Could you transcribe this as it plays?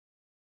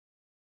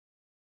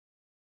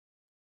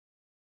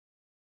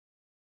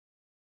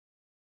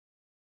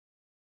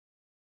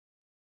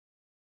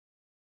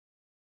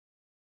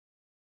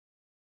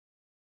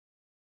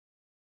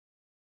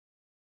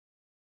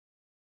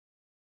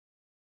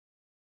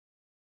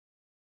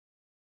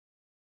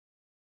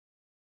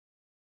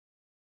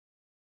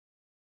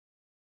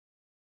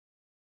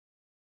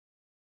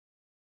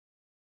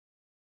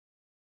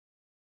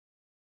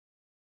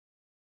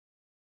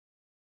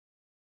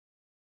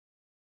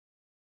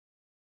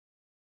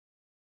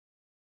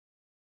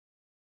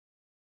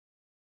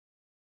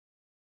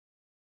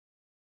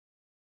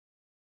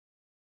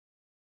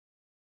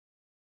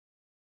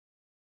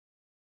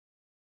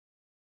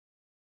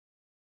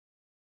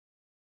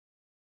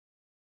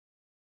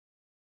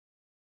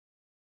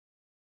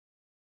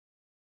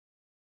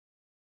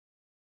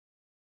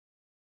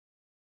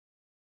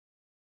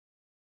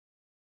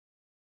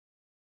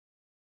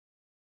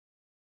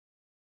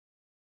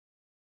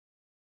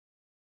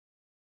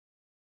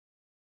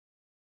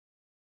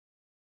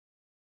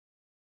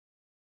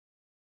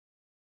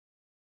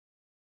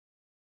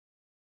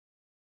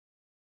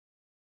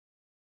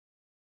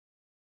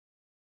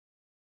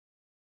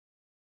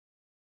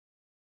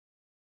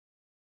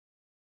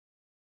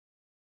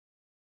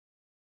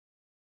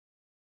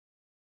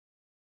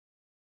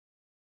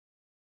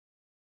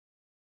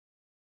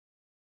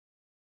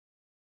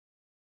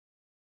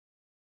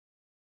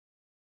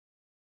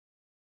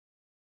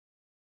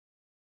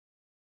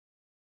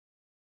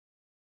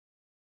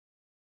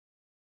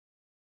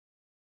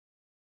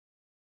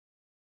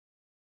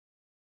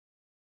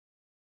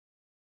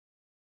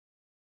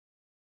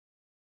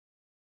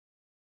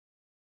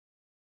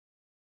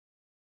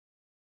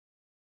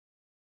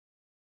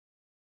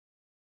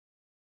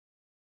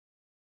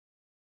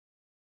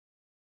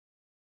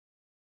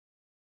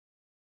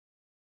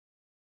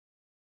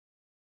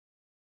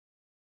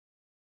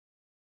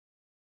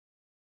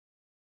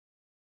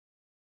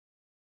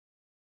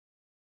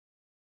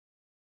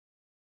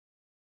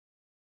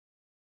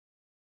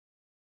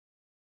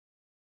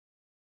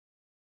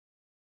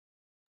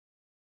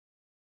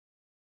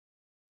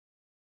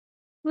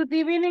Good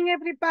evening,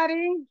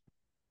 everybody.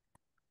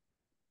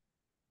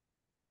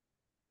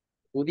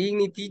 Good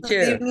evening, Good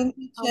teacher.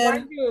 evening, How are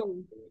teacher.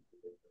 you?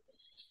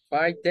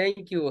 Fine,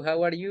 thank you.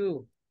 How are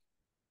you?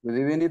 Good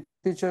evening,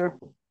 teacher.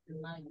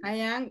 I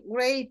am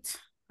great.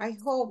 I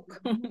hope.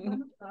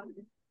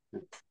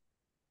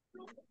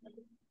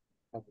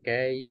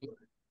 Okay.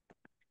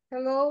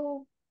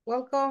 Hello.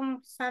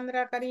 Welcome,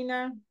 Sandra,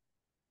 Karina.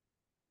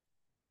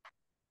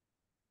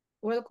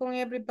 Welcome,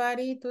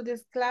 everybody, to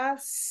this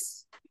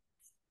class,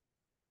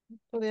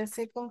 to the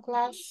second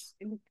class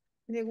in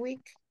the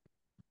week.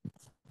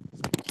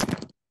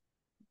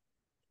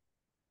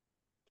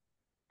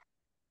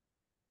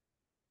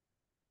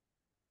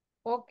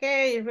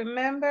 Okay,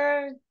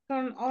 remember,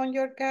 turn on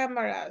your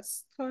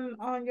cameras. Turn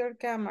on your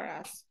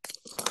cameras.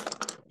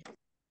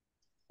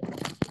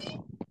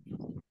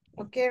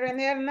 Okay,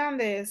 Rene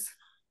Hernandez.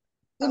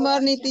 Good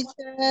morning,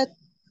 teacher.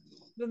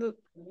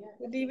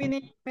 Good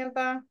evening,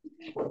 Melba.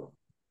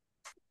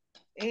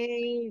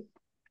 Rene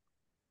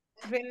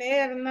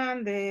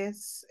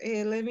Hernandez.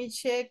 Let me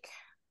check.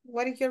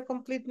 What is your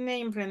complete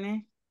name,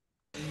 Rene?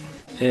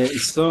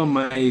 So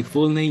my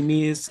full name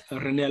is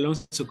Rene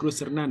Alonso Cruz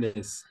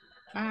Hernandez.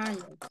 Ah, yeah.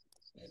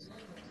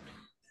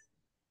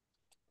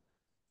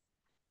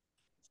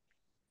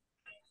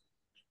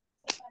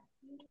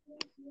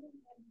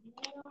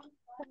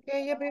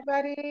 Okay,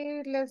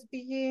 everybody, let's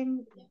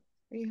begin.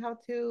 We have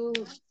to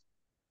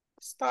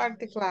start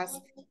the class.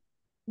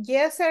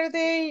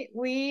 Yesterday,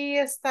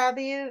 we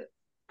studied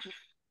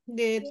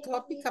the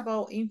topic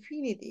about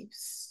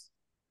infinitives.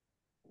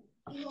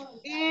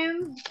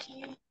 And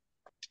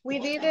we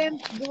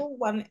didn't do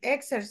one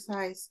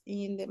exercise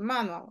in the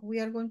manual. We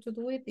are going to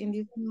do it in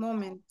this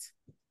moment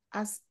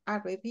as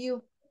a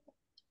review.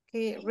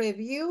 Okay,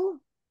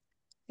 review.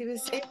 If we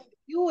say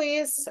review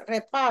is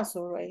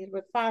repaso, right?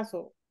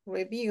 Repaso,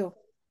 review.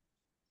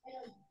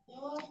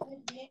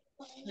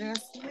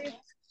 That's it.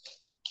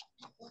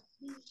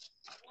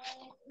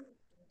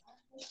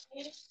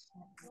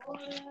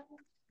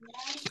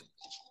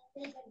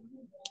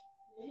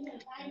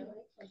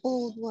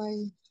 Oh,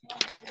 why?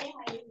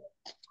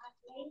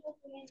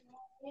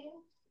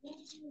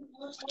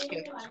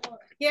 Okay.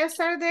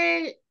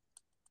 Yesterday,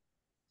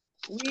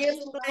 we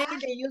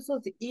explained the use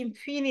of the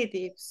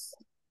infinitives.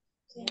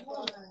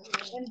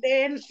 And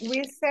then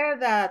we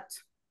said that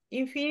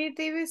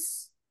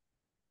infinitives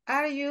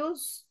are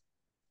used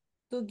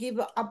to give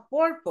a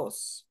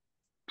purpose.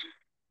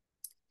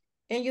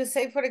 And you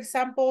say, for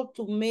example,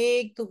 to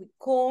make, to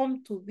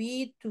become, to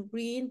be, to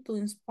bring, to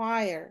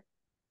inspire.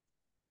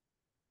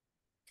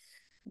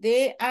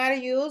 They are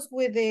used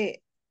with the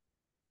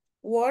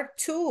word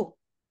to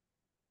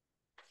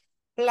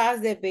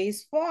plus the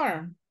base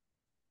form.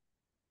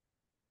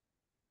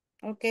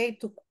 Okay,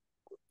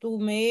 to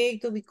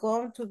make, to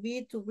become, to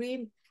be, to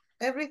bring.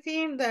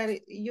 Everything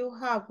that you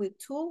have with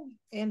to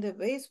in the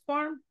base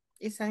form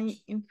is an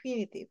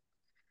infinitive.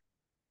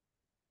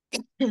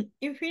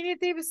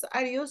 Infinitives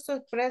are used to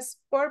express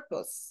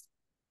purpose,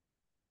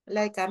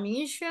 like a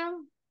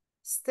mission,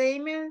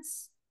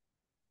 statements,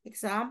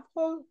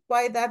 example,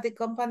 why does the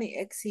company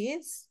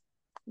exist?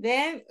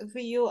 Then if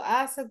you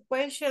ask a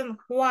question,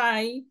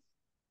 why,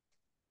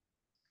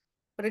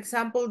 for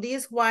example,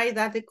 this why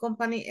does the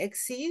company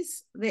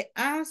exist? The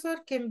answer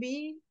can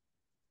be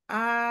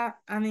an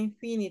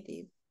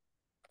infinitive.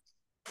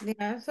 The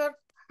answer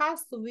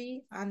has to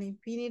be an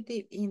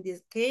infinitive in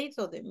this case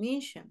of the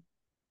mission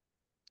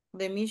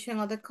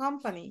of the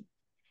company.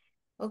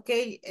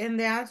 Okay, and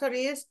the answer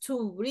is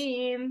to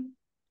bring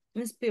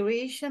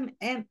inspiration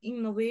and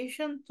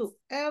innovation to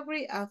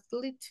every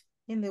athlete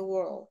in the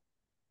world.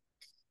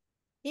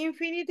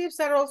 Infinitives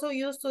are also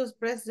used to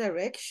express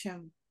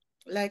direction,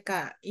 like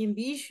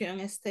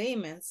envision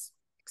statements.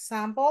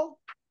 Example,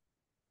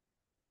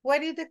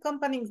 where is the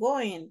company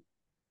going?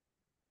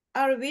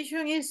 Our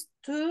vision is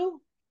to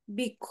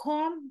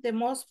become the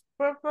most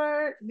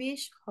preferred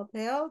beach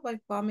hotel by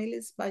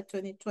families by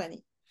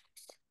 2020.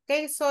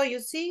 Okay, so you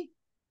see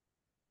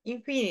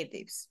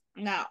infinitives.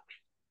 Now,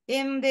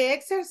 in the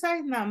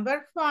exercise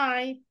number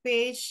 5,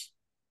 page,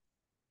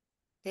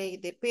 okay,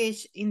 the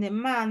page in the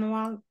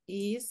manual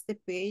is the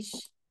page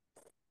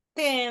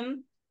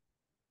 10,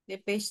 the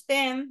page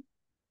 10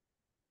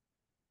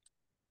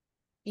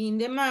 in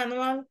the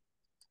manual,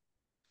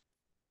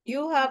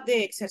 you have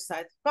the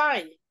exercise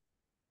 5.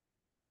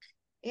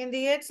 In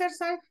the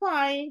exercise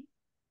 5,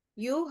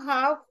 you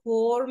have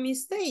 4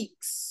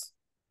 mistakes.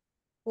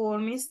 4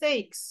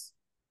 mistakes.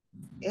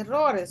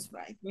 Errores,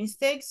 right?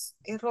 Mistakes,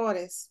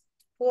 errores.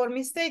 4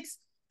 mistakes.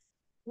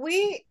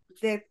 We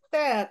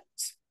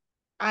detect,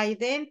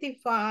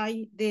 identify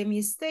the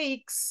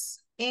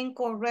mistakes and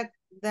correct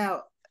them.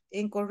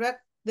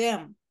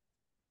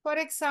 For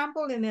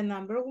example, in the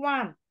number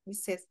 1, it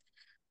says,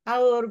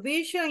 our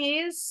vision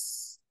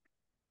is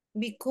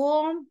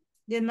become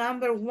the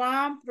number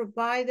 1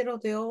 provider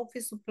of the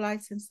office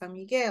supplies in San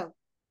Miguel.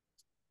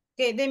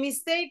 Okay, the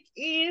mistake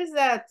is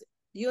that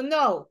you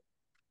know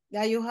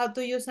that you have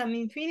to use an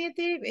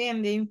infinitive,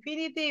 and the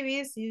infinitive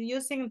is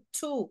using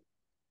to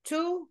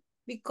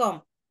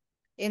become.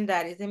 And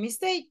that is the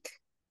mistake.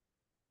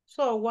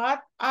 So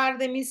what are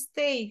the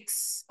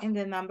mistakes in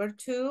the number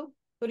 2,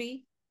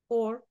 3,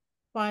 4,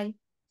 5,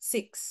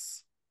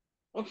 6?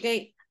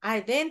 Okay,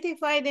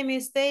 identify the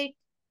mistake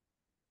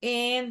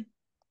and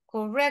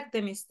correct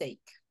the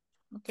mistake.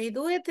 Okay,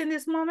 do it in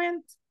this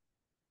moment.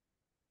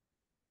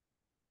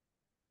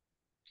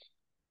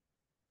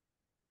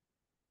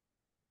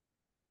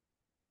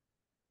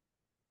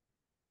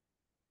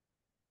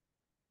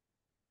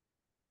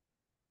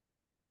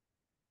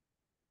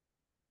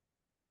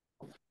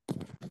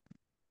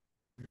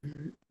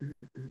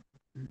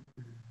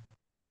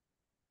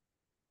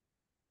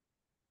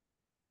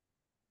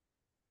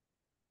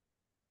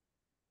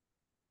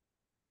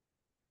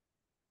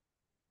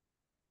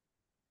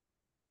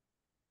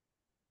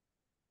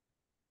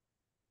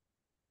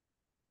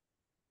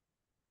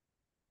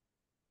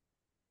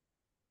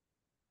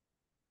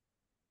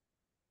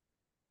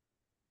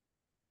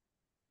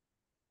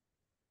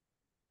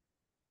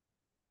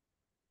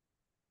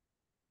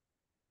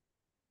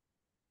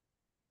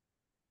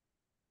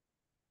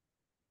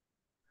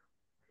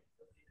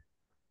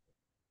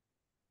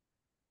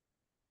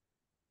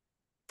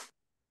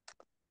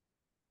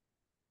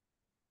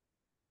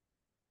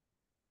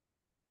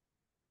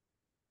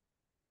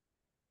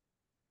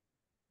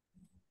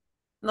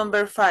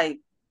 Number 5.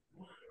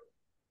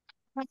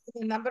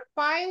 Number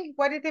 5,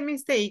 what is the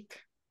mistake?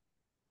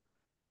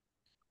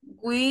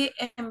 We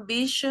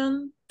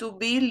ambition to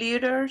be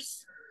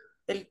leaders.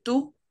 El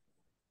tú.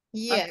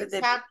 Yeah, Antes de-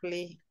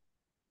 exactly.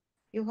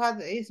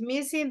 It's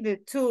missing the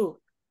 2.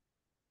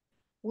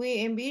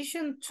 We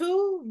envision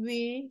to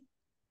be,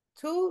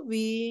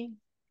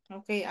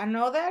 okay,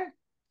 another?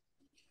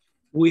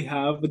 We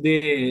have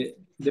the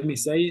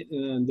mistake,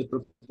 the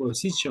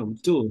preposition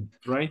too,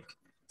 right?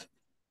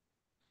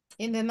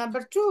 In the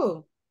number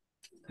 2.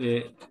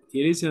 It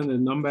is in the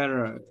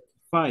number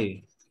 5.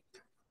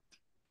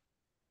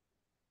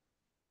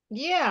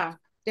 Yeah,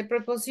 the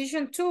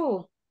preposition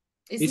to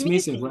is It's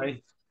missing. missing,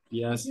 right?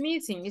 It's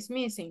Yes.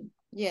 missing.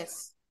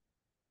 Yes.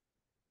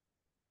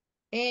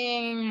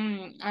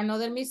 And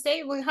another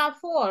mistake, we have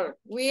 4.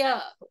 We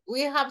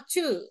have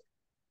 2.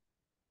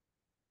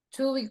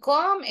 To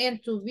become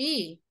and to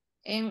be.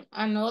 And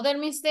another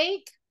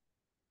mistake.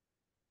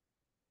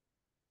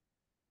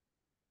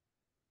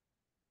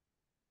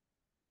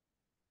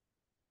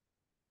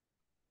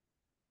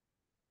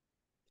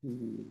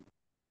 In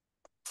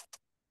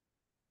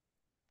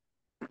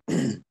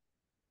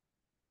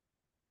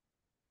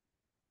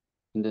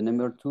the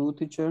number 2,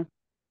 teacher,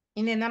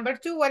 In the number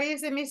 2, what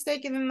is the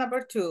mistake in the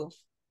number 2?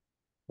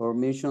 our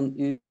mission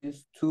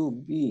is to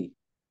be,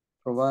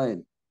 provide,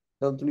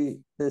 healthy,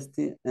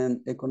 tasty,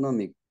 and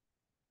economic.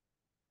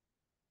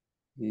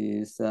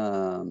 Is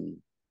to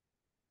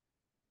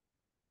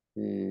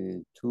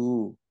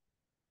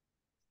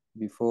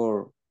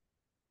before,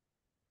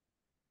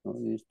 no,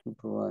 is to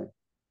provide,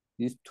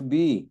 is to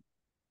be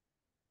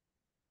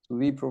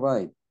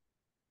provide.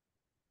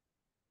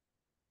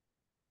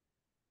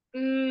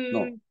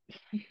 No.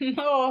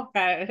 No,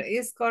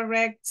 it's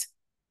correct.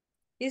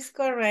 It's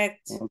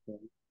correct. Okay.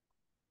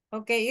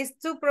 Okay, it's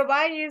to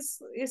provide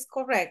is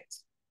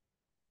correct.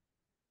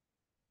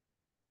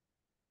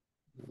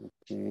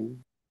 Okay.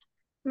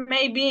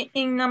 Maybe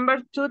in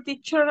number 2,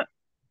 teacher,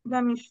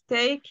 the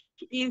mistake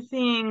is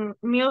in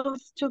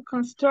meals to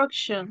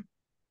construction.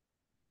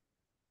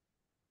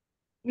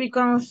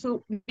 Because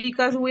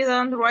we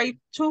don't write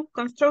to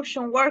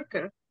construction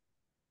worker.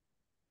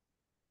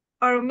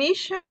 Our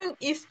mission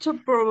is to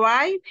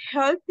provide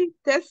healthy,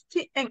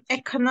 tasty, and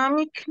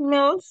economic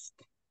meals.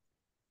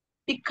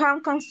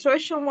 Become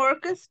construction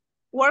workers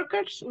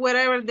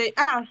wherever they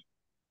are.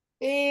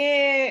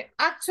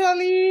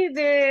 Actually,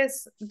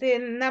 the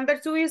number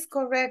 2 is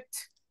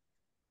correct.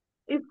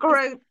 It's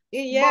correct.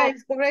 Yeah, Both.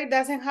 it's correct.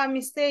 Doesn't have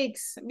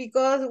mistakes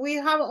because we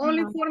have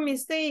only 4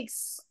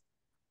 mistakes.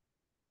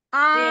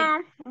 Okay.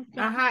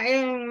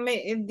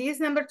 And this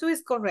number 2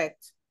 is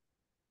correct.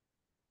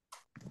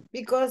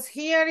 Because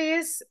here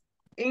is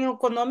in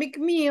economic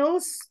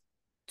meals,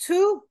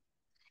 2.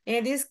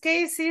 In this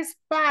case is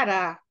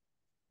para.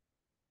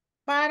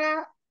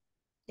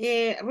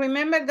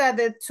 Remember that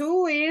the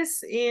 2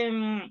 is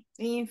in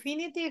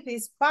infinitive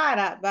is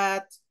para,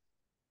 but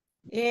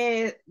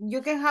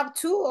you can have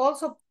 2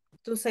 also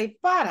to say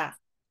para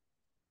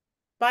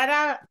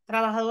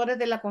trabajadores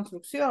de la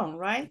construcción,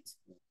 right?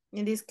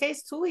 In this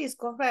case, 2 is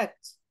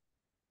correct.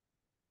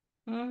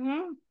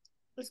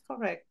 It's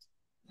correct.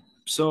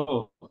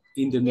 So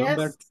in the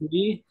number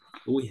 3,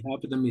 we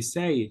have the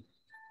mistake.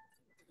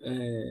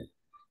 We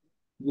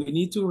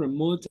need to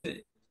remove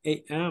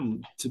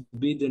AM to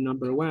be the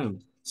number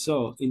 1.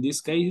 So in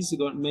this case,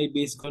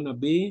 maybe it's gonna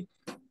be,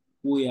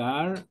 we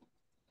are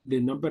the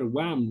number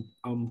 1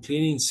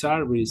 cleaning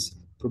service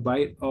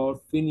provide or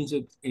finished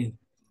in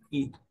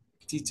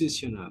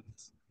institutional.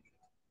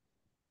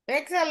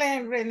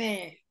 Excellent,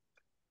 Renee.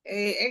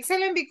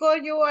 Excellent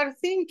because you are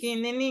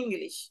thinking in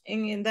English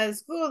and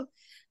that's good.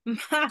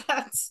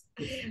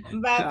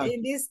 But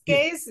in this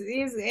case,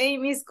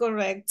 aim is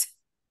correct.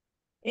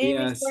 Aim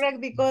is correct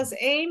because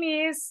aim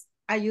is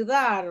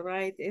ayudar,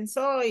 right? And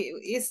so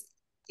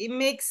it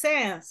makes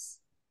sense.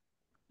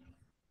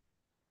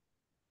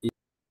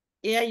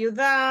 Y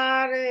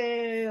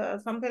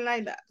ayudar, something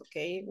like that,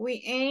 okay?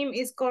 We aim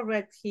is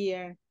correct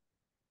here.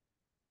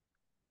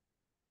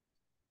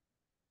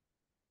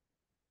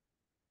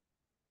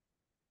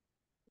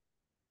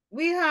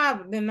 We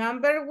have the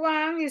number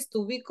 1 is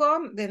to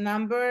become, the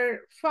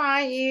number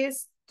 5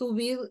 is to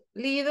be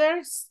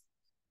leaders,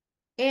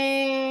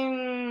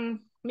 and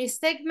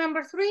mistake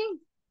number 3,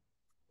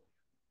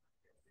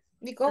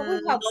 because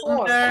we have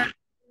 4.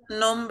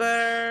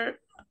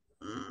 Number,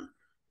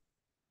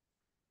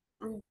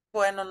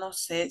 bueno, no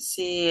sé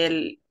si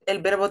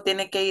el verbo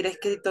tiene que ir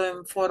escrito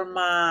en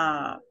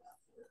forma,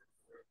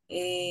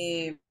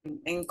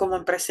 como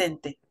en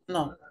presente,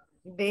 no.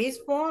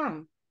 Base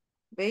form,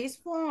 base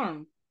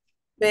form.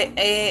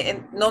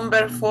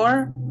 Number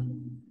 4,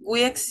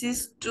 we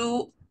exist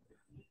to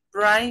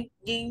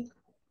writing.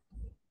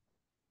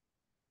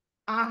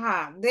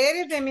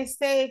 There is the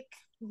mistake,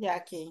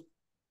 Jackie.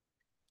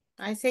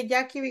 I say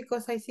Jackie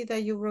because I see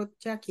that you wrote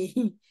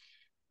Jackie.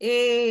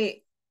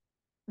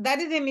 That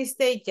is the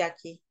mistake,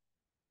 Jackie.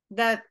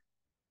 That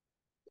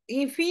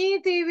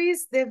infinitive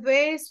is the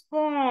base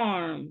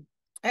form.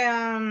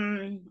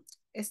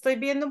 Estoy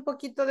viendo un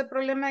poquito de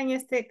problema en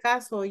este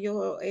caso.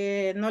 Yo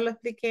no lo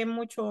expliqué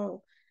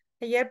mucho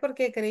ayer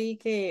porque creí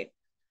que,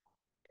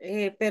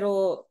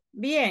 pero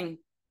bien.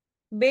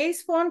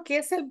 Base form, ¿qué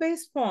es el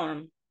base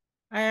form?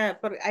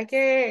 Hay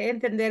que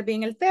entender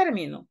bien el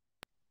término.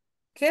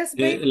 ¿Qué es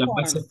base La form?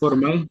 base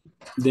formal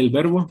del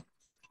verbo.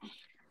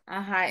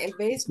 El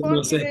base No form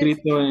está es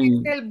escrito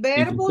el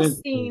verbo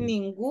presente. sin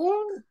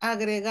ningún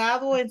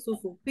agregado en su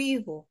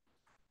sufijo.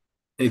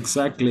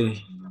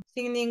 Exactly.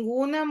 Sin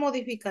ninguna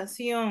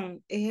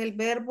modificación. Es el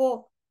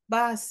verbo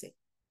base.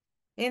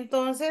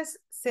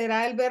 Entonces,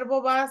 ¿será el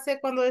verbo base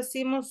cuando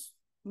decimos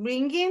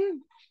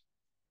bringing?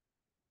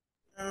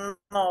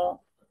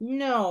 No.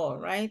 No,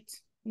 right?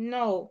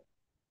 No.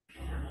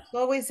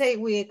 So we say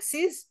we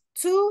exist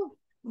to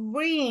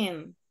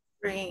bring.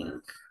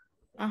 Bring.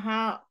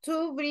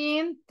 To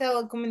bring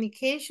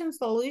telecommunication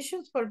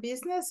solutions for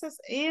businesses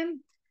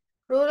in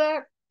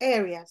rural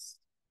areas.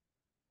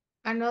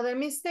 Another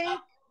mistake.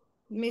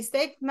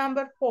 Mistake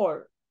number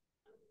 4.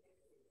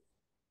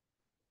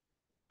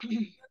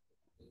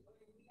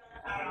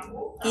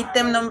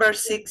 Item number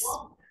 6.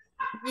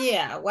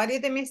 Yeah, what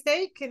is the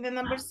mistake in the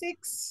number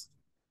 6?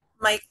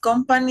 My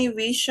company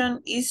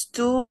vision is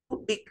to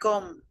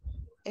become.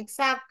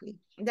 Exactly,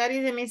 that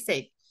is the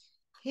mistake.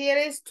 Here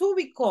is to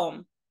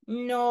become,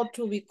 not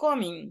to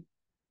becoming.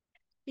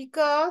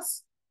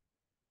 Because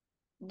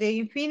the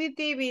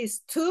infinitive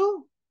is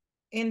to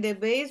in the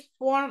base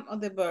form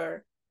of the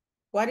verb.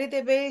 What is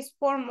the base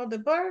form of the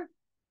verb?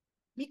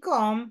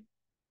 Become.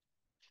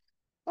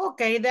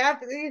 Okay,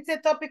 that is the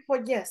topic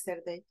for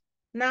yesterday.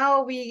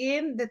 Now we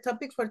begin the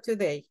topic for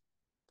today.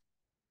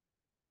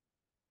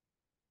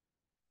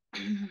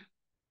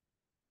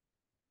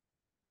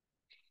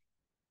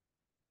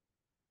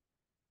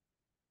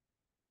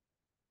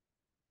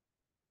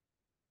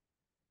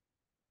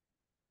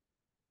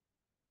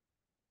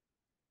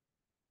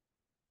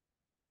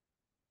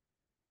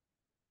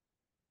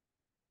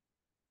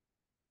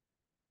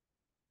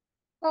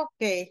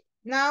 Okay,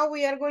 now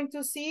we are going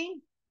to see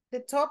the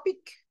topic,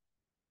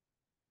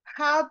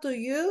 how to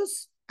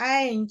use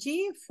ing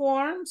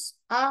forms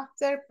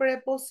after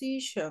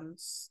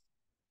prepositions.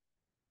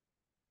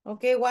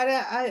 Okay, what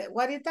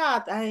is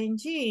that, ing?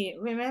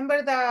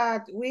 Remember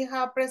that we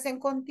have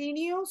present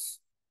continuous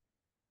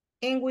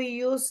and we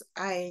use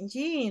ing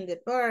in the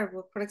verb.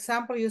 For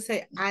example, you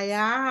say, I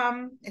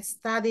am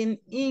studying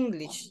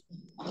English.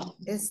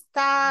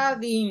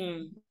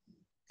 Studying.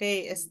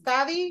 Okay,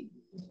 study,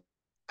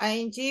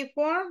 ing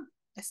form,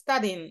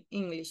 studying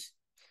English.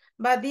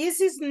 But this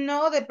is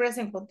not the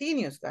present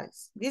continuous,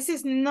 guys. This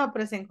is not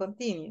present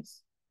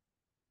continuous,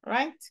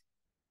 right?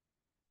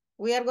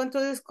 We are going to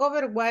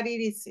discover what it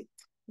is.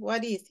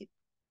 What is it?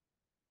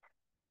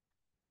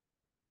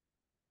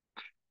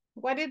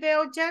 What is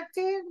the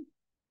objective?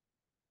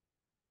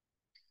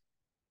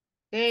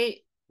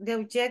 Okay, the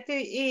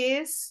objective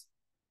is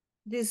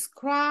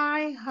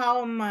describe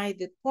how my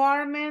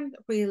department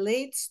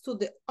relates to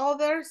the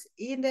others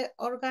in the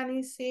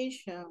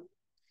organization.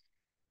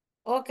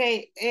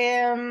 Okay,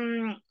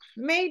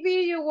 maybe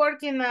you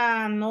work in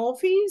an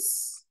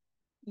office,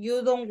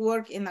 you don't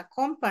work in a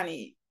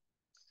company,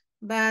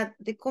 but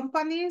the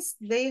companies,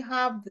 they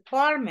have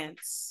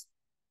departments.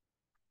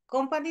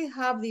 Companies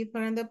have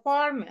different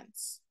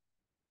departments.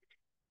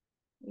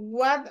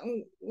 What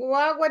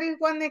is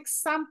one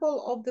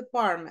example of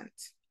department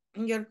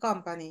in your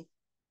company?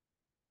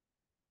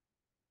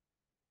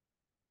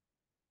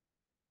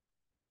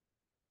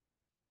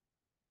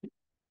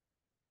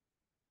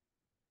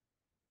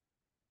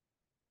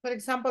 For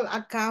example,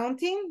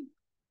 accounting.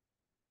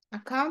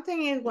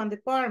 Accounting is one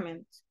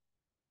department.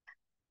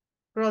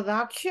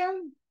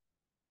 Production.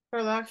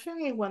 Production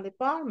is one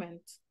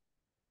department.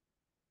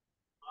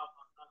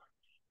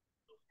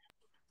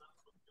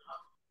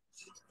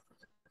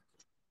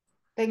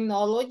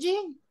 Technology.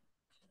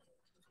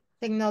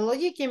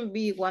 Technology can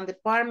be one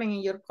department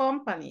in your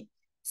company.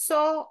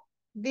 So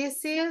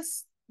this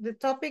is the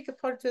topic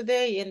for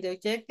today, and the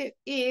objective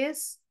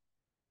is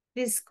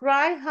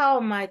describe how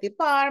my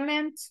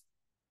department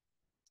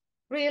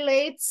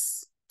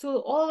relates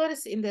to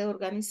others in the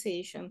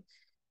organization.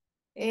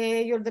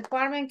 Your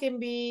department can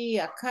be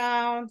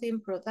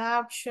accounting,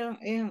 production,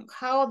 and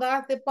how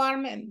that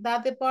department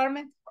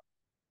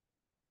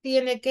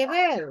tiene que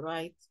ver,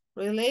 right?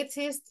 Relates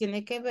is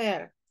tiene que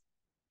ver.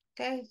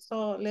 Okay,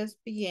 so let's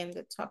begin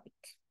the topic.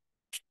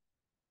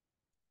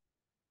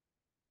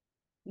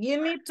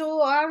 Give me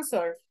two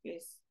answers,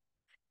 please.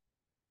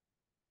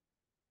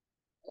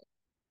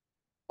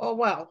 Oh,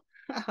 well,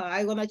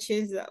 I'm gonna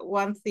change that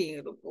one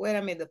thing. Wait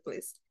a minute,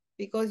 please.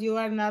 Because you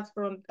are not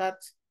from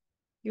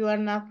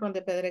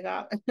the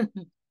Pedregal.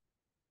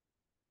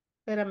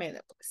 Wait a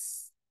minute,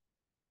 please.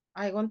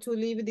 I want to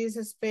leave this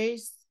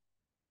space.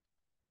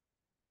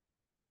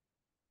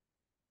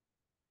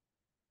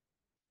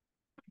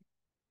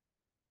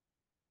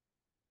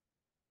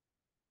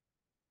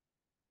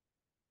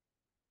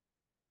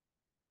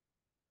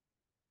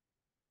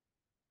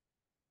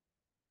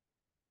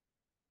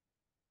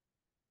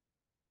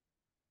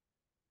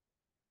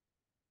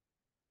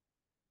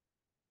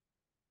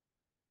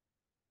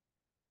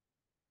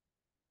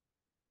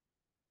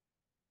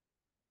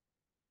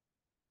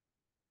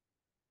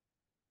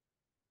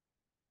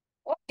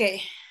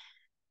 Okay,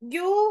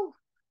 you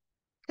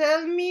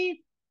tell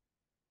me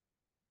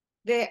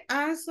the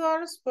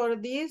answers for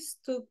these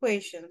two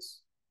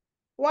questions.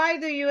 Why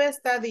do you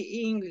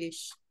study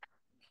English?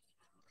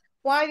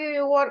 Why do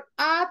you work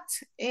at,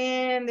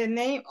 and the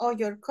name of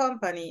your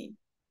company?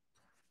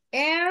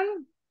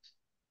 And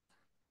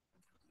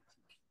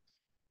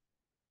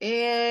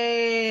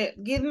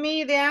give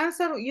me the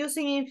answer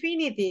using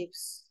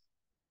infinitives.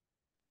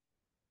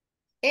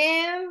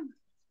 And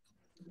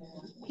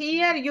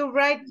here you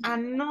write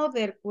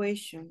another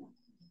question.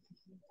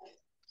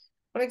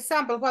 For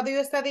example, why do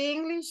you study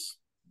English?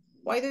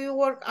 Why do you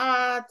work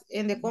at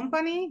in the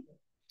company?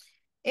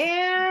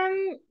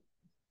 And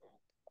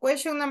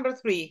question number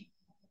 3.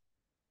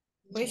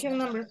 Question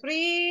number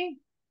 3.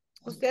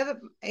 Usted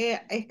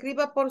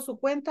escriba por su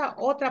cuenta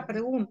otra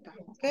pregunta,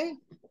 ¿ok?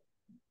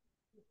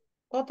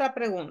 Otra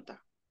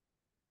pregunta.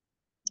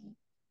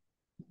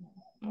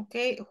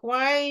 Okay,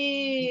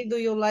 why do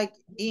you like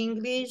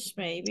English,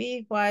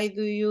 maybe? Why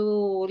do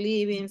you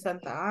live in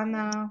Santa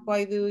Ana?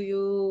 Why do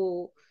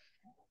you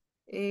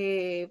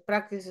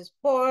practice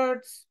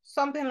sports?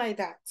 Something like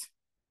that.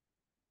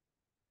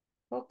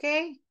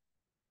 Okay.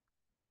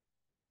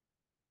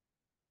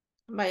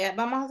 Vaya,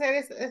 vamos a hacer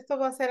esto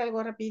va a ser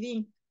algo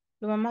rapidín.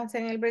 Lo vamos a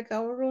hacer en el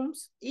breakout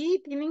rooms y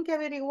tienen que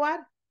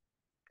averiguar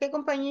qué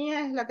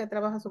compañía es la que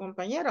trabaja su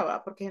compañero,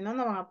 ¿va? Porque si no,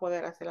 no van a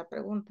poder hacer la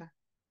pregunta.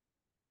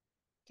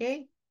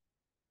 Ok.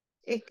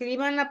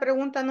 Escriban la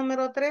pregunta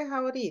número 3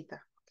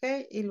 ahorita,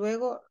 ¿ok? Y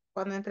luego,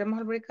 cuando entremos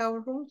al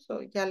breakout room,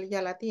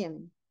 ya la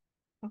tienen.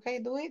 ¿Ok?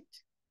 Do it.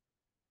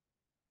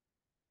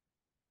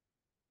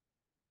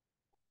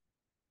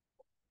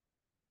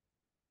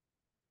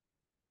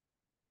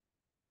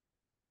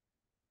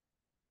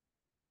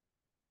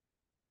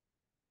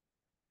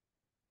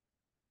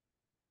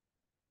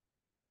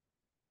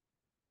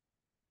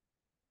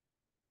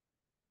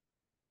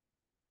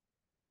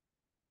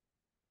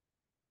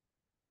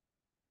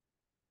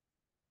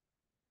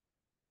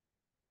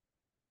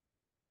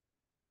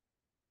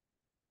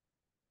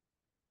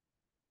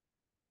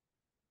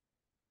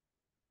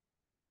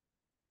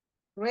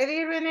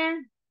 Ready,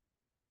 René?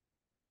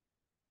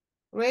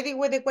 Ready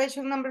with the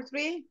question number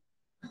 3?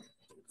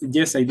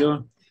 Yes, I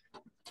do.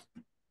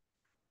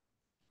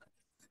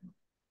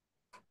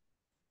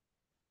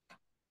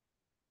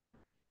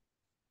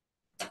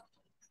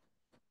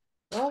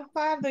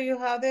 Olfa, do you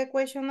have the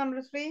question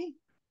number 3?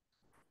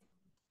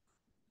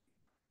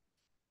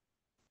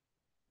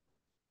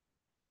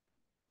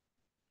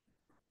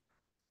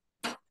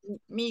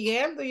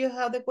 Miguel, do you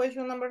have the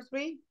question number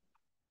 3?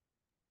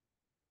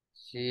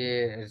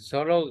 Sí,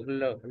 solo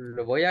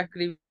lo voy a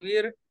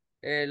escribir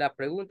la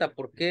pregunta,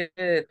 ¿por qué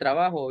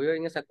trabajo yo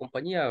en esa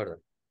compañía, verdad?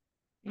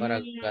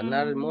 Para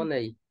ganar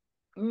money.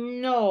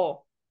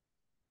 No,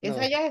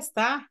 esa No. ya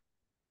está.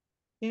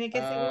 Tiene que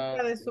ser Ah,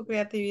 otra de su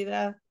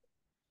creatividad.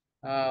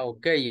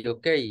 ok,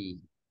 ok.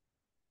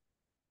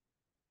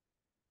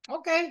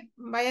 Ok,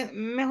 vaya,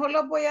 mejor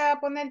lo voy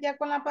a poner ya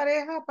con la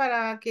pareja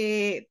para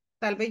que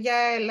tal vez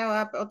ya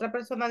la otra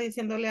persona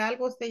diciéndole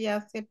algo, usted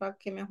ya sepa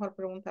qué mejor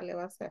pregunta le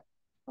va a hacer.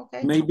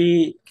 Ok.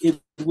 Maybe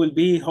it will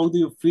be, how do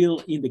you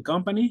feel in the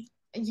company?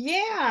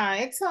 Yeah,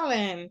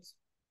 excellent.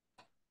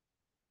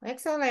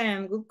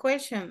 Excellent, good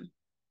question.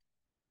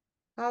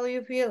 How do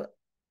you feel?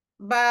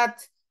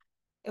 But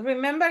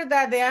remember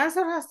that the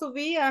answer has to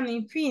be an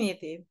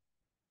infinitive.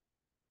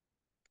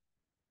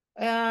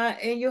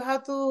 And you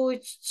have to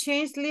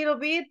change a little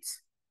bit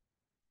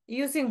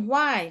using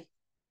why.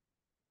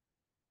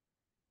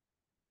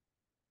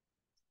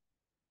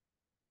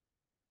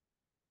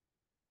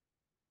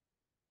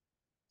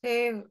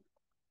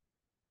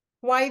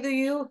 Why do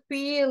you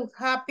feel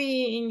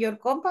happy in your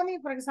company,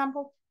 for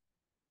example?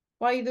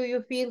 Why do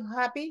you feel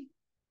happy?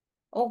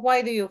 Or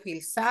why do you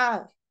feel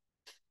sad?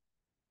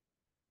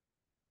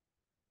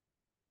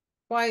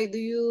 Why do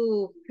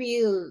you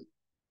feel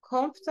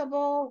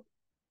comfortable?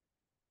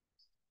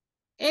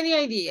 Any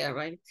idea,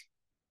 right?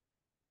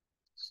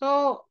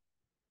 So,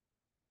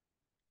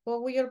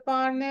 go with your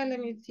partner. Let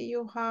me see,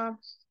 you have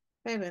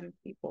 7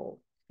 people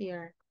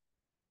here.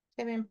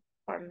 7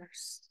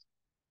 partners.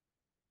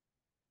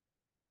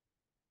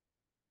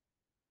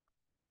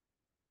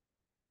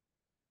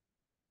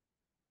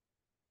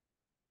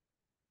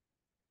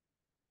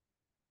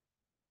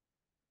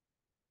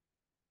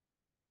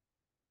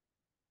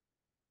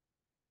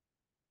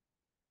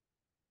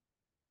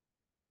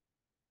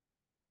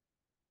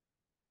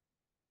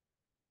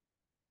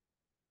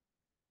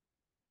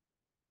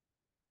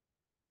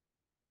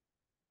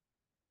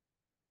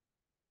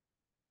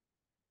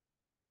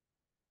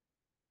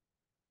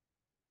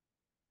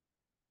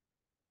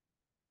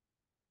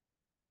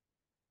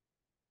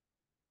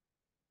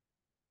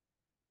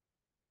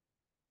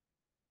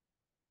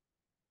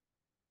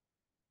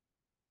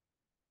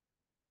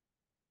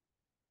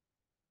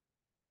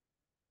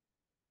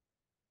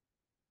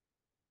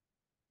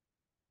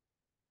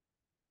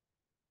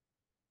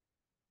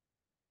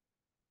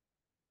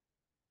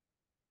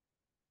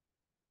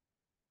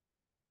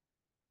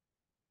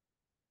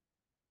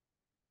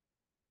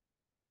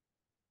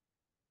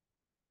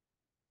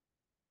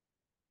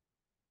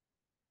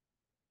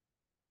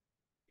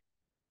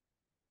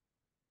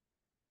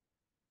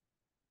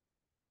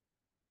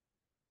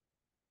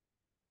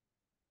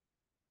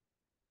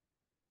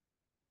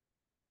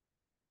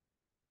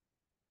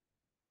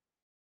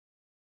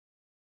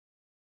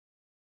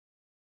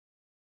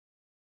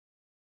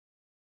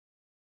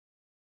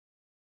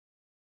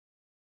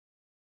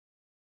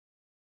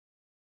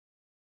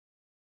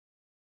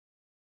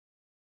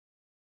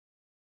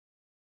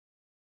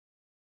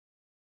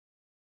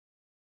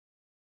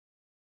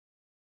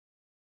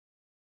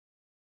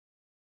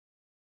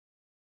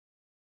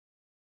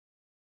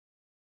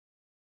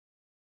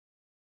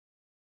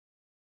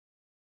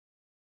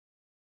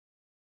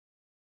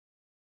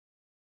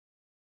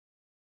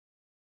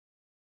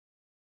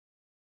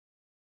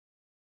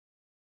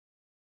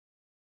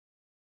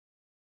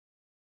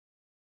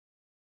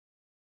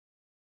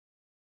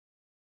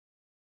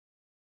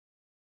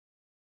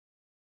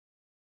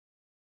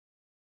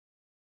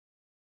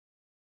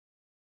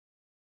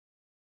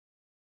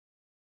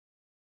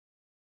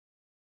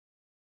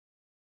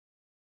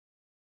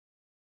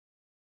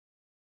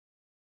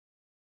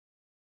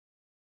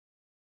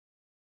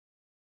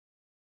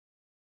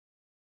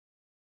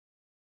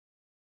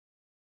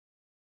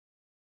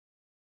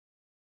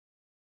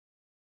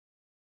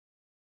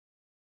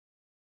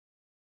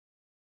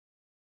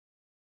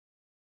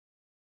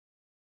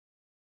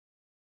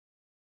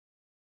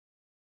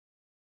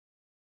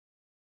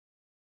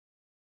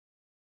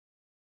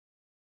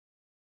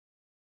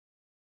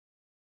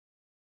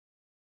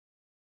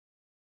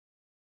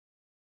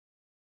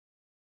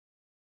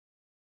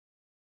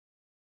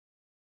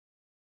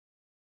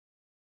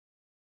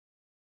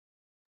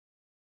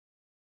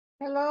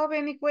 Hello,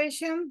 any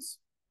questions?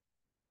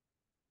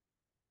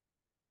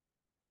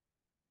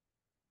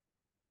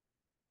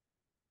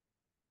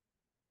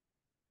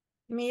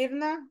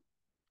 Mirna?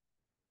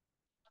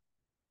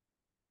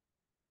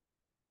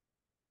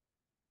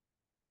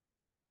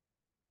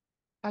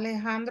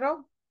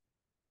 Alejandro?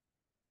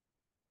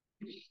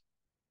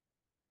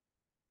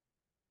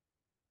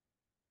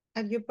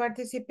 Are you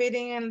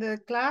participating in the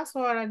class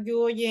or are you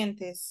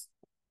oyentes?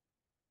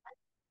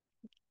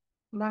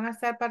 ¿Van a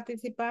estar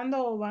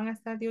participando o van a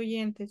estar de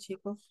oyentes,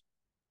 chicos?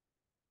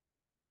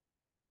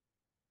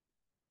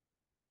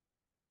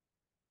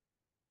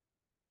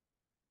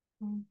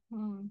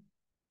 Ujú.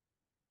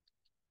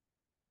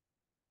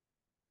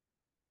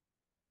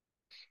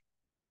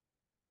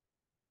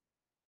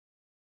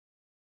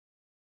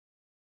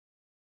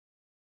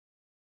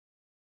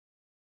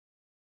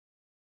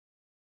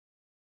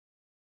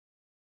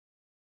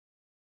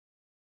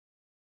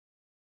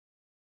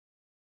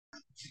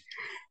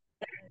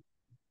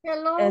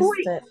 Hello.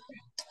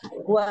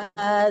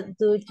 What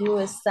do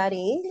you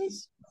study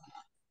English?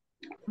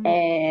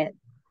 Mm.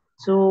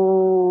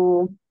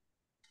 To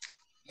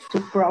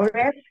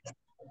progress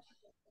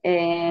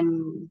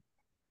in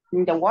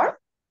the world.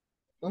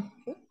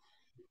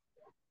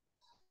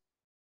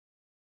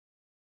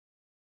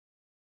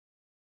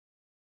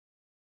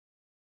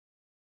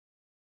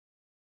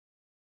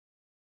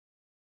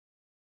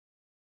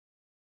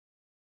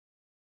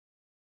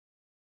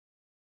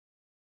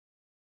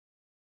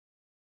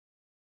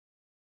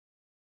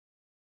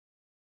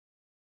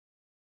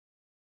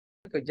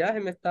 Pues ya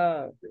me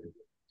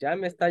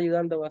está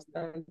ayudando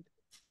bastante.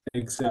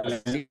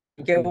 Excelente. Así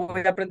que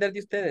voy a aprender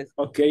de ustedes.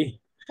 Ok.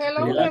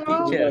 Hello, Hola,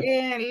 hello. teacher.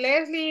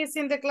 Leslie is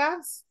in the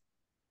class?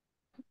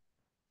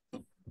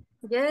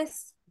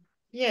 Yes.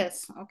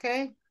 Yes,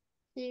 okay.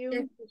 See you.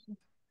 Yes.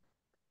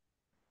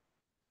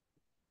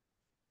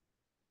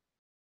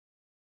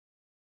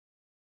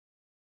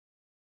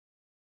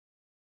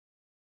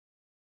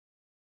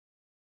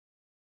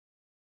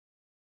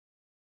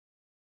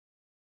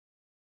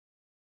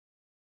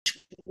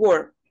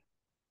 work.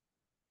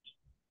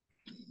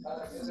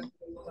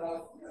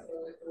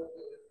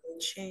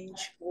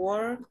 Change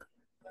work.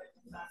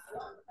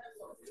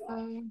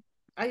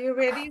 Are you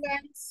ready,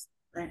 guys?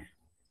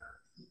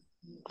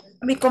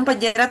 Mi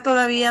compañera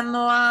todavía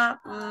no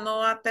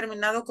ha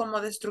terminado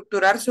como de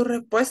estructurar sus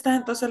respuestas,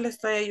 entonces le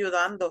estoy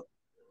ayudando.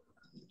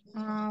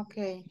 Ah,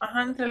 ok.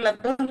 Ajá, entre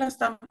las dos las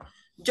estamos.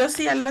 Yo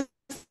sí ya las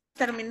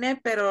terminé,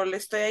 pero le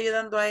estoy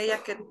ayudando a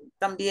ella que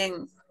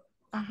también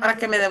Ajá, para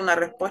que me dé una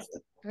respuesta.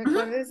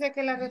 recuérdese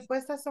que las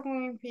respuestas son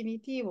en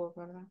infinitivo,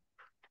 ¿verdad?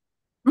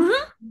 Ujú.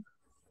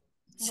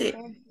 Sí.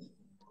 Ok.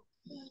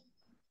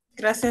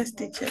 Gracias,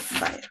 teacher.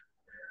 Bye.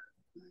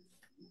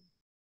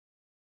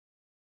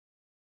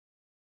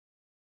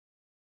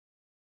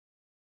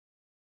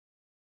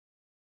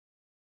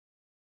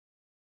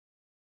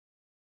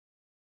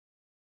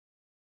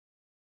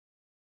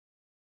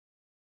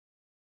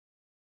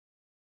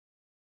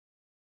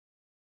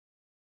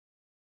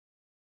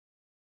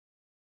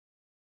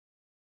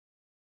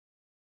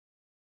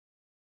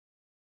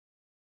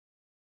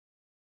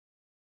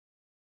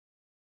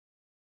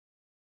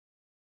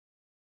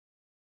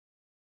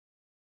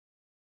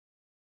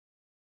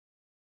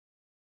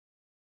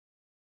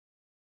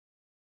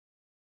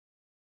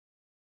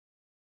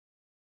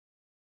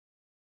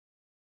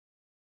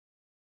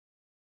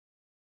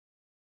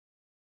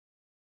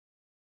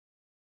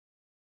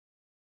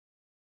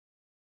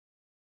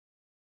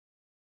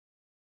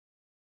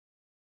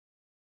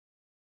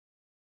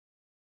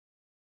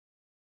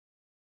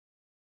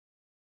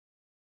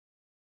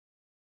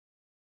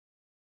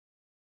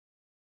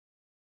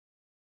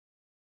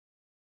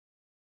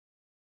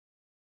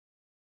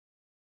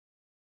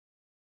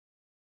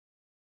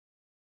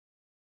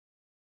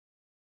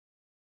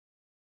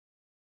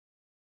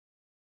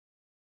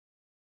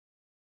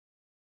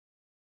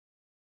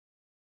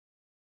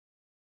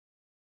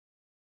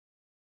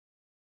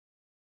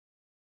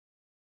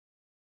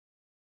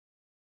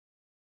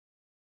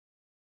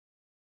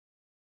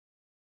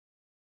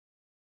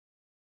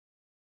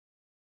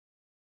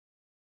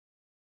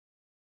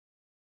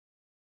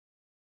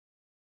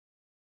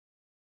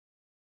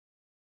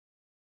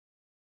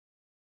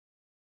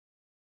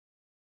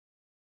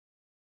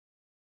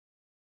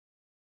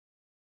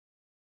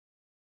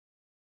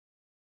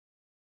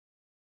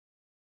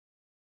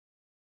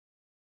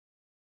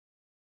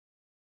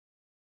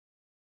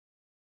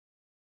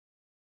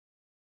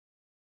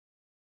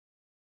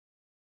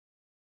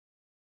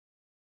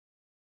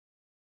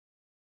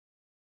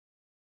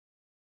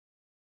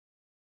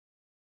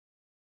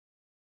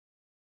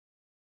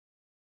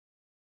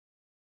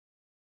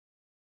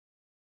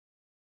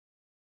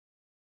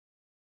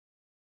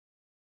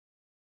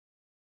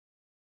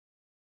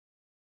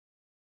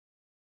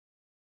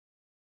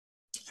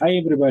 Hi,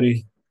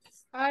 everybody.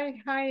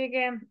 Hi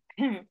again.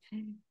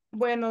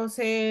 Bueno,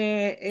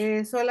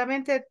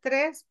 solamente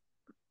tres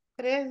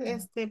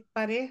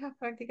parejas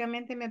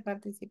prácticamente me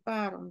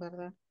participaron,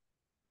 ¿verdad?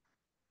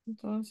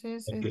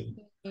 Entonces, Okay.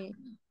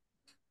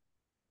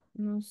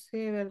 no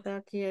sé,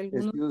 ¿verdad? Que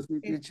algunos Excuse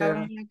me, que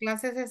estaban teacher. en la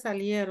clase se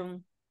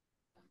salieron.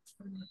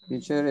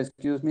 Teacher,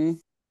 excuse me.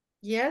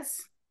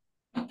 Yes.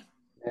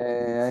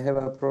 I have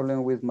a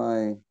problem with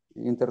my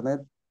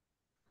internet.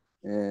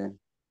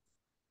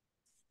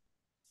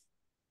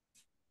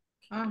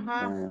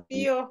 Ajá. Uh,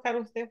 Sí, Oscar,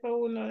 usted fue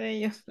uno de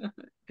ellos.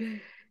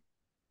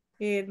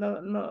 Que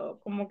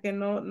como que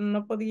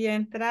no podía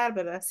entrar,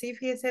 ¿verdad? Sí,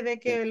 fíjese de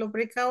que los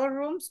breakout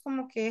rooms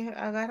como que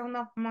agarra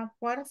una más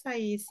fuerza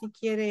y si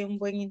quiere un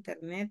buen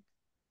internet.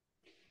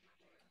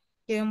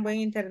 Quiere un buen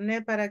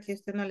internet para que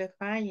usted no le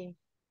falle.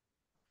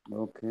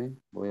 ok,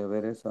 voy a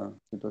ver esa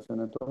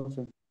situación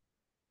entonces.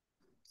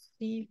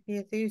 Sí,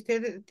 fíjese, y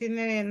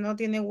usted no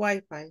tiene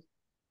wifi.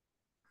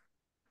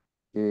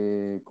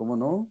 ¿Cómo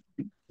no?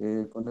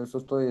 Con eso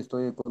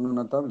estoy con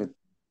una tablet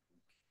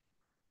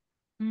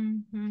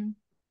Ujú.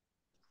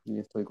 y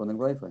estoy con el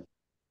wifi.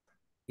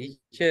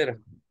 Teacher,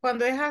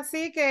 Cuando es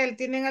así, que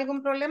tienen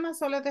algún problema,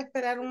 solo es de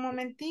esperar un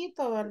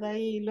momentito, ¿verdad?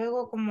 Y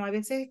luego como a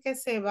veces es que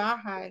se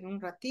baja en un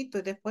ratito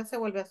y después se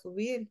vuelve a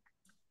subir.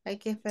 Hay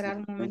que esperar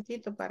un Ok,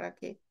 momentito para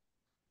que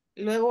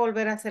luego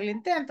volver a hacer el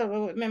intento.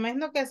 Me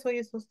imagino que eso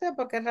hizo usted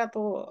porque el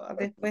rato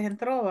después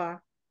entró,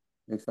 va.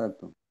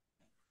 exacto.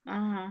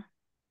 Ajá,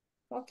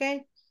 ok.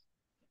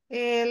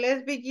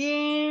 Let's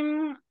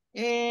begin.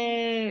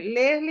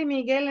 Leslie,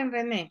 Miguel y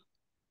René.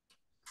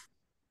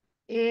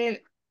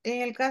 El-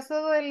 en el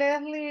caso de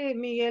Leslie,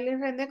 Miguel y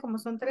René, como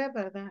son tres,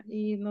 ¿verdad?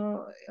 Y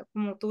no,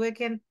 como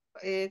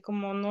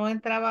como no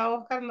entraba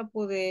Oscar,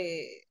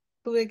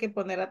 tuve que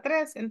poner a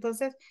tres.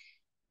 Entonces,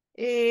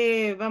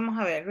 vamos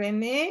a ver,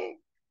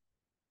 René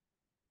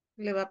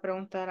le va a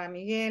preguntar a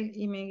Miguel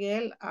y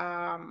Miguel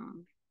a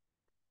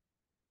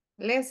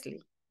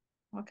Leslie,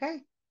 ¿ok?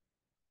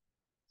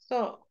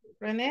 So,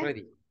 René,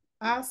 ready.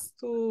 ask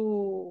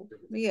to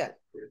Miguel.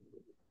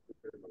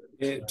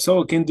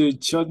 So can you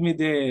show me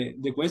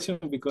the question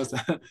because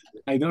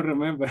I don't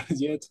remember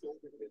yet.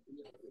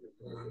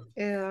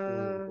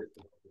 Uh,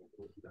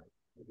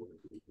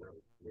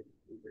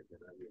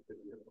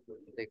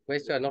 The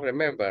question I don't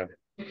remember.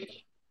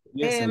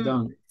 Yes, I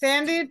don't.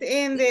 Send it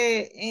in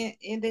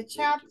the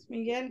chat,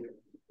 Miguel.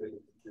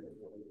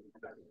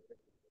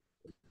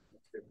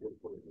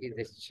 In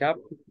the shop.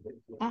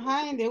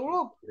 In the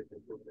group.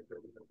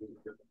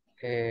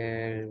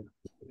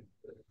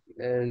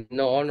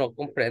 No, no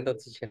comprendo,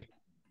 teacher.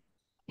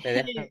 Me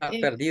deja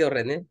Eh, perdido,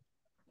 René.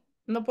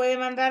 no puede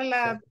mandar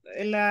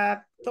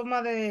la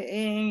toma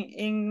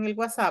en el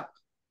WhatsApp.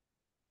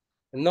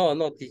 No,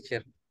 no,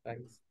 teacher.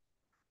 Ay,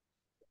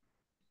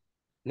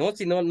 no,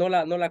 si no, no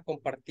la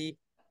compartí.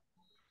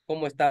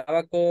 Como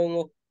estaba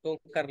con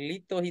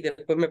Carlitos y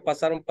después me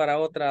pasaron para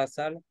otra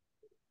sala.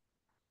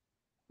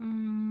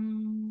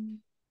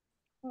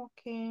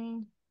 Ok.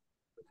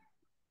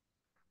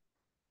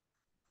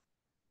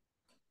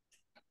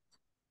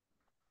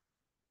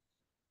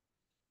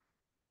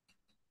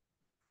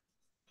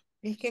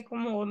 Es que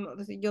como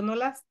yo no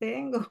las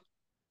tengo,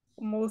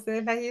 como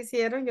ustedes las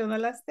hicieron, yo no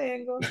las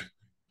tengo.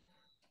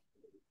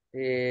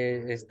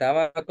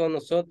 Estaba con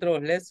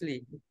nosotros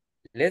Leslie. Sí,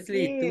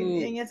 Leslie,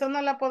 en tú, eso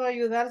no la puedo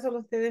ayudar, solo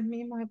ustedes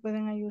mismos se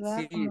pueden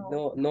ayudar. sí,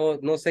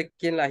 no sé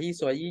quién las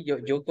hizo allí.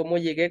 Yo como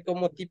llegué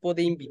como tipo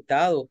de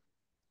invitado.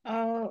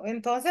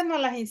 Entonces no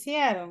las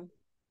hicieron.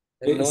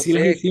 No Sí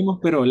las sé. hicimos,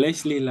 pero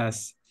Leslie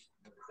las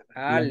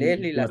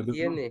Leslie las guardó.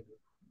 tiene.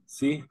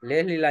 Sí.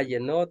 Leslie la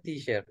llenó,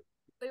 teacher.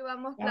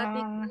 Íbamos Ah,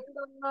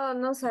 platicando,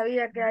 no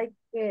sabía que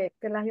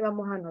las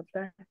íbamos a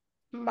anotar.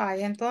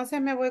 vaya, entonces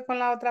me voy con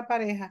la otra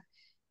pareja.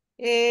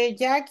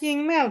 Jackie y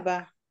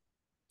Melba.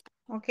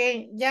 Ok,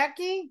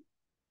 Jackie,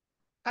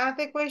 ask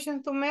the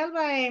question to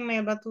Melba y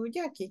Melba to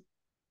Jackie.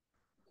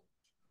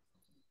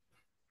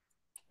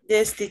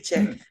 Yes,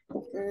 teacher.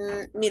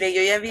 Mire,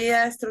 yo ya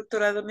había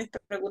estructurado mis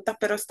preguntas,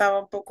 pero estaba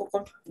un poco...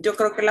 Yo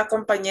creo que la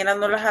compañera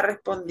no las ha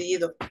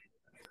respondido.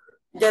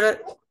 Ya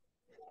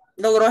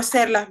logró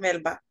hacerlas,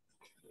 Melba.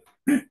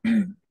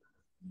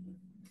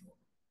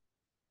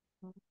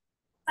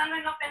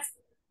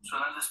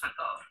 Suena el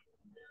despertador.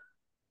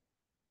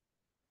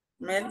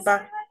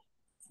 Melba.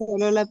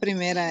 Solo la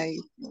primera ahí.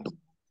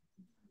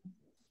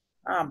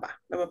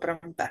 Va, le voy a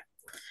preguntar.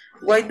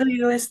 Why do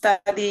you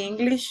study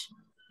English?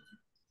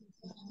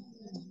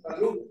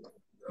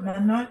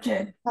 Buenas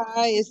noches.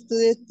 I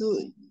studied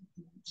to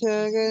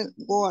children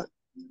work.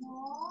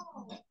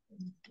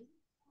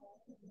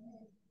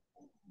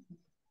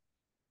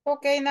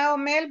 Okay, now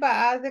Melba,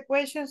 ask the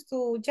questions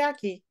to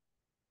Jackie.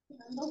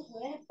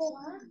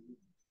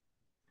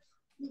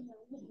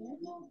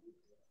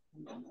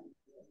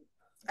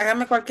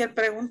 Hágame cualquier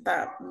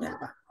pregunta,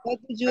 Melba. What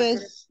did you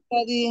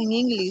study in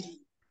English?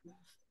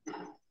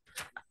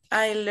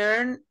 I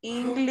learn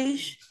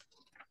English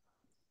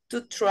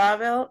to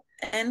travel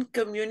and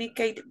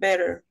communicate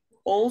better.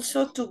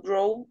 Also to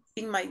grow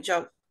in my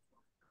job.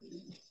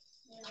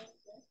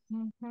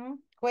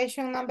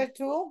 Question number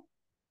 2.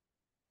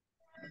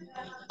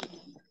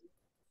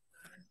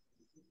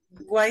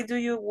 Why do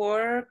you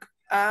work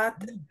at...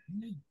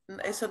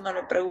 Eso no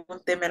le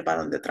pregunté, Melba,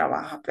 ¿dónde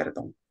trabaja?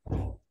 Perdón.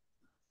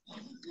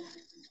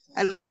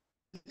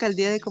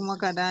 Alcaldía de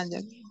Comacaranya.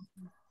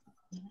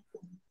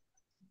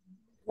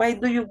 Why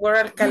do you work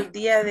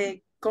alcaldía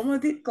de... ¿Cómo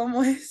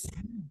es?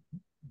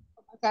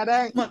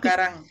 Comacarán.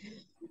 Macarán.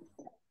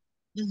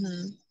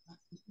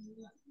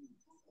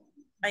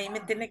 Ahí me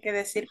tiene que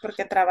decir por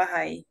qué trabaja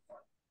ahí.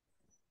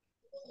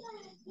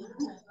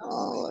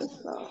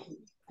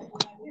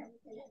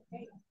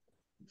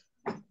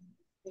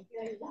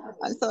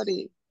 I'm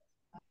sorry.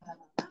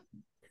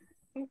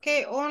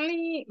 Okay,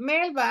 only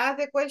Melba ask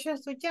the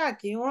questions to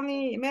Jackie.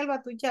 Only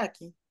Melba to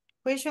Jackie.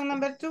 Question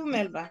number 2,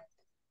 Melba.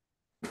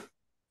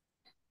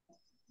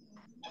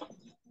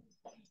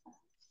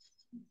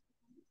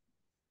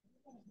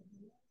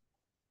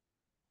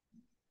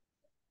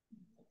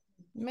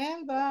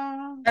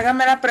 Melba.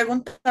 Hágame la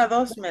pregunta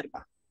 2,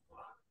 Melba.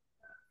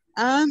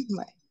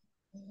 Bueno.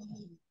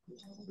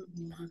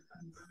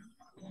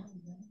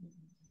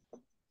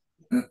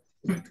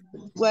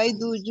 Why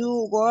do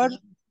you work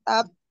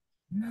up?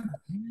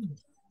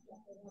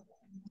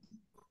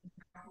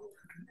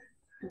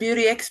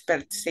 Beauty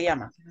expert se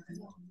llama.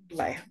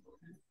 Vaya.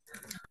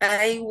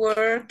 I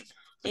work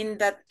in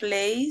that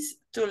place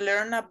to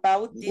learn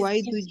about this.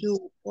 Why do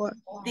you work?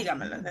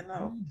 Dígamelo de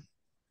nuevo.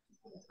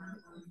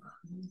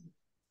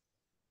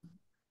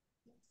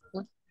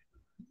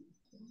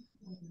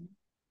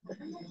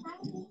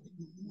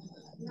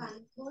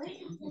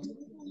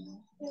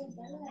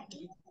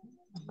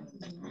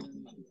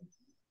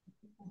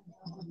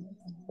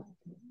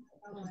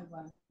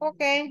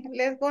 Okay,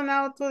 let's go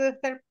now to the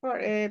third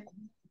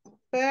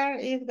pair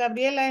is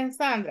Gabriela and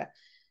Sandra.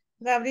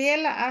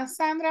 Gabriela and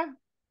Sandra.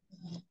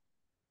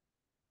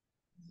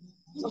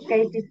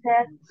 Okay,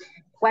 teacher,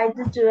 why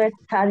did you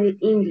study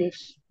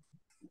English?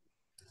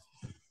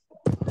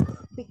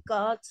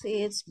 Because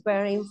it's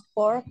very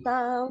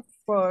important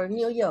for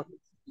New York.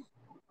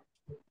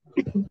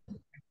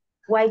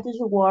 Why do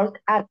you work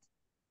at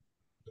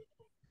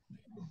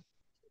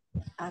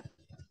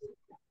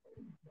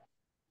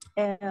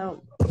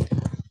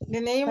the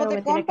name of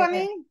the pero me tiene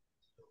company?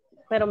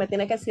 pero me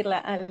tiene que decir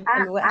el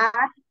lugar.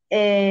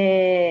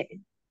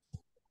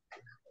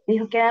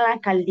 Dijo que era la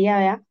alcaldía,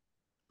 ¿verdad?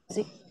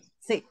 Sí,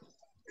 sí.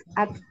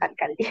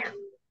 Alcaldía.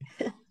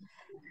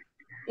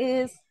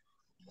 Is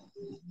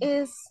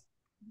it's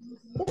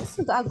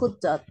a good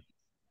job.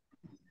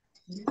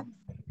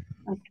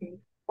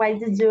 Okay. Why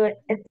did you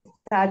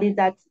study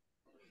that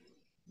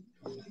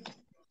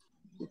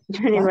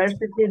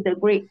university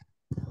degree?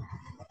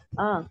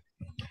 Ah,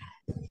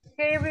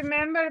 Okay,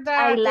 remember I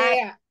that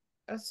like.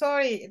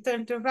 sorry to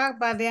interrupt,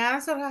 but the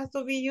answer has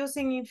to be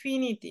using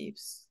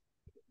infinitives.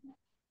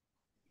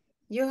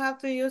 You have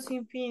to use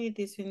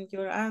infinitives in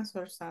your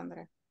answer,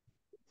 Sandra.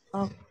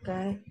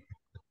 Okay.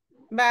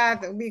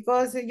 But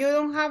because you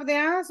don't have the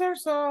answer,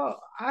 so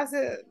ask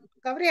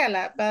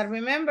Gabriela. But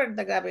remember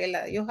the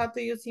Gabriela, you have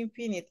to use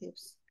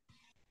infinitives.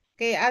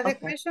 Okay, ask the Okay.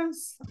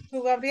 questions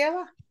to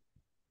Gabriela.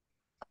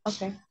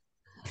 Okay.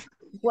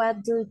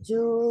 What do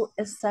you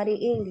study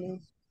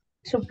English?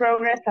 To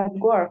progress at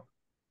work.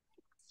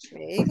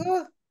 Very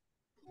good.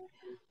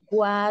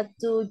 What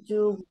do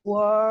you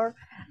work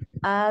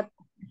at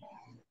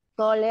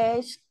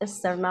College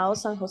Externado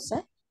San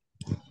José?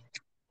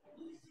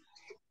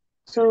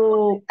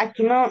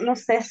 Aquí no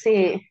sé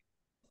si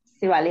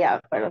valía,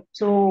 pero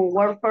to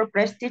work for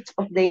prestige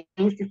of the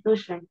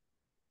institution.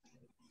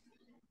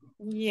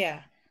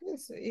 Yeah.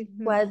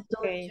 What do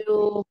Okay.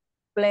 you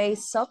play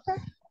soccer?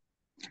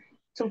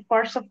 To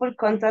forceful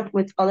contact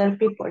with other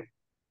people.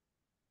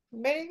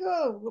 Very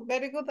good.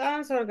 Very good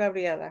answer,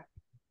 Gabriela.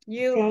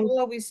 You Thank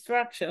follow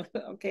instructions.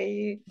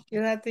 Okay.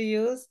 You have to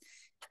use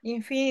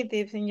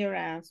infinitives in your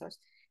answers.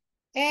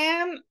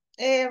 And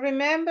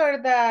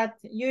remember that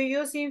you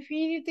use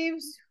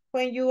infinitives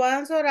when you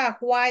answer a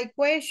why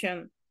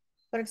question.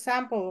 For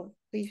example,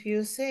 if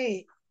you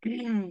say,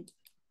 I'm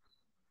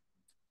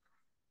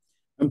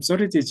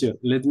sorry, teacher.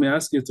 Let me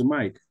ask you to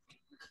Mike.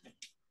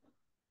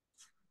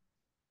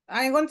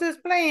 I'm going to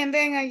explain and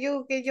then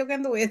you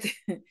can do it.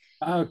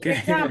 Okay. For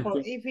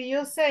example, if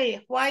you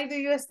say, why do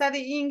you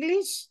study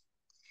English?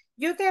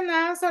 You can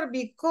answer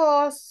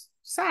because,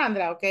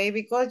 Sandra, okay,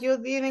 because you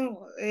didn't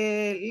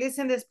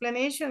listen to the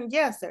explanation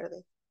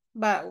yesterday,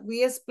 but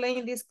we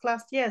explained this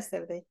class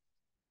yesterday.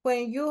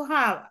 When you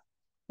have,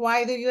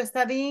 why do you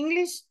study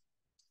English?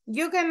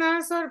 You can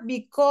answer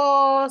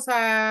because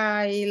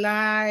I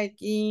like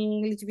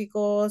English,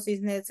 because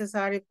it's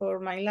necessary for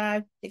my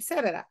life,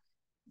 etc.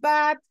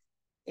 But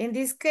in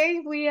this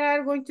case, we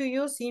are going to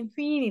use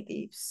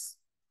infinitives,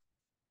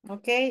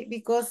 okay?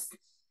 Because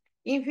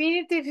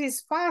infinitive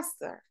is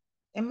faster,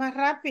 es más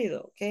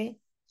rápido, okay?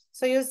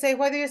 So you say,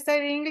 why do you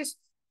study English?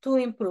 To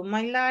improve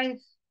my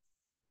life,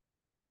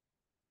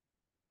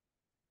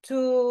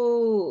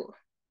 to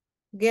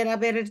get a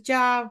better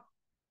job,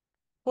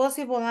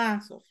 possible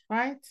answers,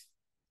 right?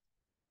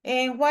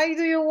 And why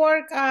do you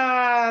work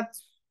at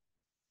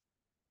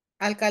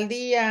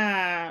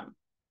Alcaldía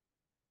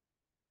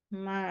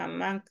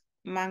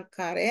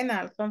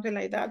Mancarena, something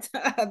like that?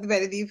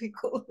 Very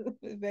difficult,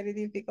 very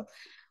difficult.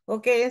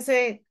 Okay,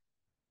 say,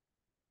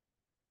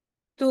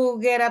 to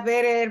get a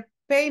better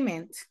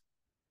payment,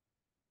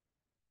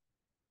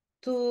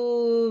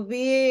 to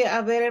be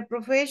a better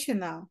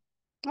professional.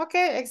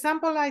 Okay,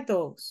 example like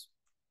those.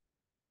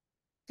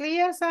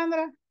 Clear,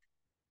 Sandra?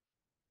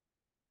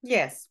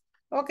 Yes.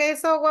 Okay,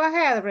 so go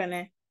ahead,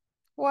 Rene.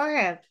 Go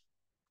ahead.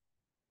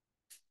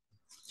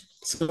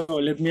 So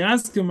let me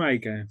ask you,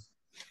 Mike.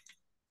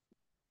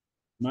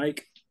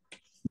 Mike,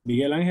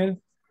 Miguel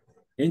Angel,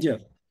 Angel.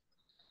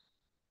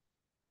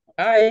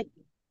 Hi.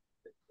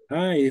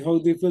 Hi, how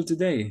do you feel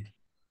today?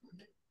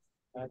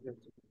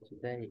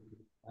 Today.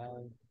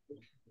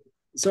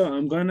 So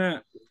I'm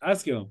gonna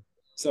ask you.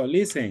 So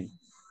listen,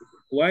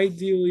 why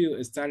do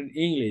you study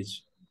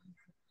English?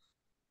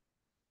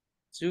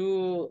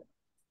 To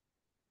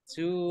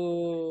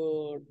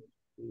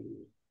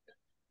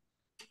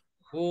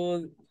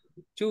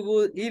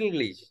good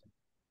English.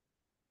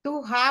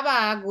 To have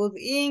a good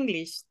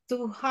English.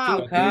 To have.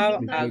 To Okay, have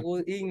very a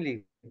good. good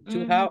English.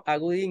 To have a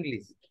good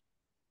English.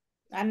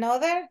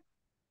 Another?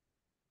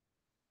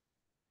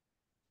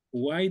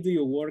 Why do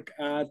you work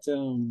at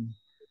the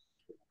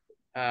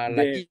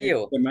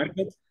Laquillo.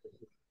 market?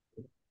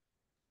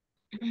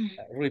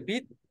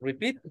 Repeat.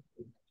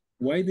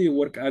 Why do you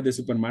work at the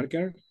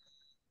supermarket?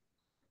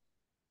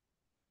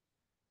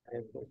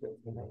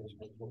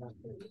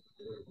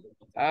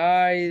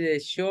 The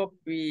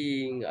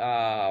shopping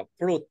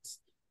fruits.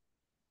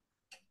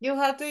 You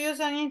have to use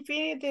an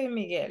infinitive,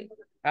 Miguel.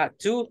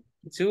 To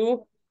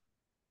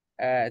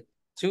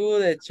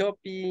the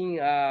shopping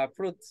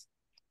fruits.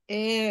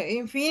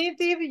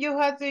 Infinitive, you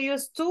have to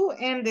use to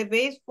and the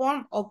base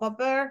form of a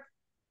verb.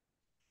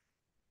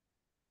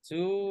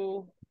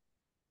 To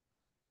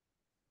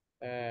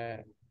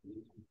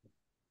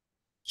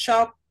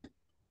Shop.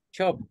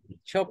 shopping.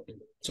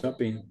 To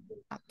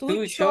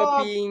To chop.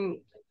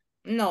 shopping.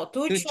 No,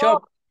 to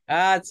Chop.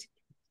 chop.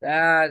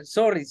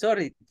 Sorry.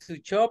 To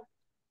chop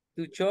fruits.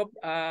 To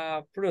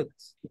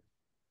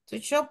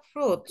chop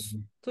fruits.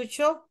 To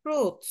chop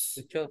fruits.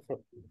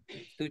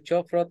 To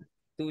chop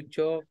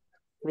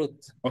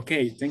fruits.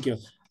 Okay, thank you.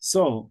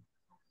 So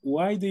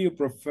why do you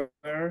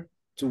prefer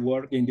to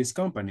work in this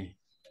company?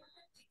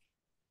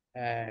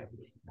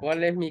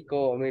 ¿Cuál es mi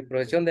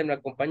profesión de la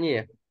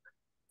compañía?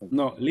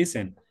 No,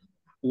 listen.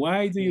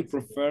 Why do you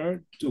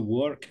prefer to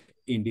work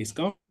in this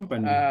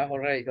company? All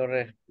right.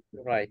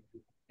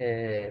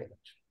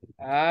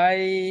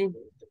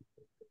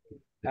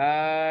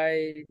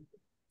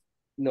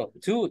 No,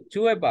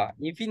 to about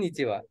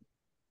infinitive.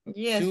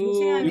 Yes,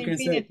 using an You can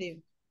say- infinitive.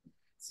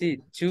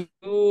 Sí, to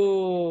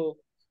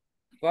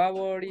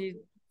favorite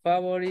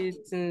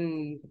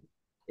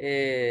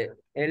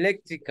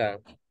electrical.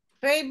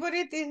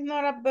 Favorite is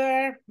not a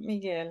verb,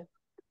 Miguel.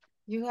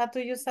 You have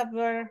to use a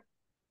verb.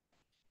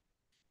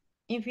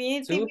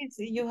 Infinitive is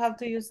you have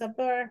to use a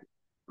verb.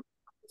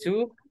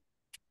 To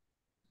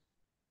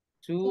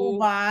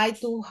buy,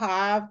 to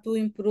have, to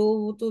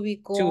improve, to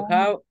become. To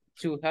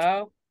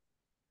have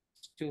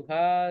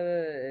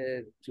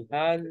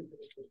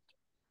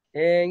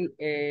an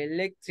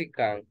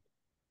electrical.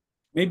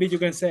 Maybe you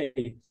can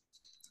say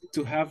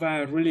to have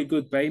a really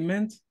good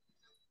payment.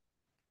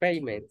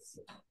 Payments.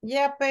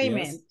 Yeah,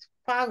 payment. Yes.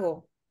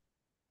 Pago.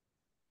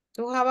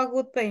 To have a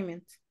good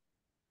payment.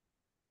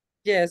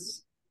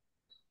 Yes.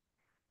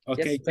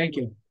 Okay, Yes, thank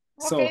you.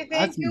 So, Okay,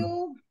 thank ask me.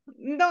 you.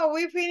 No,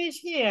 we finish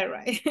here,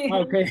 right?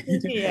 Okay. We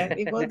finish here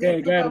because Okay,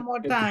 it took got more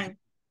it. time.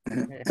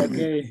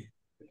 Okay.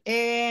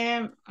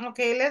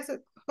 Okay, let's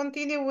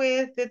continue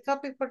with the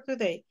topic for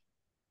today.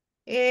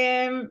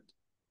 You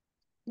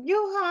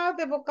have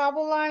the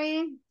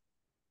vocabulary.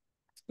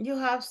 You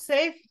have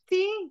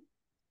safety.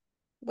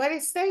 What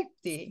is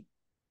safety?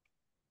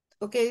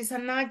 Okay, it's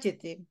an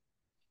adjective.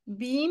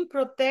 Being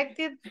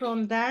protected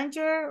from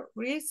danger,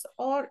 risk,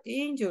 or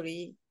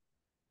injury.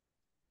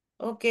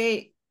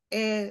 Okay,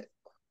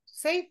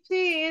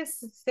 safety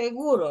is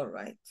seguro,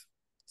 right?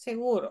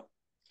 Seguro.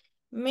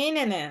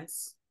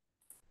 Maintenance.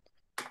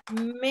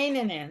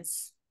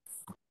 Maintenance.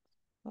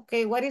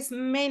 Okay, what is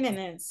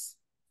maintenance?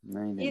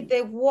 It's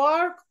the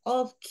work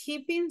of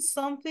keeping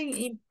something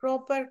in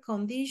proper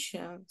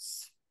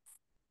conditions.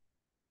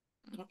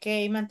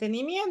 Okay,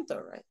 mantenimiento,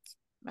 right?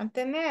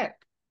 Mantener.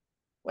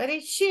 What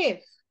is chief?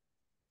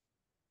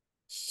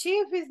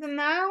 Chief is the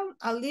noun,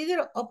 a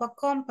leader of a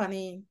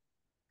company.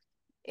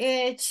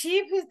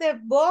 Chief is the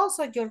boss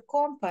of your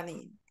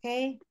company,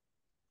 okay?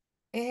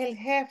 Es el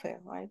jefe,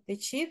 right? The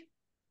chief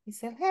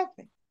is el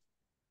jefe.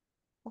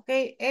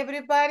 Okay,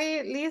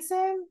 everybody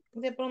listen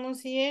the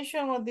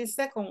pronunciation of the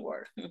second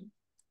word.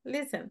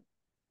 Listen.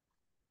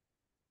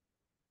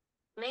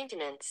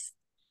 Maintenance.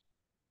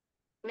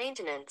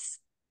 Maintenance.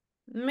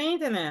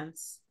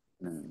 Maintenance.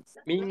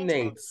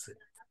 Maintenance.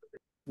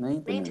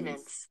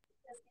 Maintenance.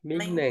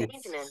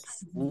 Maintenance.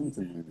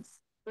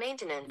 Maintenance.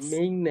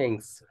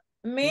 Maintenance.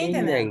 Maintenance.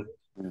 Maintenance.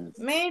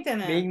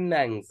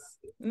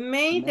 Maintenance.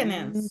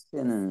 Maintenance.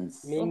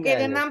 Okay,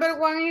 the number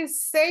one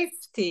is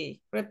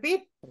safety.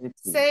 Repeat.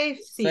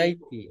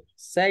 Safety.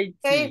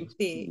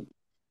 Safety.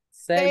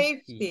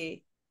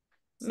 Safety.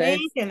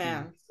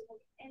 Maintenance.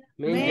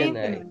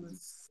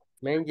 Maintenance.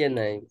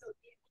 Maintenance.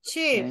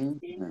 Chief.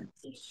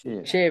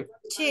 Chief.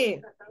 Chief.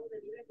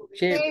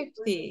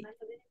 Safety.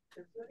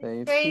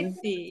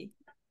 Safety.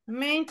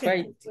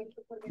 Maintenance.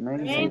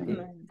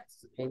 Maintenance.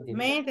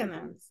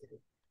 Maintenance.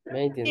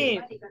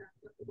 Chief.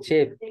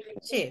 Chief.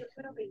 Chief.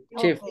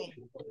 Chief. Okay.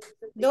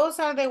 Those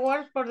are the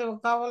words for the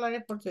vocabulary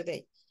for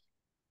today.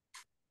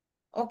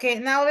 Okay,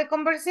 now the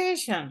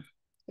conversation.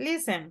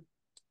 Listen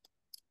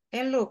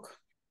and look.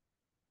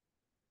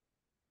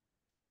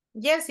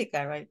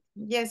 Jessica, right?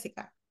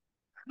 Jessica.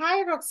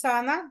 Hi,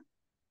 Roxana.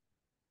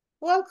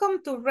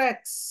 Welcome to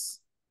Rex.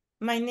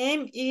 My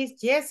name is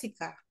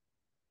Jessica.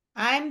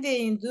 I'm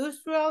the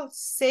industrial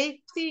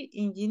safety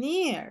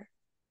engineer.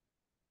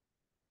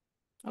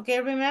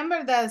 Okay,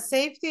 remember that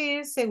safety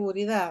is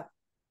seguridad.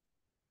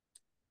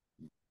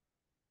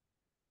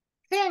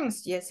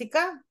 Thanks,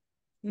 Jessica.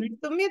 Nice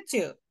to meet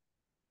you.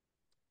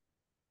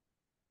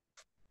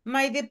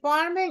 My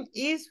department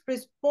is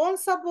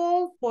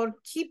responsible for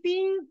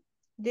keeping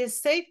the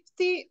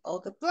safety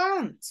of the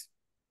plant.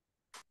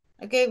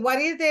 Okay, what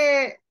is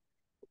the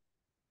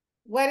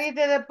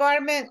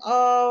department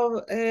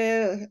of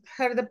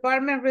her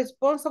department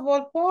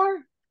responsible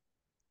for?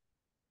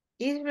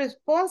 Is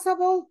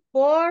responsible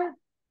for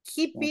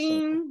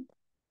keeping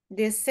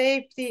the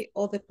safety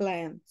of the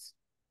plant.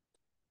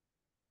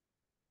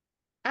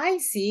 I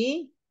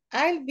see.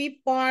 I'll be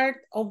part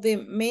of the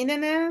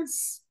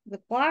maintenance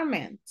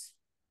department.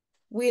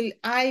 Will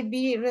I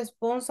be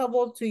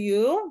responsible to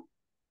you?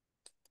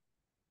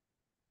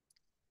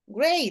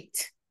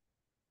 Great.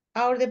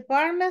 Our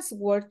departments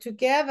work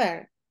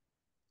together.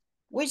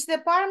 Which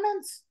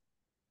departments?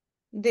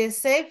 The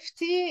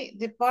safety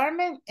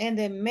department and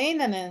the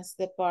maintenance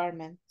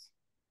department.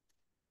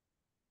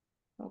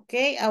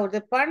 Okay, our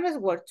departments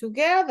work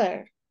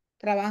together.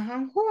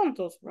 Trabajan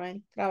juntos,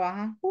 right?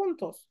 Trabajan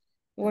juntos.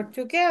 Work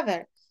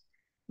together.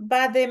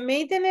 But the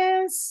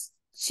maintenance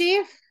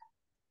chief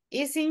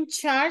is in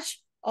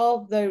charge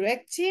of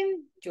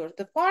directing your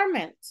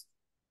department.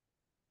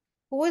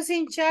 Who is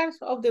in charge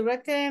of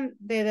directing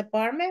the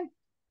department?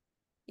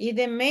 Is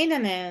the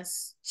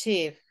maintenance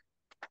chief.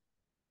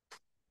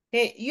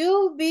 Okay,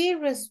 you'll be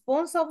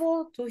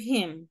responsible to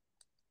him.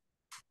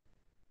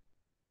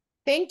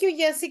 Thank you,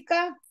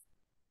 Jessica.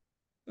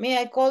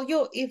 May I call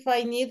you if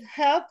I need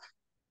help?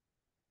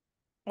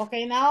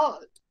 Okay, now,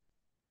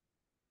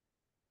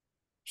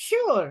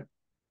 sure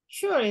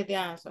is the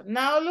answer.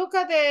 Now look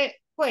at the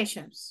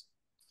questions.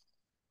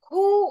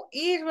 Who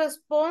is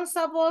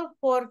responsible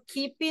for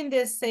keeping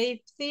the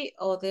safety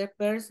of their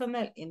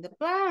personnel in the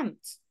plant?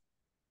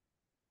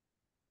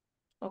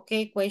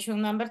 Okay,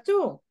 question number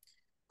 2.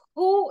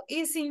 Who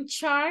is in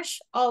charge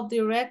of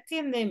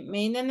directing the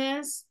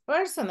maintenance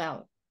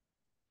personnel?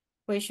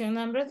 Question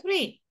number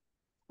 3.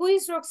 Who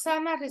is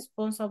Roxana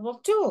responsible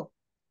to?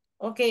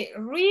 Okay,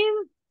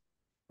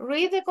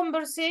 read the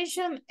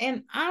conversation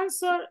and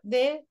answer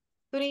the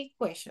 3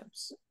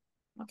 questions.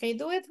 Okay,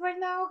 do it right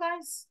now,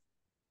 guys.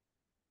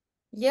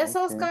 Yes,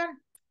 Okay. Oscar?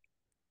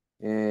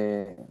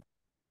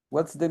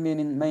 What's the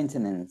meaning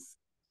maintenance?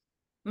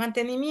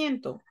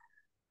 Mantenimiento.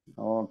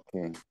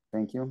 Okay,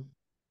 thank you.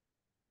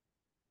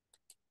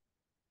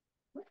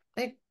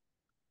 Like,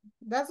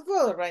 that's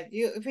good, right?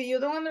 If you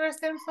don't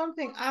understand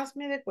something, ask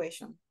me the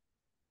question.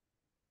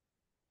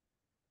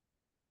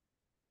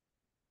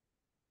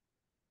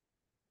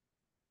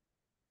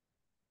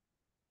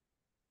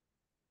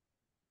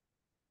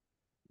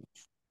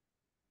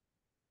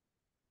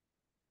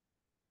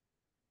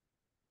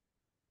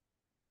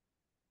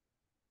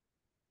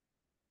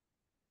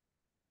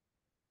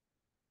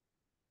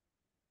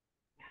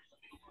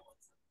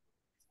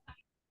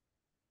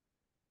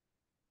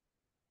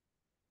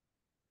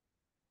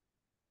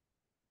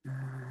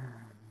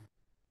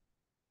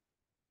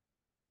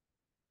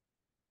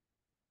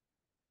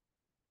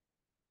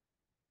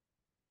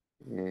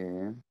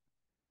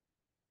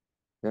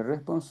 The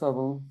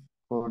responsible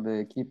for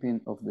the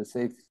keeping of the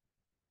safety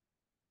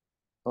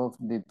of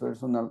the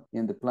personnel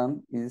in the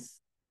plant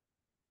is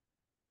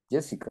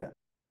Jessica.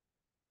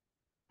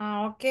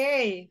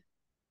 Okay,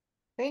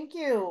 thank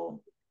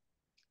you.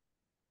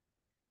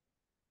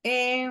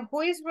 And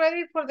who is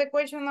ready for the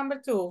question number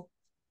 2?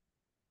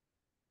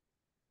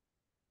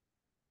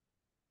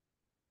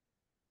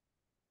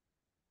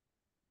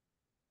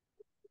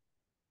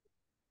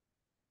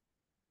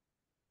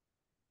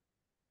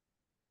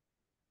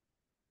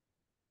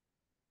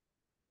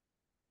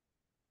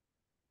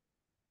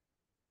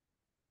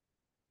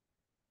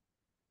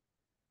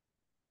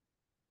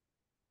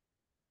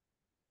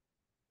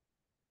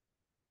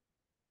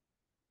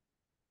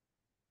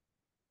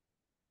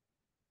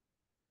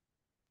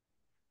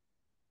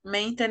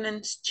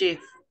 Maintenance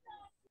chief.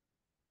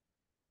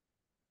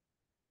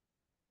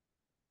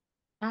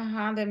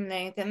 The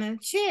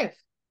maintenance chief.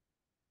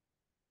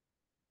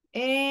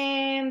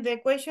 And the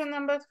question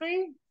number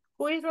 3,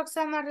 who is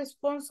Roxana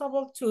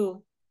responsible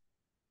to?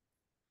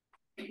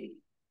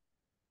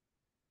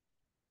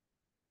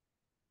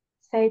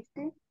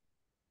 Safety.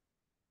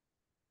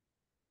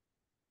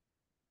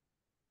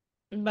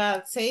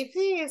 But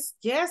safety is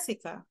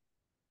Jessica.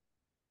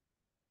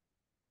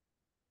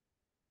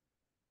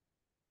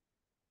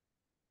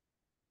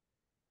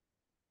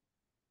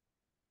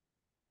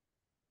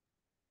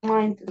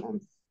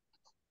 Maintenance.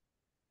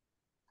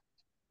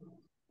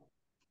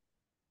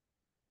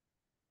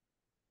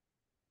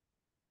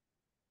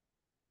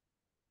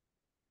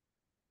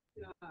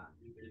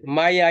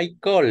 May I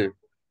call?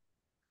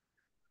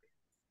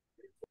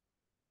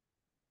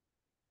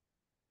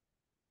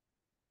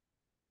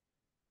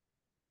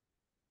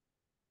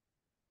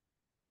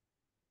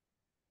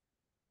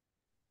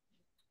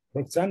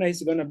 Roxana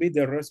is gonna be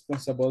the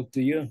responsible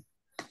to you.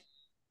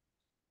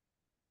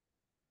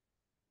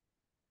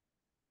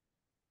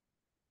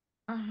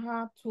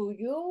 To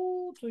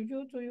you.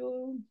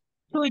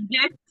 To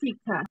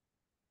Jessica.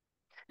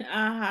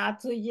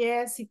 To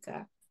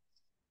Jessica.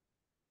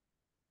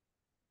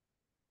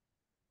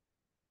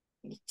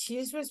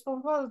 She's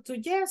responsible to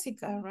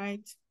Jessica,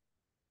 right?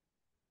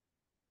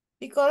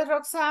 Because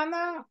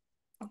Roxana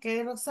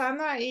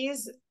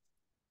is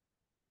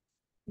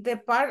the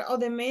part of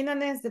the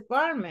maintenance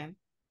department.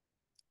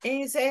 And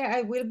you say,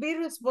 I will be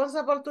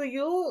responsible to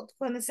you.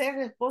 When I say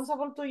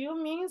responsible to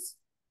you means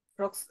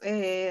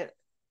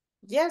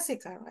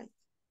Jessica, right?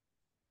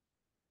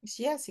 Es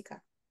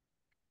Jessica.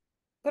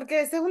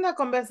 Porque esta es una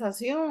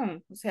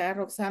conversación. O sea,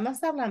 Roxana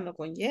está hablando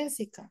con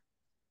Jessica.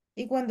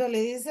 Y cuando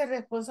le dice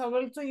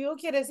responsible to you,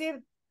 quiere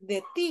decir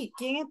de ti.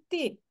 ¿Quién es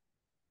ti?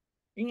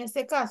 En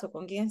este caso,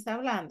 ¿con quién está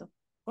hablando?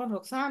 Con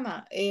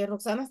Roxana.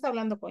 Roxana está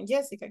hablando con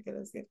Jessica, quiero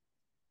decir.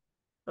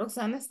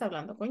 Roxana está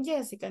hablando con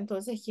Jessica.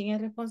 Entonces, ¿quién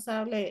es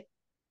responsable?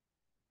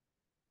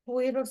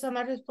 Who is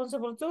Roxana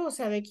responsible to? O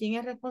sea, ¿de quién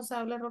es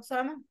responsable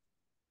Roxana?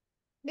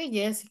 De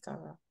Jessica,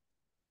 ¿verdad?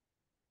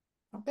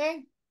 ¿Ok?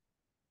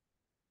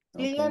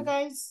 Clear,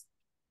 guys?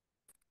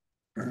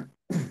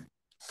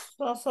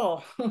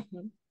 So.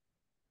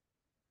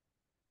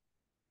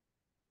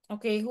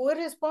 Okay, who is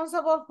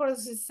responsible for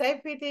the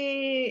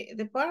safety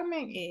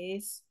department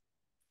is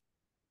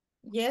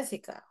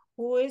Jessica.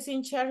 Who is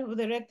in charge of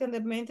directing the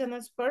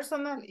maintenance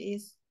personnel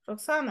is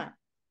Roxana.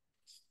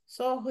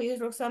 So who is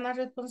Roxana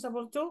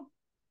responsible to?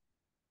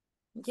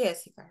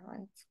 Jessica,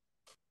 right?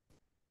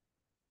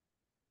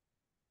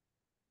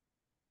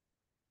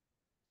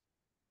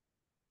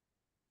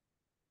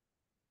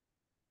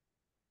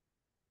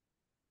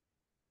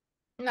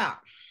 Now,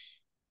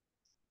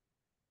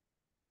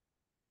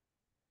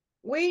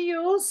 we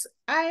use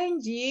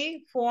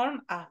ing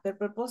form after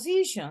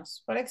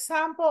prepositions. For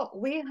example,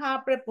 we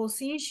have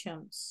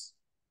prepositions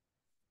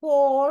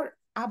for,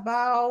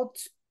 about,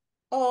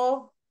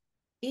 of,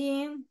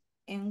 in,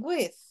 and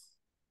with.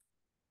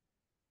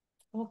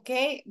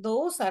 Okay,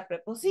 those are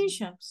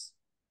prepositions.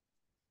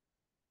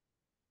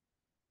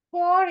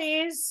 For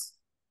is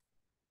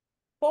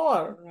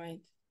for,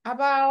 right?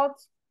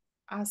 About,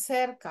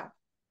 acerca.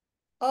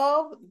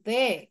 Of,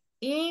 de,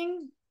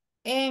 in,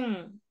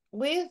 en,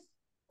 with,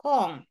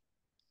 con.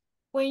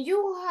 When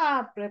you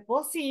have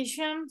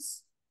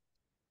prepositions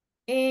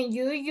and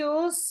you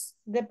use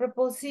the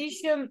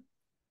preposition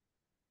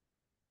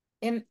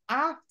and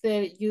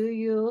after you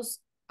use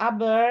a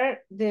verb,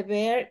 the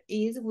verb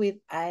is with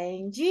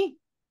ing.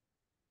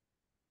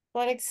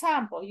 For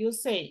example, you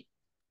say,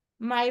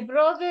 my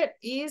brother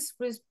is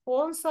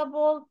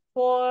responsible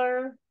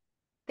for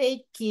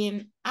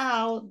taking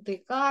out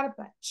the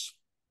garbage.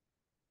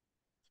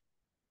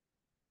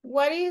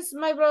 What is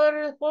my brother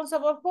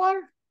responsible for?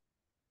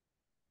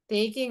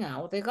 Taking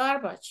out the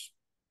garbage.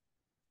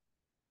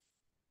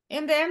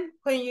 And then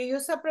when you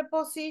use a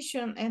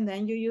preposition and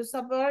then you use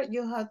a verb,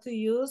 you have to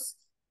use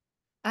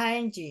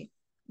ing.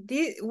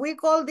 We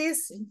call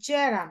this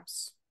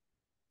gerunds.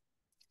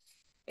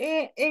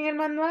 En el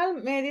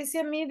manual me dice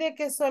a mí de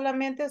que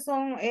solamente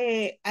son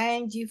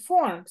ing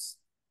forms,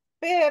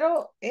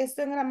 pero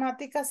esto en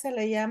gramática se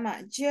le llama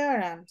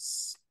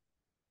gerunds,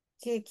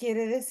 que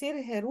quiere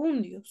decir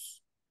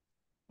gerundios.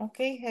 Ok,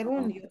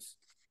 gerundios.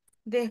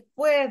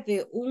 Después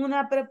de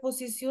una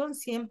preposición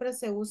siempre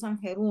se usan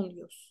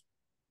gerundios.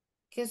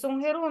 ¿Qué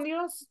son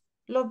gerundios?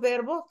 Los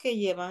verbos que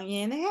llevan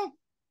ing.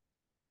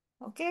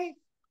 Ok,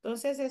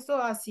 entonces eso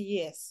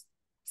así es.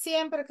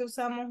 Siempre que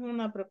usamos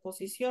una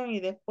preposición y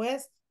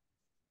después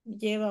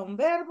lleva un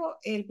verbo,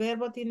 el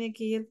verbo tiene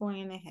que ir con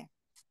ing.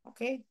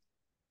 Ok.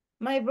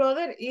 My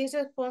brother is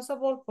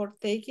responsible for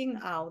taking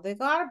out the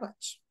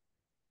garbage.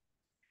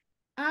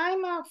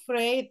 I'm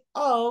afraid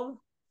of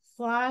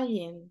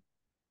flying.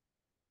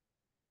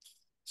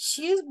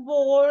 She's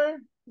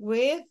bored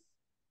with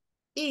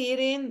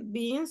eating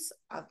beans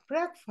at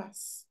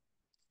breakfast.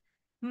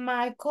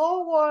 My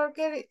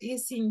coworker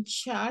is in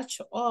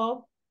charge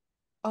of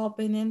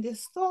opening the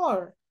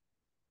store.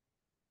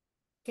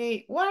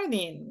 Okay,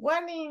 warning,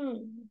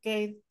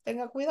 okay,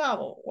 tenga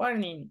cuidado,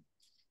 warning.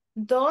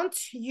 Don't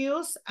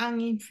use an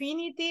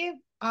infinitive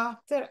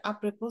after a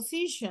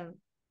preposition.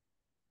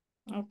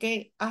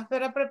 Okay, after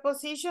a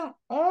preposition,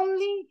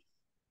 only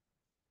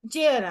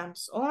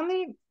gerunds,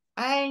 only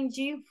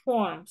ing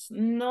forms,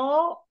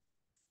 no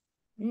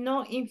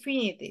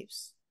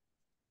infinitives.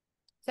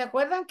 ¿Se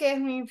acuerdan que es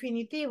un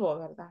infinitivo,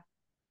 verdad?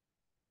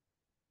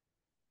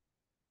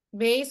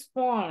 Base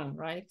form,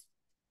 right?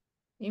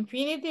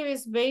 Infinitive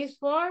is base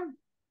form.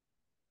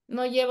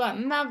 No lleva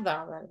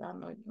nada, ¿verdad?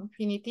 No,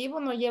 infinitivo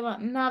no lleva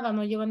nada,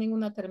 no lleva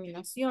ninguna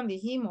terminación,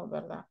 dijimos,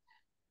 ¿verdad?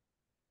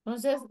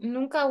 Entonces,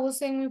 nunca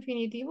usen un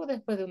infinitivo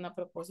después de una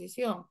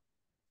preposición.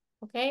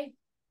 ¿Ok?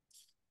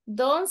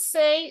 Don't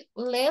say,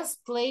 let's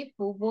play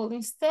football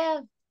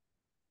instead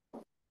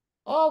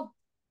of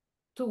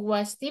to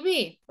watch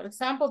TV. For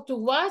example, to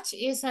watch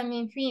is an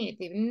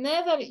infinitive.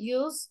 Never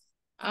use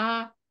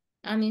an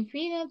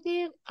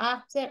infinitive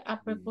after a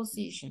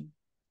preposition.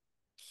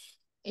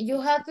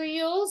 You have to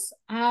use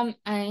an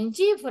ing.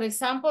 For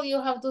example,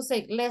 you have to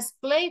say, let's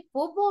play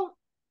football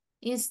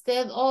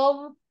instead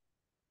of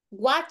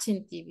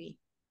watching TV.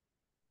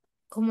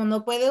 Como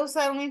no puede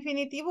usar un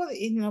infinitivo,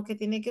 sino que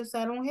tiene que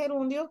usar un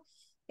gerundio,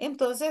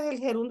 entonces el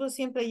gerundio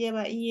siempre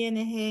lleva ing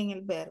en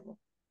el verbo,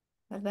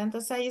 ¿verdad?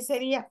 Entonces ahí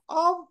sería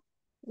of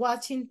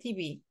watching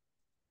TV.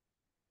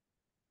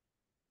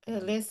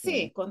 Let's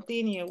see,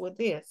 continue with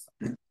this.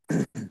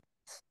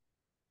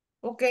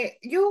 Okay,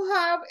 you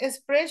have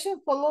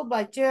expression followed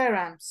by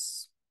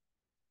gerunds.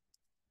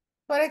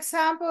 For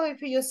example,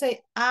 if you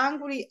say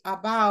angry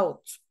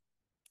about,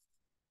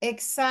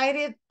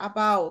 excited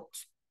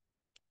about,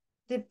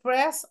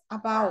 depressed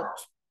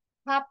about,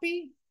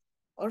 happy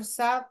or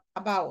sad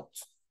about,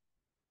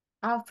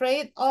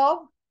 afraid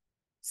of,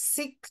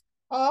 sick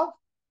of,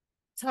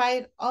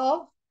 tired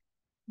of,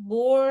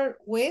 bored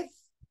with,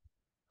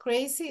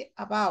 crazy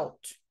about.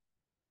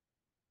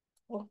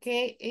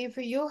 Okay, if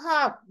you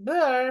have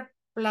verb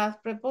plus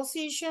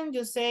preposition,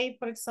 you say,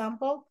 for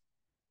example,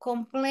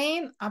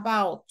 complain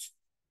about,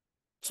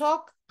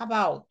 talk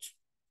about,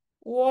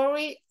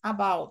 worry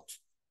about,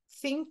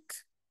 think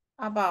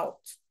about,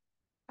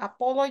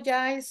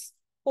 apologize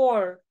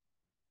for,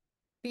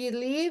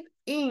 believe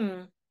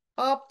in,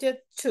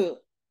 object to.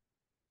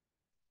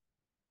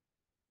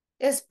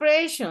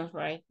 Expressions,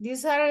 right?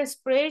 These are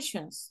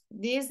expressions.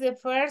 The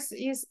first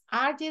is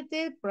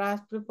adjective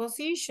plus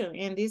preposition,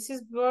 and this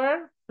is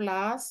verb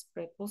plus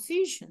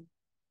preposition.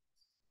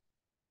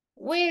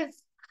 With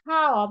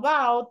how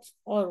about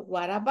or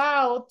what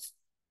about.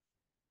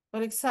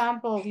 For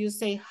example, you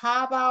say,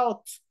 how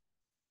about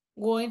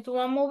going to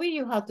a movie?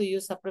 You have to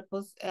use a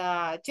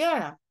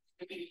gerund.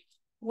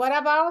 What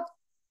about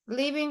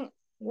living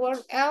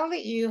word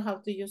early, you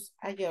have to use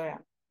a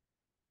gerund.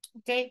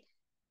 Ok.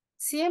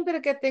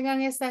 Siempre que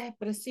tengan estas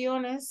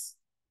expresiones,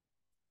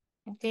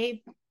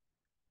 ok,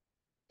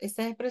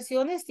 estas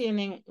expresiones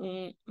tienen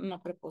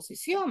una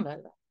preposición,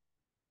 ¿verdad?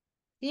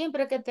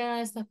 Siempre que tengan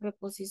estas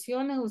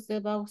preposiciones,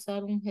 usted va a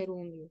usar un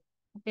gerundio,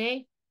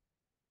 ok.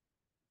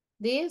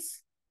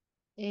 This,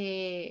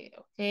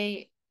 ok,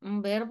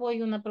 un verbo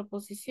y una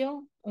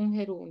preposición, un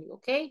gerundio,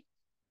 ok.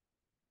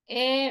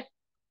 En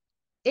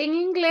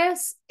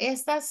inglés,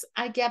 estas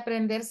hay que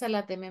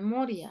aprendérselas de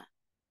memoria.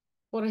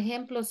 Por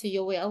ejemplo, si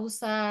yo voy a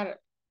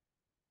usar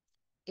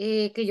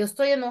que yo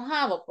estoy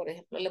enojado, por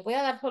ejemplo, les voy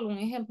a dar solo un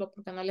ejemplo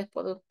porque no les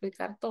puedo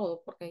explicar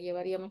todo, porque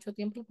llevaría mucho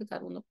tiempo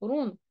explicar uno por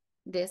uno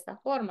de esta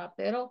forma,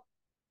 pero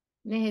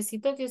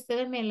necesito que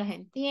ustedes me las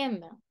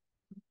entiendan,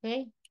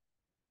 ¿ok?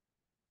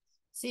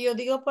 Si yo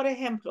digo, por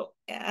ejemplo,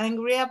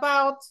 angry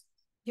about,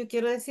 yo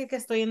quiero decir que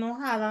estoy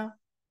enojada.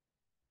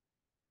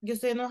 Yo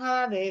estoy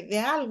enojada de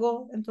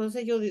algo,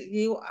 entonces yo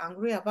digo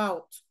angry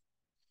about.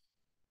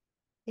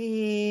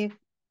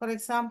 Por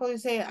ejemplo,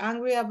 dice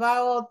angry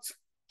about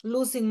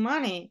losing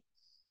money.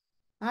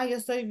 Yo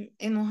estoy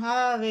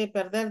enojada de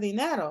perder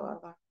dinero,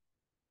 ¿verdad?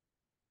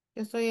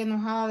 Yo estoy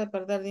enojada de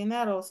perder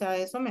dinero, o sea,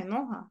 eso me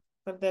enoja,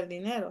 perder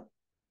dinero.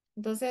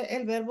 Entonces,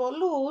 el verbo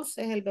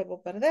lose es el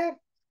verbo perder.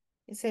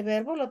 Ese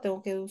verbo lo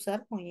tengo que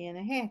usar con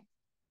ing.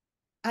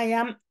 I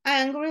am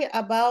angry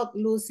about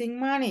losing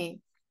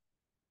money.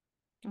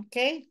 ¿Ok?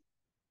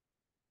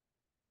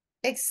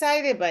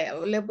 Excited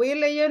by. Les voy a ir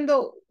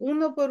leyendo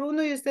uno por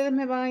uno y ustedes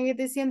me van a ir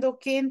diciendo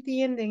qué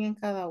entienden en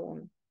cada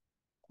uno.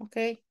 ¿Ok?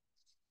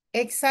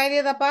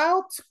 Excited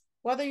about.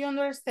 What do you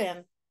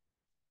understand?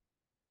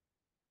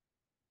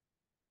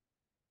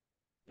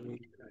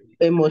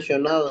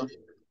 Emocionado.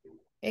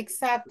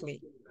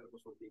 Exactly.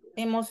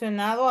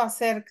 Emocionado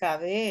acerca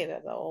de,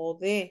 ¿verdad? O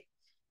de.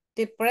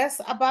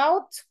 Depressed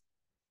about.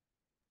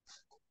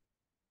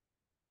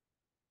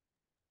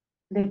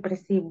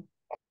 Depresivo.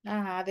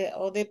 Ajá,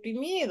 o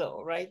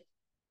deprimido, right?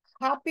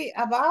 Happy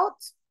about.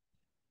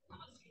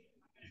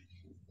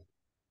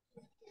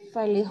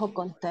 Feliz o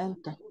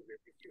contento.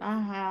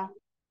 Ajá.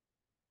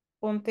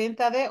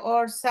 Contenta de,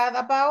 or sad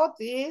about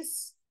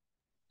is.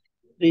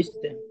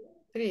 Triste.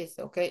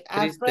 Triste, okay.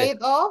 Triste.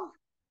 Afraid of.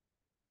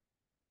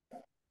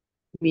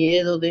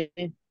 Miedo de.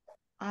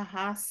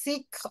 Ajá.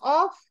 Sick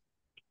of.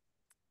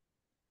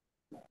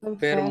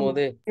 Enfermo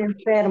de.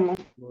 Enfermo.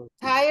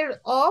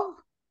 Tired of.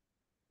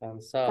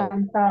 Cansado.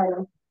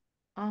 Cansado.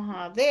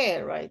 Ajá,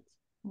 there, right.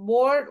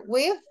 Bored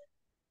with.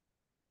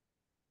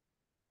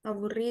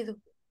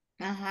 Aburrido.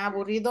 Ajá,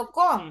 aburrido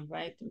con,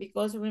 right?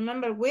 Because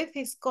remember, with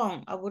is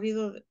con.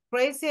 Aburrido.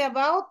 Crazy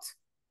about.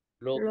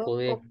 Loco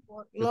de.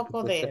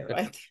 Loco de,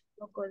 right?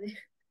 Loco de.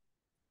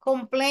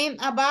 Complain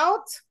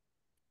about.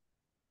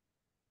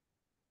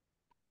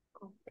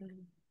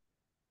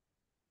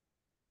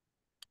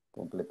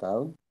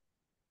 Completado.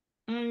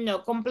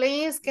 No,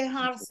 complain es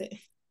quejarse.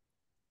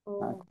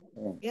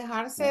 Bien.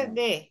 Quejarse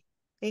de.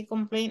 Okay,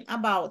 complain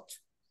about.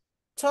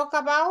 Talk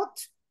about.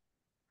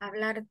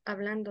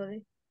 Hablando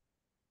de.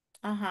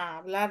 Ajá,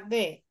 hablar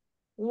de.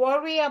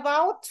 Worry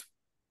about.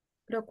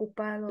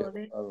 Preocupado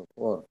de. Preocupado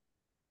por.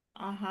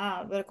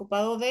 Ajá,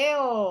 preocupado de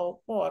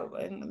o por.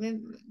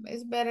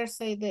 It's better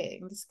say de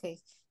in this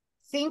case.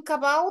 Think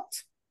about.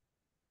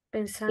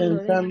 Pensando de.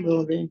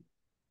 Pensando de.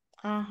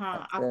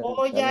 Ajá, Acerca de.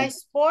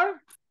 apologize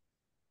for.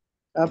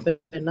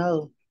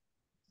 Apenado.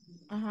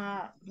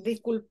 Ajá,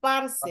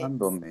 disculparse.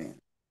 Dándome.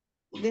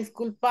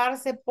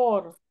 Disculparse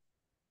por.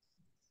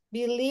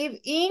 Believe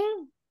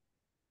in.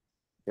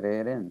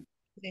 Creer en.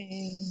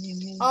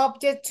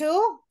 Object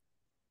to.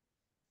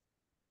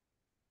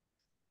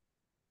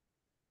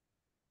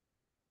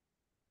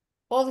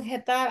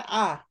 Objetar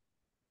a.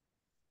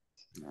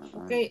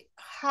 Ajá. Okay,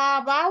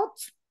 how about.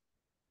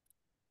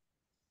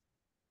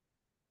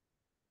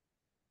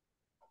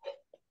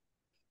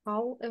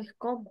 How es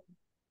como.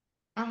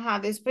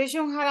 Ajá, the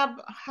expression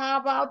how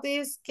about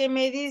is ¿qué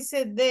me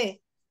dice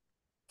de?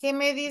 ¿Qué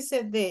me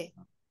dice de?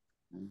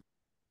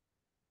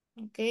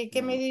 Okay,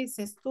 ¿qué me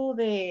dices tú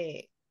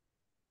de?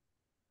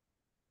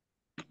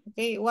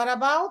 Okay, what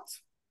about?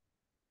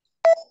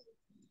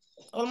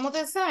 Almost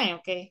the same,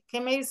 okay. ¿Qué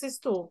me dices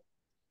tú?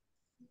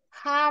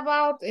 How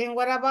about and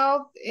what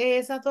about,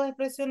 esas dos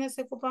expresiones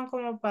se ocupan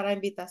como para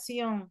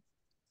invitación.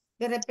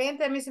 De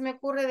repente a mí se me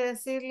ocurre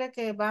decirle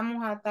que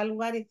vamos a tal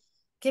lugar y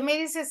 ¿qué me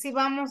dices si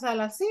vamos a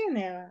la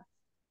cine? ¿Va?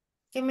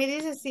 ¿Qué me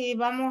dices si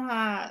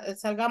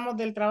salgamos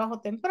del trabajo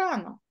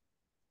temprano?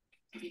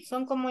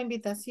 Son como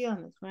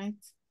invitaciones, right?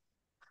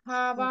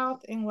 How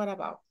about and what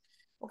about?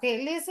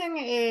 Okay, listen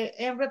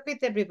and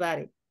repeat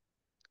everybody.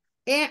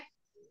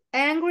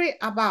 Angry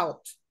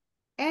about.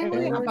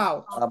 Angry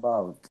about.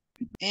 About.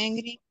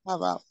 Angry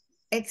about.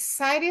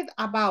 Excited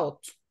about.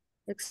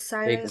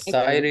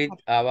 Excited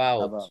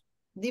about.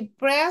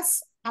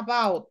 Depressed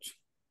about.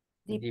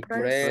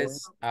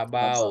 Depressed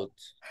about.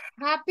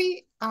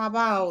 Happy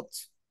about.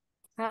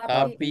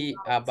 Happy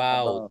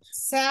about.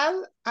 Sad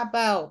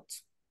about.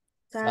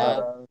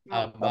 Sad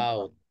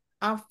about.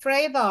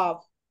 Afraid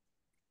of.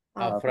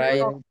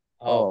 afraid of,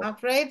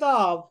 Afraid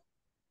of.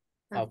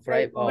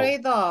 afraid of,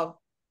 Afraid of.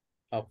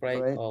 afraid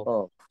Afraid of,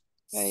 of.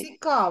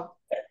 Sick of.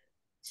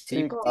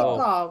 sick Sick of,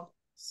 of.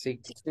 sick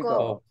Sick of,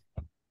 of.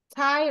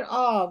 Tired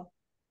of.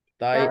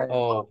 tired Tired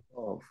of,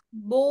 of.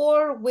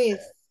 Bored with.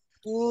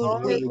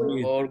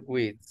 bored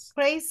with,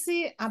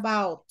 Crazy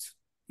about.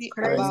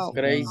 About.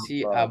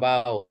 crazy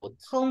About. about,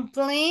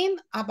 Complain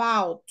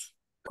about.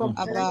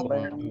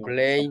 About.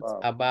 complain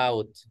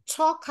about,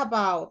 Talk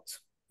about.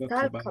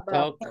 Talk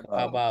about. talk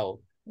About. about,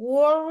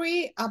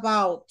 Worry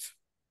about.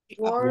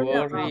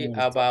 worry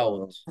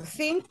about,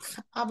 Think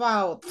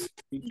about.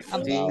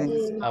 think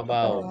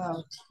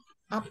about,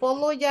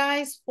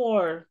 Apologize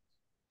for.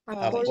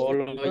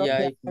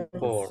 apologize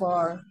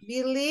for,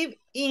 Believe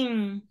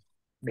in.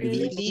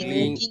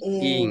 believe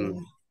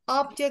in,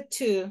 Object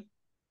to.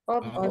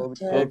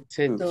 object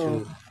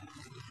to,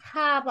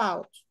 How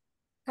about.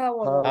 how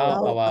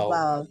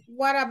about,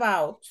 What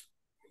about.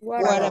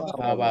 What about?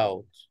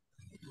 about.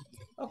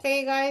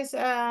 Okay, guys.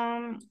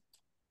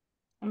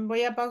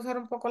 Voy a pausar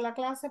un poco la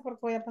clase porque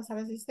voy a pasar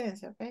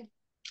asistencia, ok.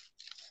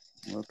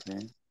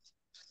 Okay.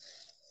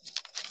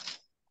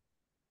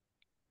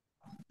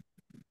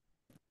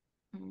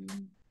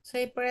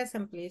 Say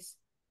present, please.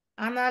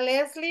 Ana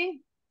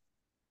Leslie,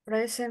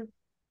 Present.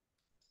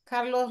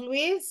 Carlos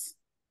Luis,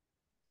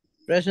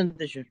 Present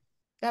teacher.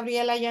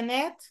 Gabriela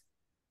Janet,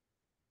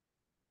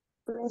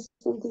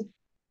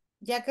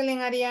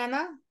 Jacqueline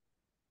Ariana,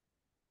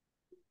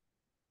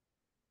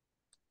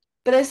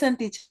 Present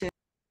teacher.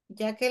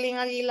 Jacqueline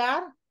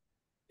Aguilar,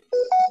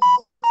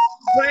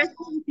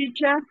 Present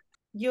teacher.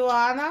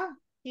 Joana,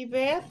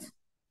 Yvette,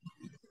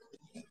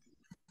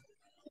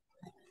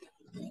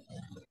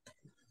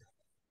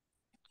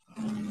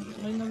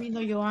 hoy no vino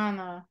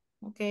Joana,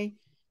 ok.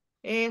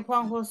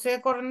 Juan José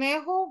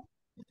Cornejo,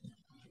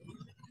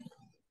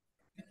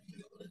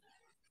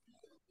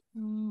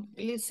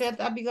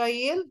 Lisette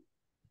Abigail,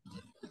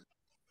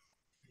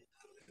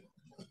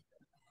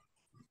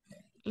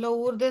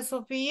 Lourdes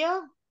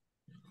Sofía,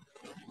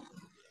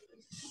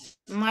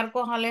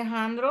 Marcos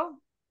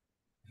Alejandro,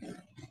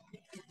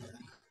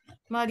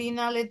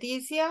 Marina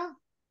Leticia,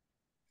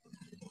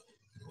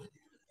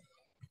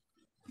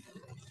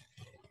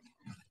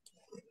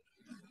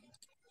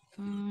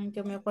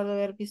 yo me acuerdo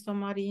haber visto a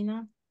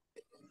Marina.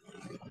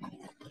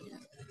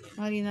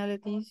 Marina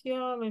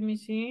Leticia, let me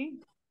see.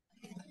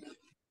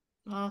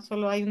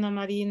 Solo hay una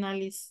Marina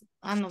Liz.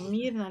 No,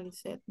 Mirna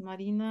Lisette.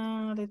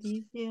 Marina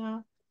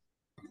Leticia.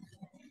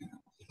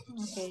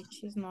 Okay,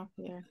 she's not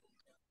here.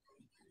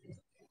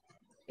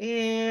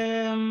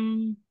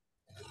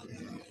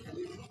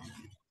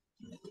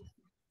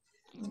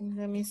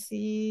 Let me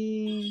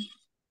see.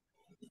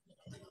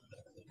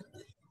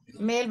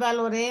 Melba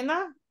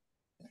Lorena.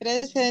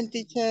 Present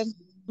teacher.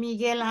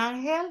 Miguel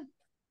Ángel.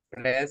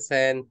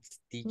 Present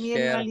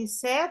Mirna teacher,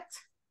 Lisette.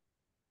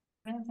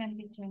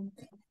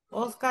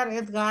 Oscar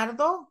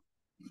Edgardo.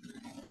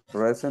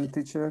 Present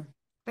teacher.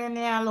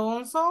 René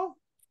Alonso.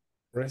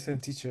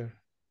 Present teacher.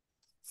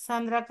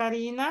 Sandra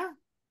Karina.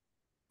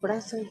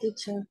 Present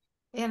teacher.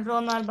 En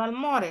Ronald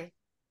Balmore.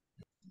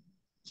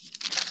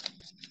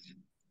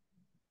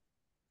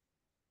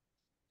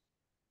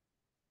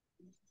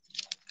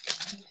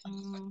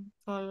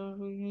 Carlos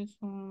Ruiz,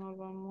 Ronald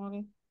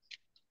Balmore.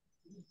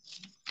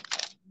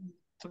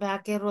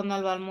 Vea que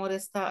Ronald Balmore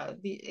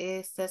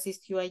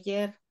asistió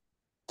ayer.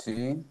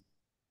 Sí.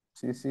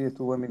 Sí, sí,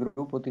 estuvo en mi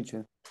grupo,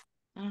 teacher.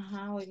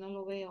 Ajá, hoy no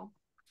lo veo.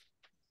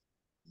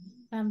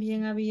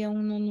 También había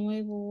uno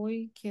nuevo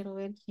hoy. Quiero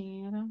ver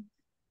quién era.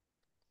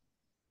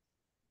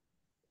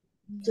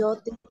 Yo,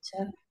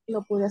 teacher,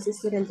 no pude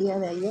asistir el día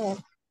de ayer.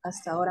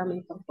 Hasta ahora me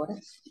incorporé.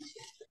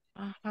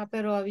 Ajá,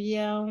 pero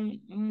había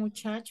un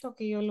muchacho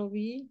que yo lo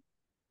vi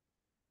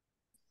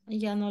y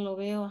ya no lo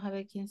veo. A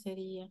ver quién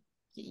sería.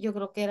 Yo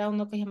creo que era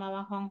uno que se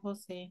llamaba Juan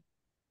José.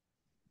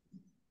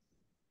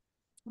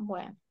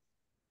 Bueno,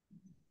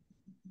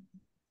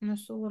 no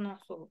subo, no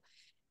subo.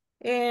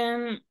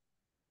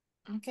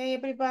 Okay,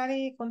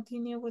 everybody,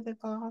 continue with the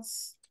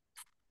class.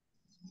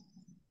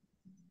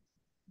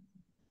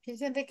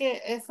 Fíjense de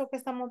que eso que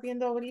estamos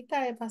viendo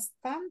ahorita es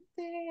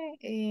bastante,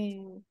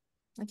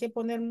 hay que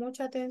poner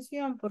mucha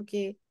atención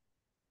porque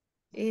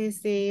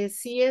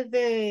sí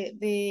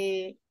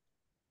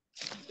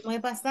no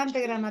es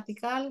bastante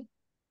gramatical,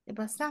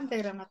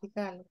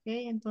 ¿ok?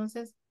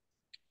 Entonces,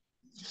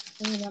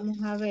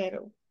 vamos a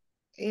ver,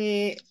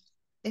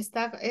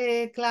 está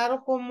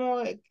claro cómo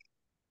es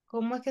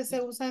que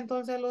se usan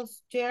entonces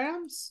los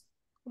gerunds,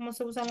 cómo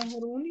se usan los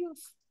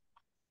gerundios.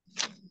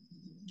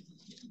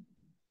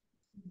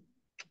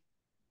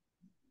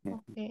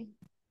 Ok.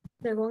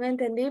 Según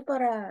entendí,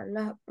 por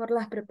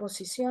las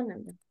preposiciones,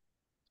 ¿no?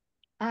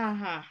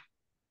 Ajá.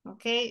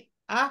 Ok.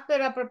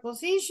 After a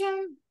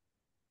preposition,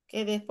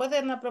 que después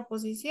de una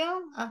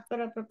preposición,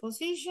 after a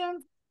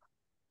preposition,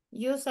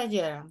 use a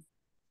gerund.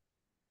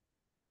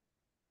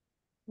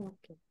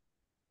 Ok.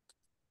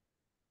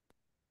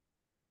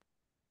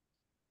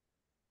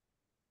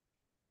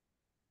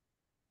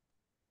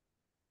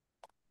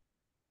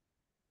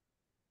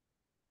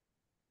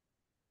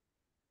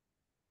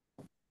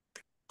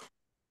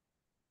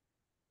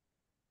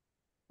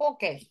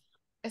 Okay.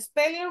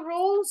 Spelling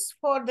rules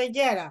for the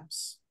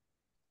gerunds.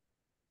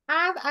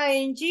 Add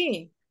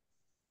ing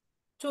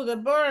to the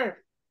verb.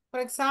 For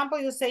example,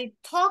 you say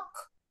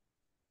talk,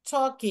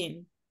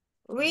 talking,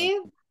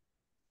 read,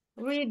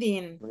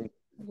 reading,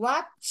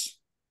 watch,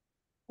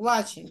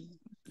 watching.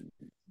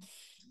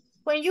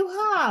 When you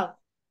have,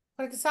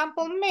 for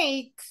example,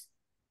 make,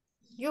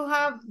 you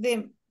have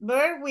the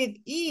verb with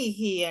E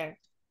here.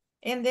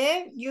 And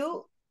then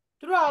you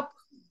drop.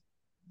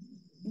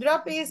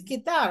 Drop is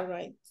quitar,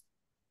 right?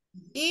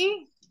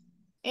 E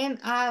and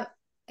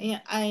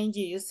ing.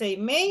 You say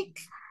make,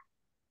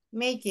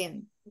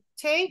 making.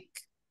 Take,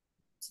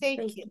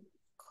 taking.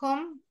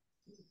 Come,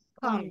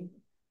 coming.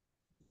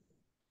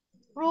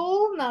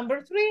 Rule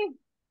number 3.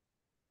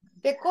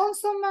 The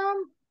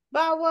consonant,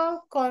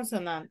 vowel,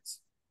 consonant.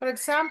 For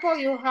example,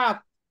 you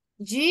have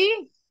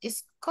G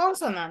is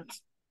consonant.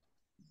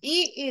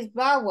 E is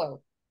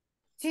vowel.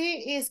 T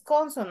is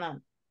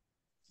consonant.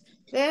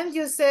 Then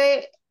you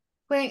say,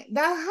 when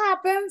that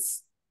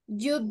happens,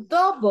 you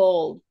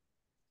double.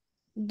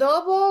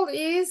 Double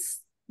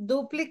is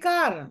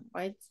duplicar,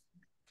 right?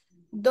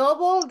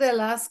 Double the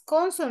last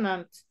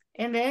consonant.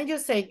 And then you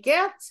say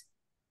get,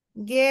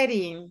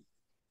 getting,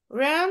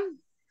 run,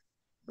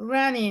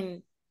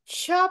 running,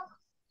 shop,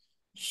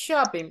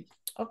 shopping.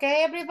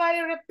 Okay, everybody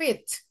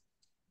repeat.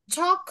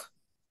 Talk,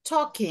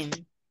 talking.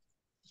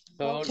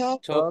 Talking.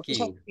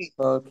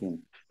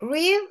 Talking.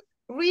 Read,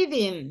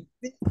 reading.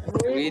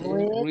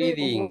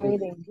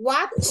 Reading.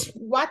 Watch,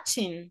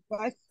 watching.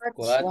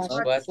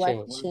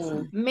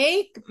 Watching.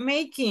 Make,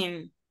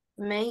 making.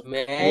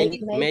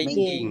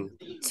 Making.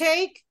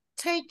 Take,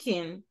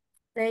 taking.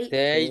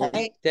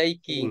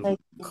 Taking.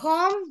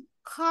 Come,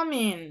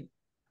 coming.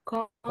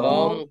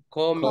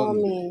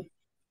 Coming.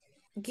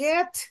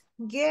 Get,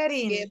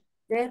 getting.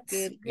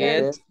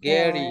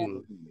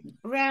 Getting.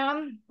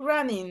 Run,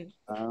 running.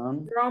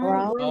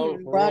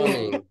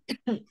 Running.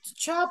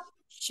 Shop,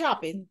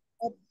 shopping.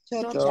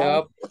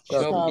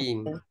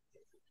 Shopping.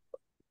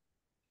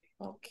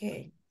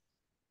 Okay.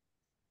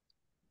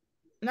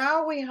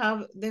 Now we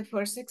have the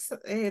first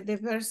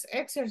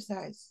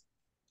exercise.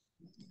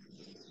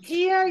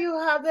 Here you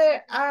have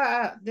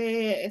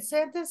the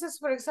sentences.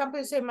 For example,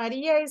 you say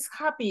Maria is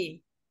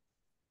happy.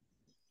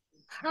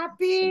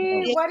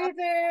 Happy. What is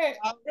the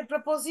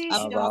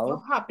preposition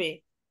of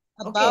happy?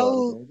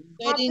 About.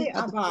 Happy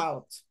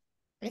about.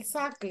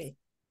 Exactly.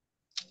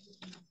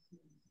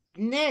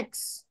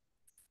 Next.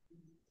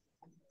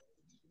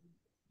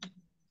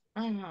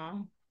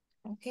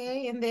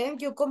 Okay, and then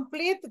you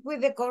complete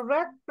with the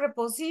correct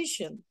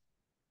preposition.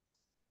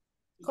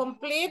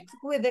 Complete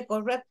with the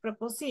correct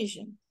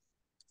preposition.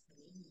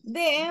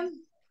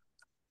 Then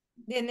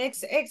the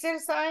next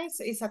exercise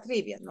is a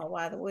trivia. No,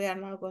 we are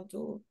not going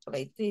to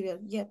play trivia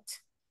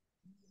yet.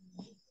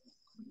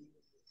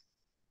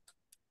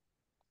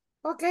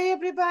 Okay,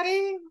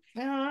 everybody.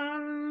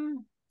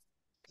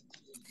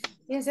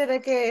 Fíjense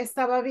de que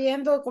estaba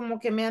viendo como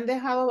que me han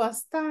dejado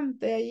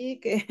bastante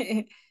allí,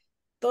 que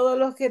todos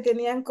los que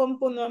tenían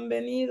compu no han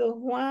venido.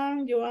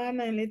 Juan,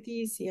 Joana y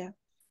Leticia.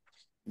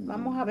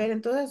 Vamos a ver,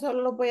 entonces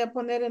solo lo voy a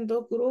poner en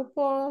 2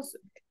 grupos.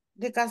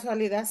 De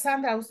casualidad,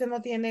 Sandra, usted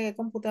no tiene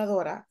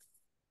computadora.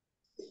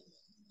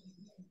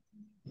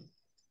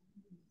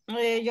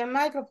 Your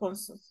microphone,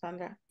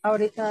 Sandra.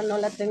 Ahorita no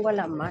la tengo a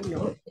la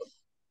mano.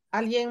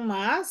 ¿Alguien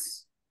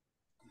más?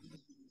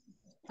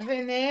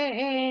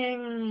 René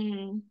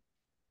en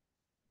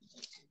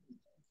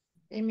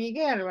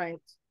Miguel,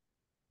 right?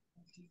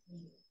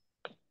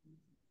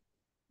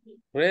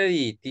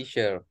 Ready,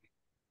 teacher.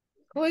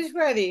 Who is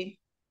ready?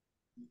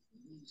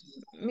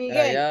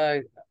 Miguel.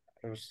 Ya,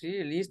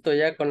 sí, listo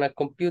ya con la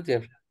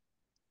computer.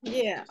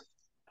 Yeah.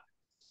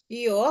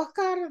 ¿Y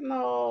Oscar?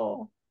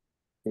 No.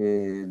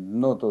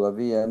 No,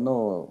 todavía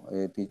no,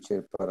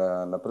 teacher.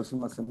 Para la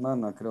próxima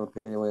semana creo que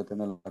ya voy a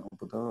tener la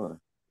computadora.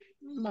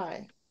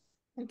 Vale.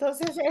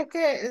 Entonces es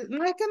que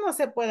no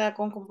se pueda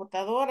con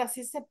computadora,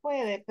 sí se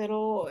puede,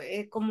 pero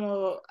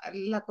como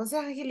la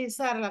cosa es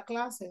agilizar la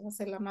clase,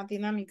 hacerla más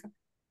dinámica.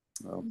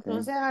 Okay.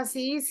 Entonces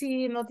así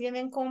si no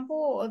tienen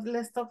compu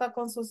les toca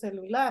con su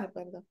celular,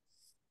 ¿verdad?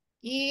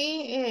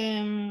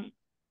 Y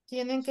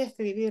tienen que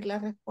escribir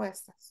las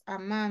respuestas a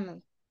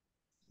mano.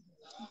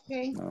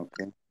 Okay.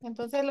 Okay.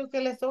 Entonces lo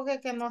que les toca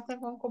es que no estén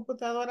con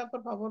computadora,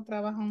 por favor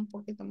trabajen un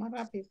poquito más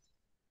rápido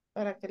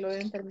para que lo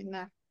den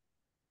terminar.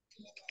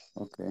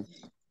 Okay.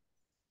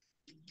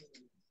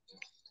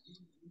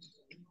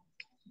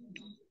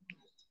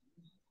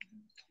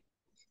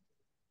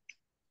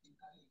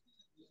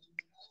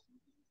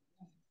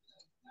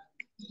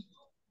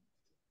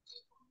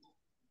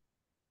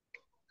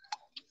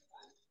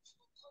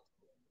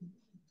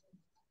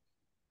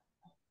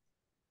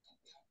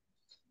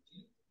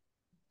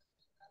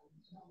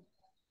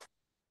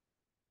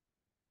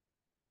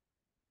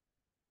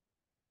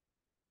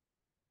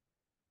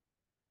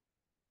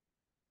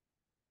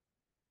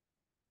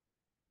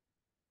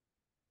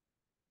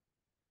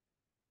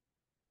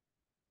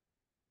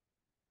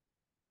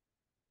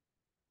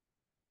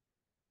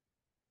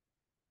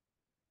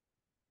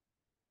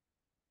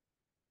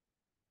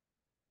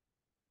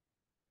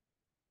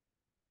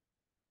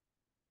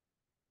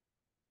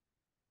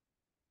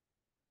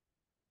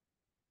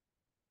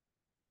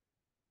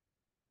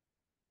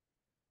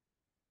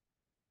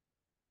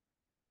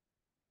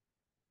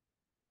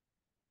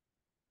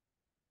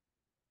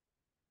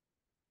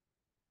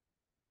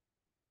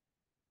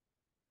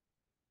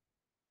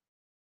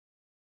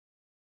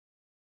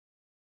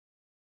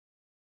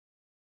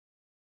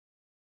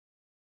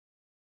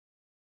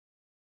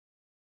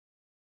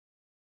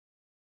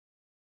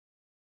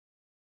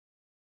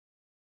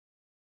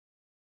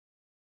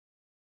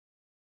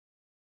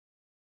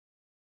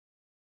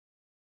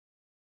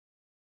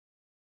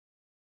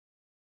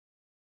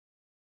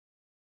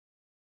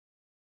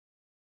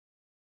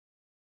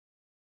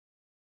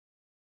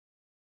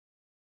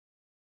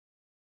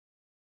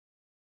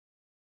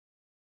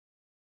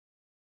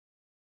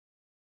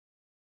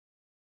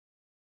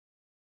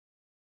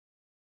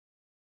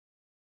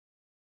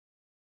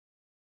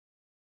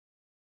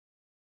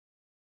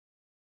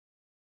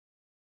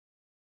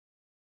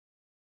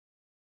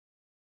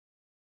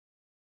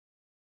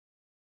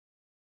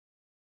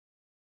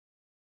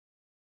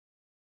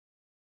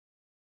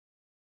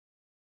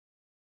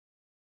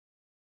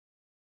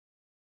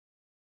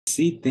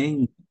 Sí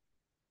tengo,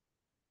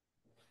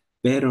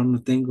 pero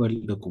no tengo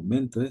el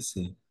documento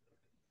ese.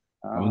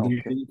 ¿A Ah, dónde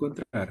lo ok. puedo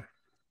encontrar?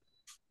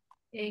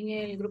 En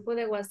el grupo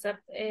de WhatsApp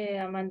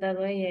ha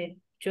mandado ella.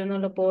 Yo no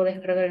lo puedo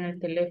descargar en el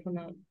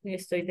teléfono.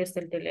 Estoy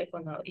desde el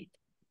teléfono ahorita.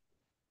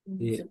 No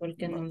sé Eh, por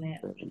qué no me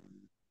abre.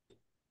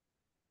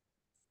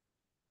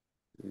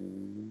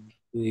 Eh,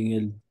 en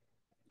el En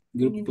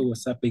grupo de el,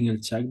 WhatsApp, en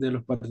el chat de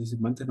los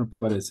participantes no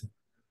aparece.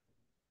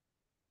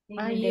 en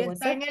el Ahí de está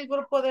WhatsApp. en el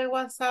grupo de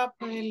WhatsApp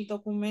el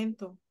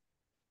documento.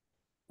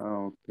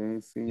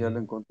 ok, sí, ya lo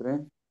encontré.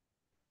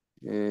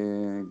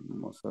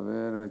 Vamos a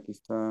ver, aquí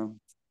está.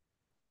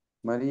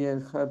 María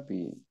es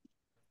happy.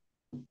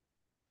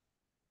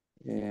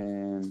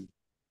 Eh,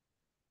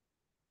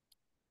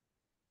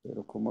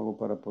 pero ¿cómo hago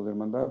para poder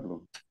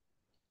mandarlo?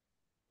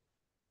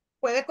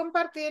 Puede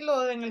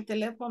compartirlo en el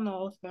teléfono,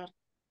 Oscar.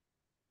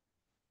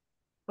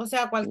 O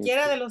sea,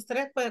 cualquiera Este, de los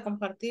tres puede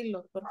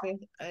compartirlo,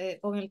 porque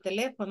con el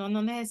teléfono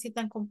no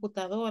necesitan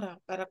computadora.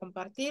 Para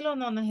compartirlo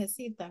no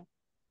necesitan.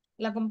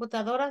 La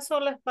computadora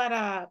solo es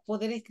para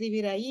poder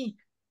escribir ahí.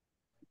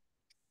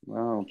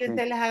 ok. Que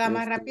se les haga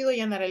más Este, rápido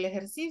llenar el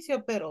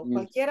ejercicio, pero y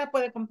cualquiera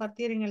puede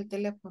compartir en el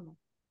teléfono.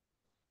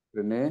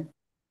 René,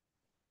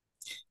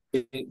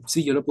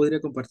 Sí, yo lo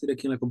podría compartir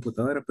aquí en la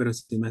computadora, pero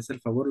si me hace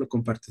el favor, lo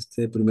comparte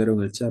usted primero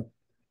en el chat.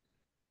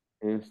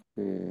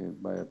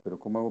 vaya, pero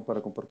 ¿cómo hago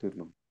para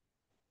compartirlo?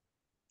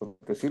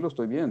 Porque sí lo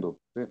estoy viendo.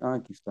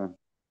 Aquí está.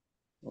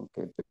 Ok,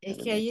 Es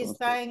que espérenme, ahí entonces.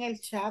 está en el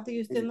chat y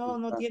Sí, usted sí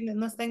no está. tiene,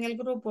 no está en el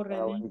grupo,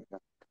 René. Ahorita.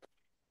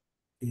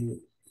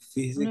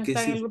 Fíjese No que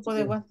está en sí, el grupo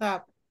de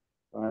WhatsApp.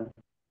 Ah,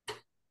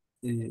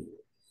 eh,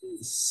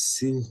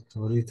 sí,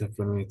 ahorita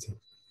permítame.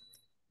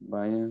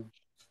 vaya.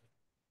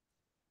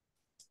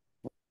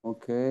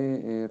 Ok,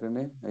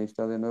 René, ahí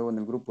está de nuevo en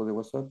el grupo de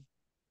WhatsApp.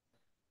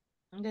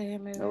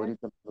 Déjeme ver.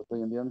 Ahorita lo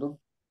estoy enviando.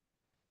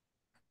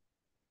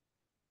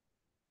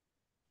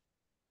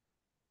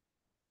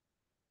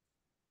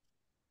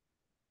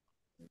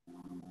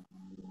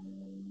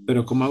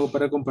 Pero ¿cómo hago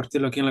para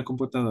compartirlo aquí en la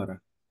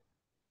computadora?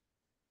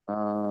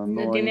 No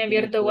No, tiene ahí tiene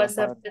abierto que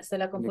WhatsApp bajar. desde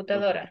la Tiene que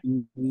bajar. computadora.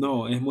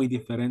 No, es muy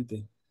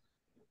diferente.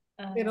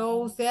 Ah, Pero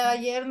usted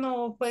ayer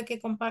no fue que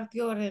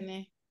compartió,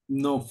 René.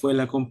 No, fue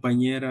la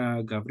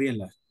compañera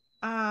Gabriela.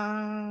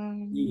 Ah,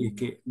 Y es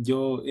que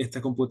yo,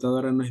 esta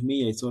computadora no es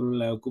mía y solo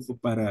la ocupo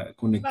para vaya,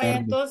 conectarme.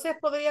 entonces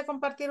podría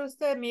compartir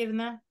usted,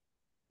 Mirna.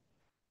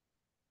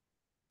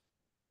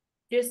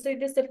 yo estoy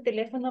desde el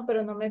teléfono,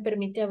 pero no me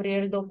permite abrir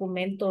el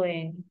documento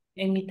en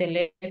mi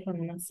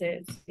teléfono. No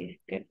sé si es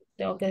que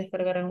tengo que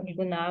descargar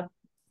alguna app.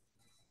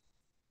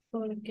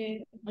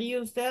 Porque Y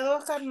usted,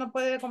 Oscar, no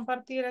puede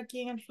compartir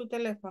aquí en su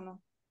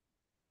teléfono.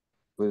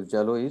 Pues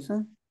ya lo hice.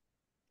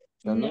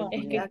 Ya lo no, No,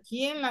 es envié. que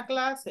aquí en la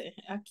clase,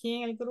 aquí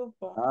en el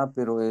grupo.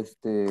 Pero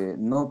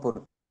no,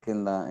 porque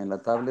en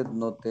la tablet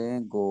no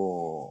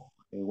tengo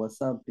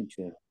WhatsApp,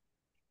 teacher.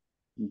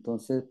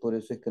 Entonces, por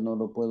eso es que no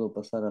lo puedo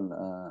pasar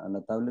a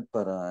la tablet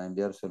para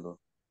enviárselo,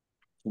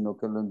 sino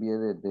que lo envíe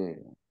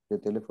de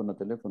teléfono a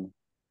teléfono.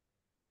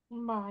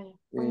 Vaya,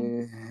 pues.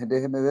 Eh,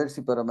 déjeme ver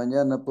si para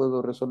mañana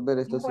puedo resolver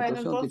esta Bueno, situación,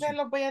 entonces teacher.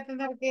 lo voy a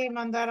tener que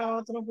mandar a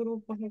otro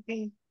grupo.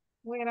 Ok.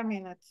 Wait a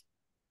minute.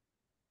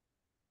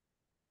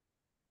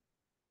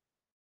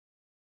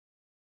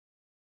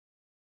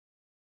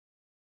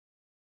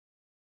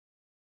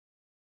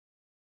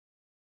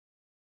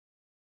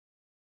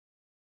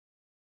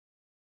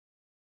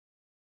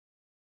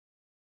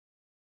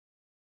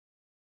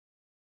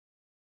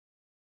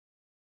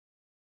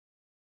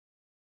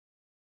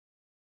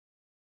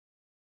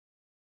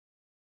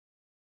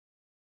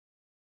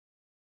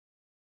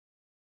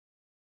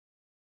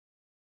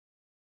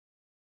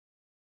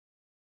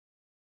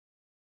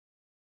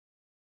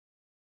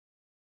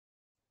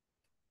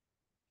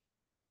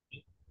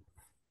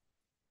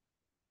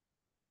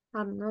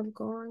 I'm not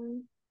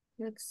going.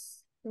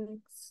 Let's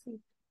see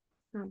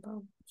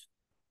about.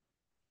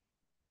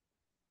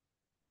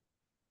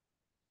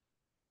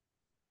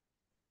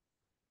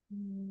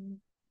 Mm,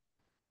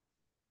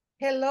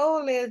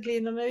 Hello,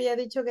 Leslie. No me había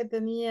dicho que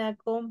tenía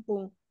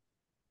compu.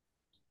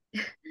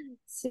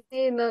 Sí,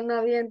 no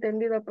había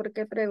entendido por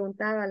qué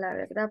preguntaba, la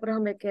verdad, pero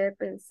me quedé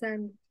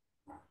pensando.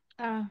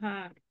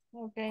 Ajá.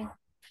 Ok.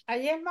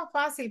 Ahí es más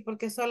fácil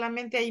porque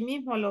solamente ahí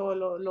mismo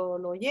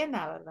lo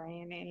llena, ¿verdad?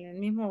 En el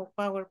mismo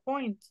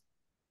PowerPoint.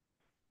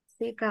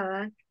 Sí,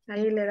 cabal,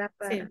 ahí le da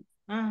para. Sí.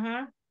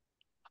 Ajá.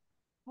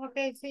 Ok,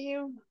 see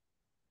you.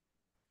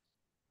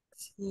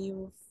 Sí.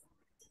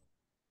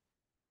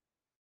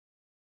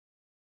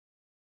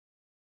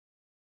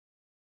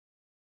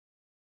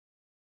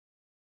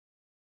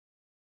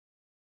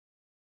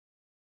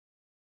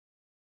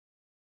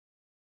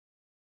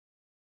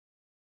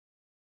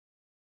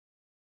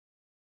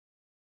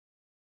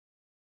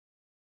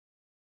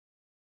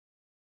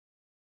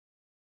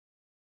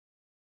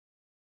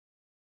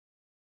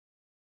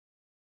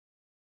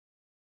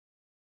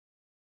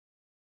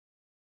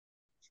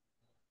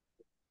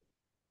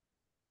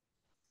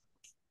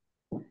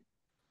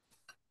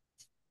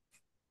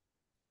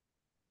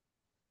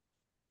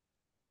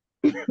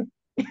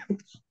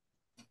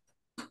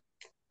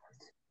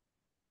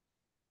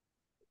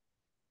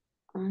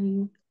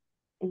 I'm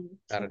in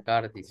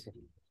Cargar, dice.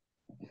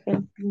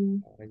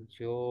 helping.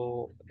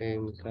 Yo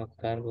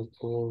cargo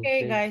con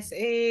Okay, guys,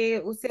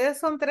 ustedes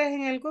son tres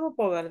en el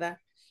grupo, ¿verdad?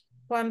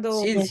 Cuando,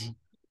 Sí, Yes.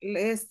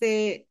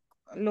 sí.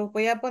 los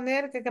voy a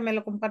poner que me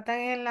lo compartan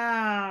en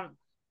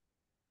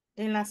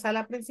la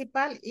sala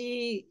principal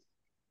y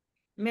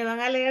me van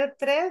a leer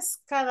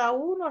tres cada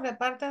uno,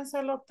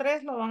 repártense los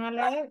tres, lo van a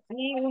leer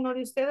y uno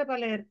de ustedes va a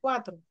leer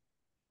cuatro.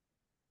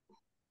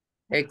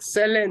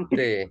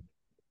 Excelente.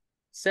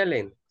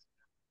 Excelente.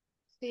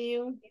 Sí,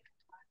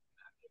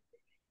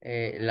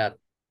 La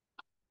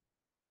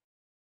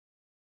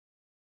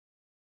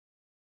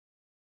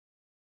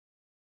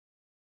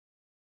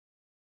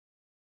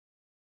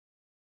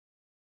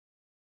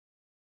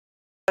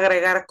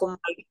Agregar como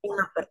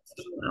alguna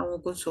persona o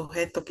un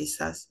sujeto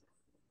quizás.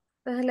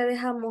 Entonces le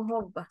dejamos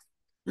Hogba.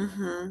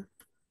 Ujú.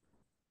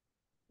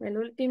 El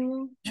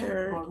último.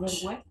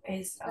 Church.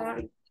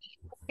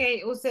 ok,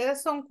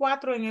 ustedes son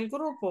cuatro en el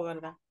grupo,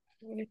 ¿verdad?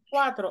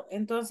 Cuatro,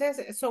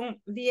 entonces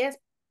son 10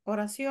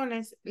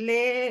 oraciones.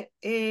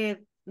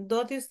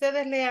 Dos de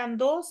ustedes lean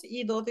dos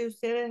y dos de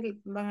ustedes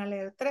van a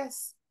leer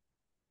tres.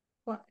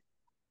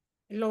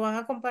 Lo van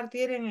a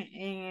compartir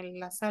en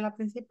la sala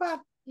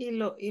principal y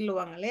lo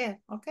van a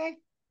leer, ¿ok?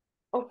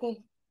 Ok.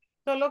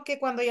 Solo que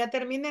cuando ya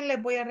terminen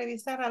les voy a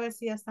revisar a ver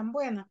si ya están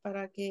buenas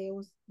para que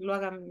lo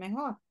hagan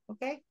mejor,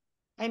 ¿ok?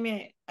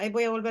 Ahí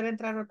voy a volver a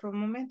entrar otro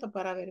momento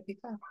para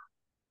verificar.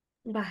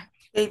 Va.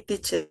 Hey,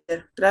 teacher.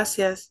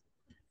 Gracias.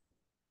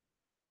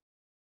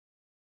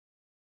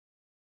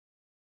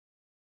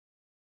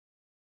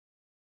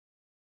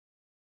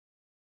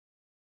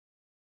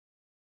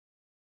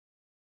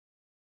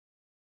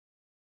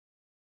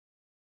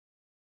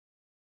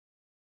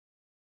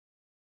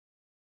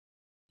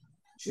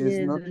 She's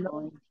Yeah, not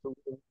going to,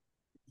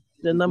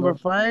 the she's number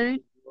not going 5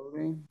 to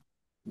worry.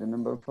 The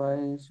number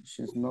 5,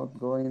 she's not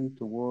going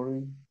to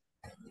worry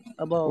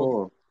about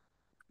for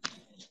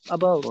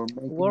about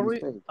making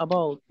worry mistakes.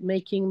 about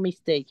making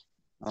mistake.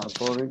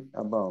 Worry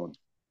about.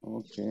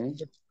 Okay.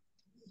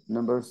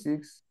 Number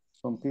 6,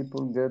 some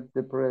people get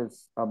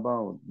depressed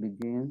about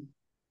being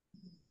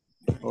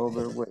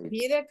overweight.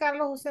 Mire,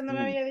 Carlos, usted no me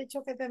Mm. había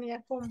dicho que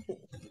tenía compu.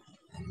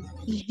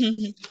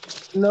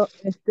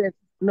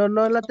 No,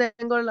 no la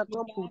tengo en la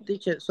compu,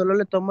 teacher. Solo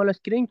le tomo el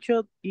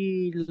screenshot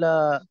y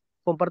la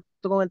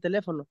comparto con el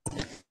teléfono.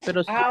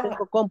 Pero sí Ah,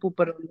 tengo compu,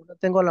 pero no la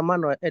tengo a la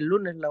mano. El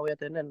lunes la voy a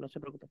tener, no se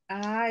preocupe.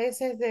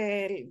 ese es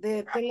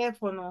de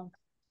teléfono.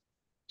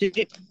 Sí,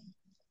 sí,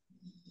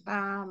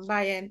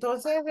 Vaya,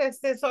 entonces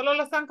solo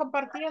lo están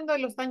compartiendo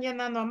y lo están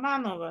llenando a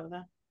mano,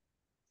 ¿verdad?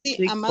 sí,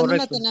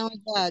 correcto.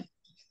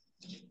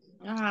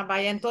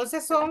 Vaya,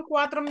 entonces son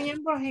cuatro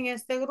miembros en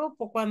este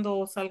grupo.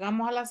 Cuando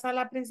salgamos a la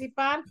sala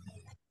principal,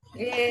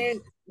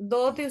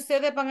 dos de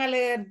ustedes van a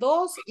leer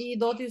dos y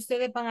dos de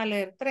ustedes van a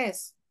leer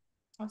tres.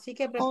 Así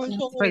que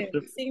Perfecto.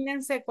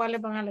 desígnense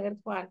cuáles van a leer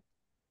cuál.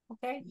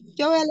 ¿Ok?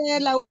 Yo voy a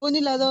leer la 1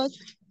 y la 2.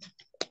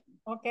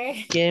 ¿Ok?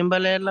 ¿Quién va a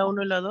leer la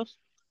 1 y la 2?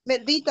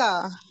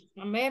 Melvita.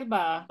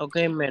 Melba. Ok,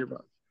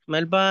 Melba.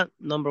 Melba,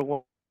 number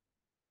 1.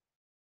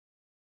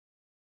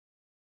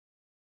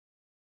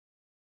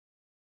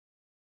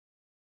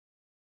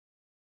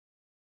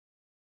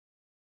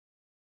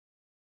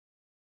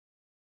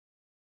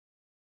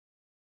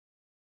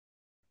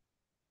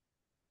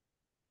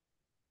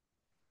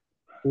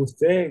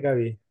 Usted,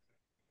 Gaby.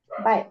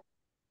 Bye.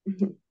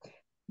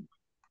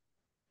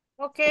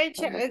 Okay,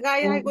 guys,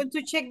 I'm going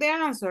to check the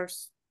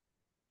answers.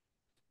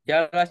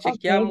 ya las Ok.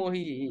 chequeamos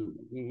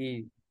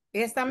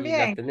 ¿Están y las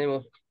bien?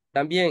 tenemos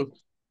también.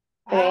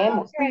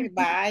 Creemos. Ok,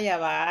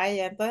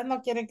 vaya. Entonces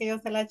no quieren que yo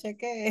se la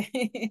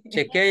chequee.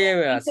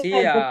 Chequéyeme así,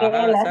 Teacher, ajá,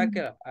 chequéela.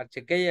 sáquela,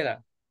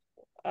 chequéyela.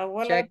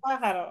 Abuelo de Check.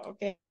 pájaro,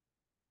 ok.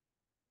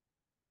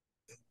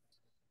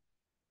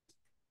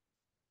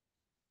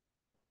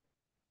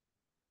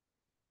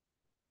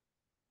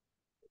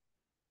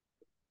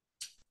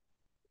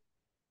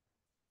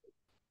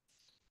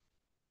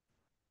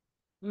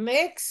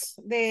 Next,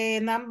 the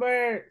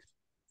number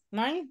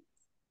 9.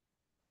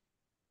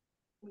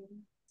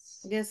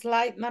 The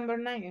slide number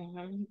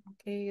 9.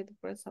 Okay, the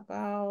press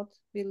about,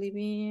 believe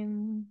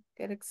in,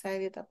 get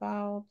excited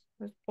about,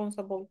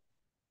 responsible.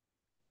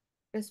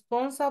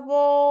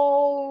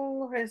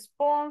 Responsible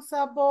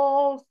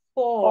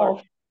for.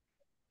 Of.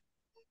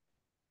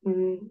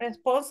 Mm,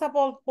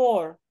 Responsible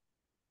for.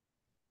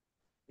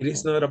 It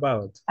is not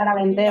about. para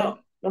vender No,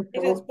 los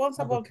productos.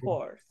 responsible Okay.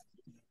 for.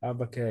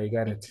 Okay,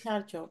 got In it.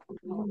 charge of.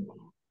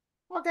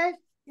 Okay,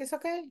 it's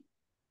okay.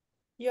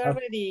 You're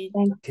ready.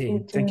 Thank Okay,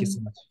 you, thank you teacher.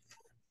 so much.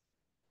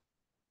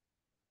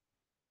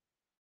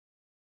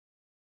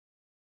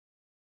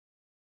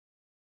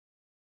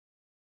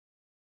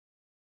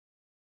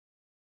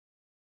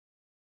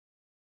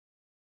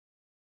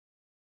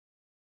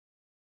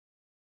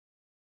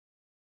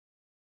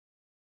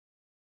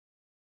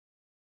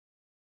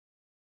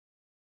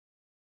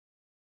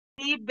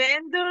 The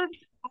vendors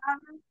are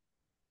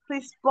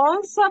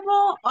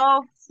responsible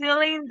of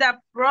selling the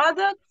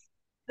product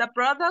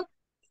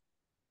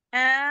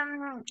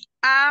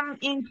I'm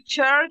in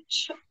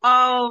charge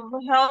of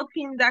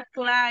helping the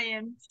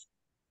client.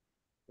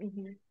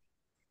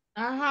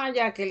 Ajá,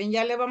 Jacqueline,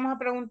 ya le vamos a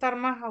preguntar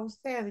más a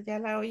usted, ya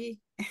la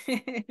oí.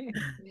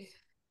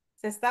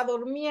 Se está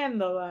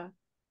durmiendo, va.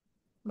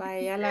 Va,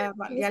 ya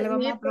le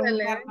vamos a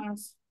preguntar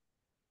más.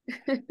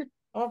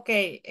 Ok,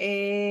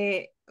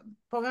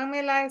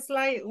 pónganme la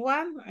slide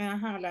one,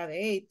 ajá, la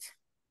de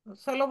 8.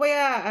 Solo voy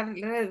a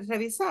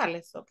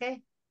revisarles, ok.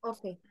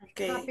 Ok.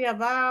 Happy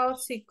about,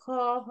 seek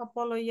of,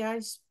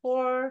 apologize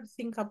for,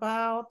 think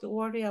about,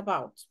 worry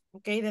about.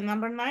 Okay, the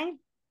number 9.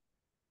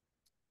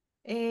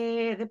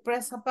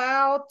 Depressed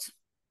about,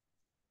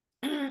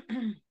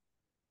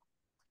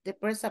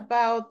 depressed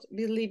about,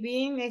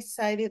 believing,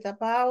 excited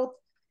about,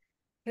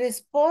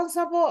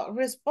 responsible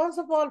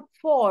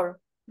for,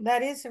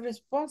 that is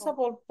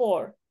responsible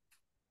for,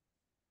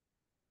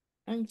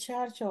 in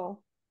charge of.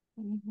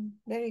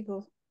 Very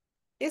good.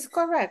 It's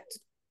correct.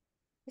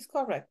 It's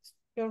correct.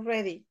 You're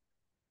ready.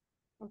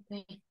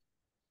 Okay.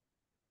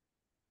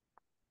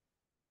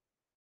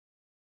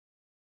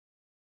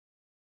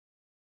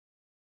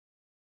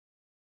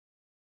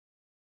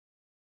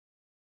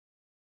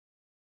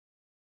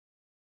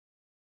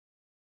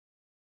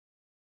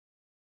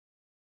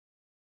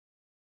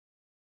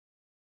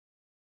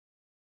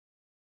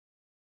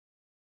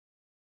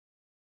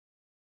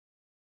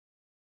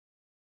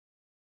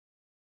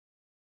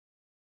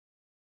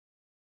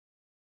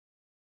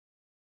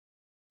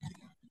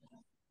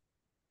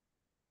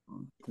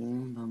 Ok,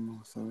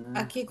 vamos a ver.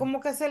 Aquí como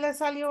que se le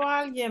salió a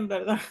alguien,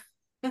 ¿verdad?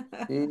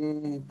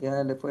 Sí,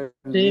 ya le fue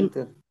el Sí,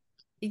 Inter.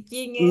 ¿Y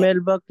quién es?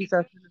 Melba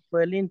quizás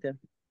fue el Inter.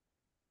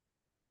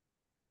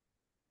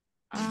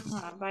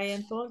 Ajá, vaya,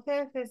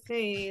 entonces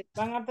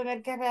van a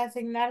tener que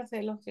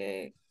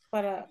reasignarse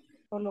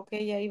por lo que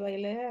ella iba a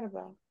leer,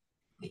 va.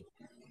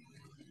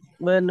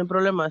 Bueno, no hay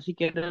problema, si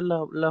quieres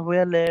las voy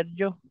a leer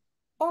yo.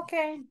 Ok.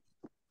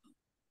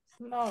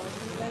 No,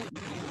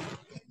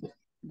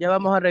 Ya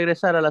vamos a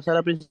regresar a la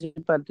sala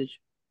principal,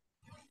 teacher.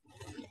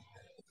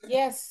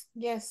 yes,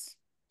 yes.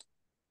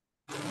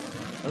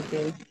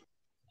 Ok.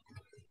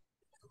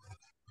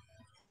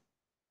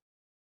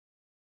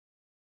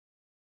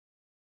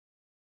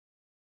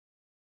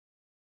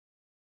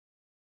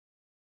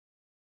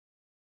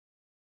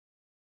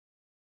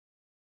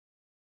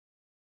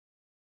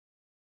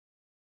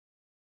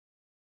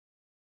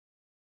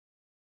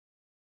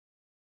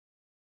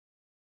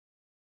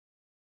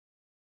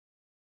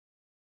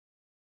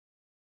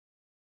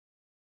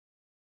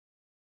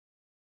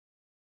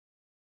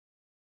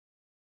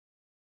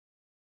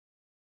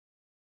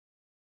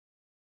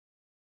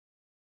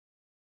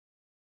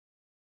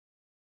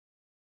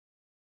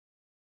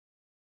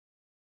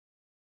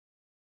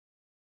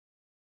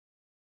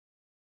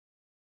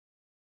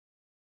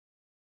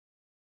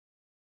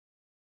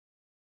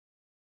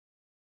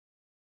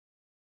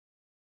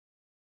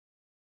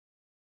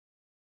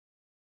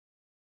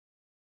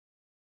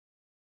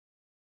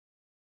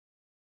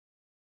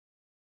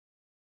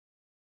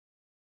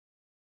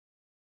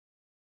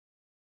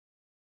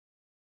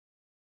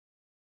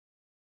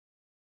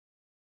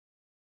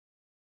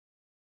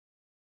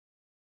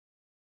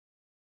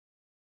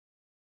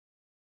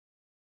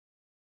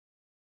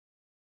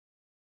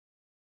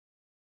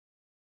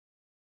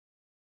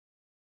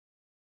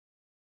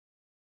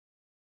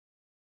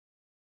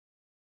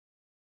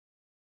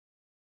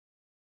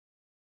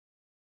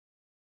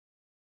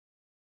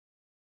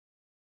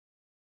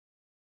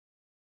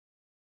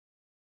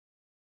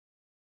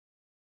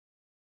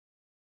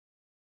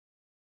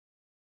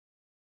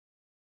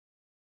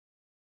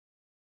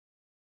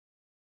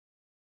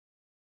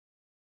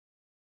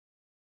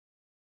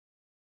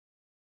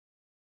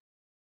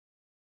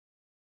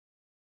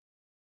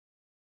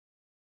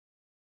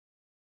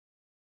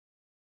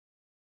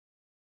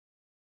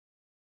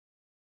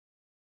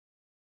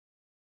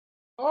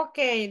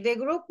 Okay, the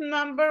group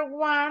number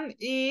 1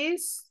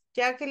 is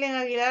Jacqueline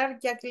Aguilar,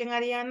 Jacqueline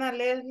Ariana,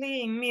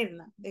 Leslie, and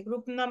Mirna. The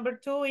group number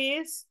 2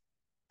 is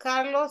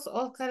Carlos,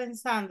 Oscar, and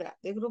Sandra.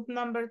 The group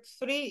number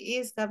 3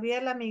 is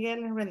Gabriela,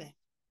 Miguel, and Rene.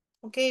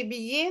 Okay,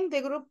 begin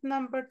the group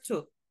number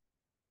 2.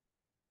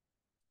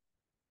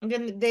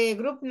 The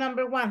group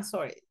number 1,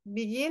 sorry.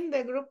 Begin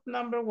the group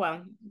number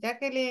 1.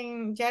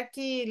 Jacqueline,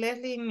 Jackie,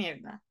 Leslie, and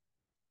Mirna.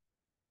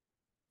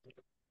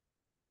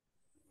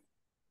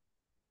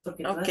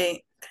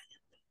 Ok.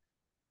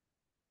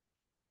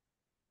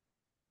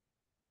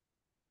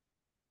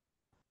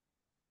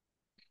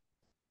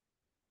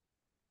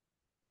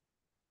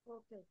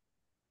 Okay.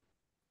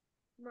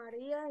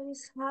 Maria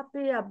is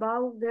happy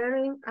about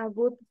getting a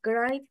good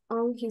grade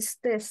on his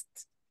test.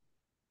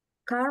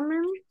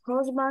 Carmen's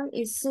husband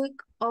is sick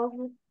of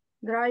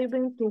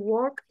driving to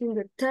work in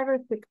the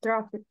terrific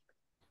traffic.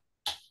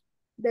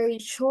 They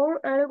should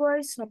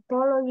always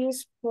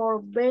apologize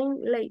for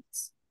being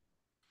late.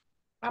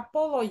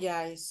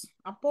 Apologize,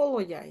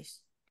 apologize.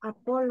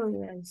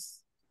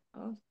 Apologize.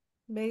 Oh,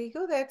 very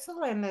good,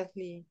 excellent,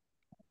 Leslie.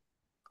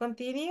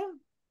 Continue.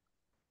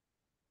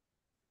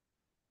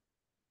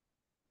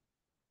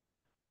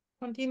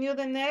 Continue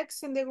the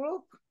next in the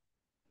group.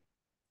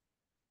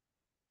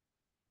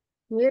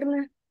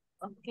 Mirna.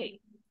 Okay.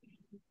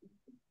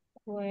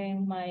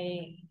 When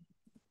my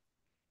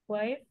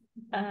wife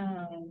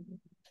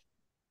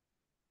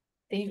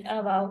think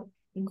about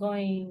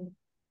going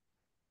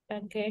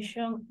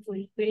vacation,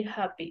 we feel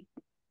happy.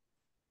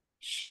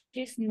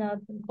 She's not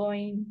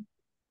going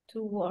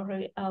to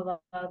worry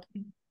about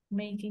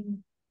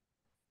making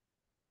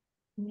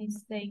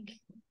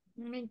mistake.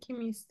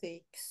 Making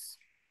mistakes.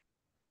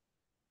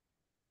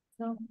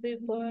 Some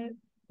people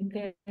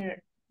get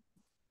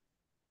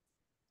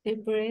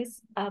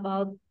depressed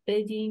about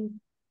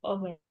being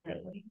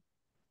overweight.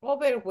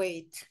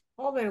 Overweight.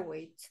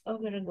 Overweight.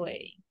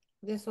 Overweight.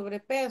 De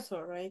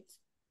sobrepeso, right?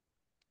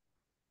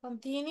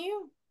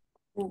 Continue.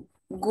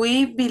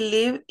 We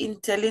believe in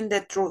telling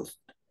the truth.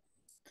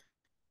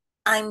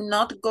 I'm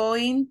not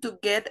going to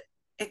get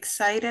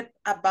excited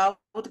about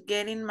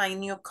getting my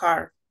new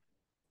car.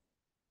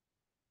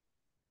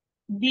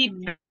 The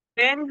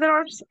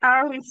vendors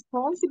are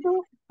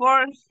responsible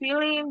for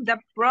selling the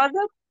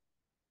product,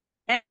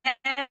 and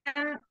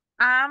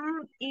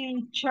I'm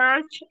in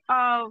charge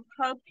of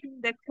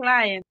helping the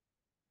client.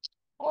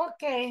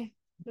 Okay.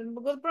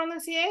 Good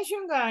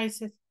pronunciation,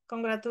 guys.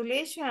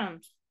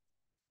 Congratulations.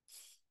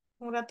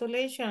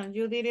 Congratulations.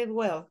 You did it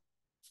well.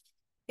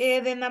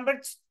 The number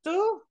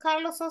 2,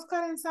 Carlos,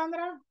 Oscar, and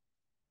Sandra.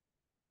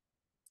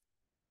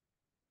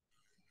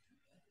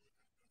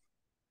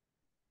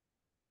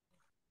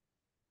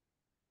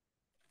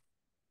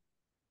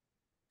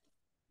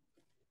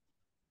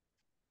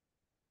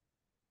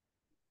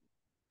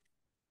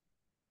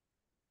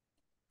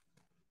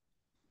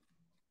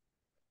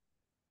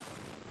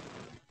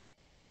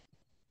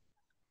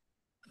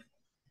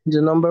 The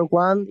number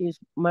 1 is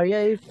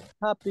Maria is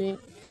happy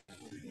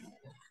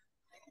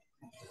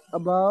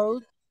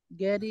about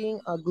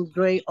getting a good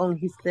grade on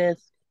his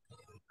test.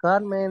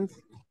 Carmen's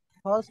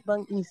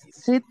husband is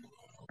sick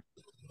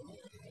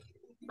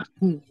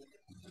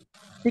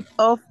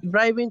of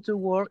driving to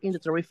work in the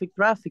terrific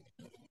traffic.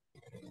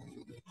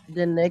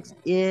 The next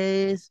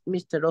is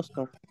Mr.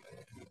 Oscar.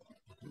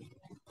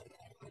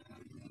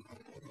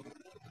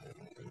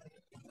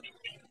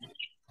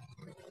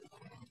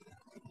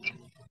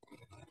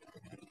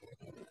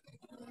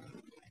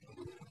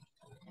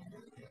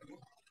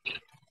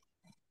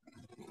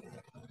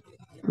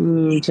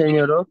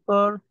 Señor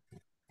Oscar.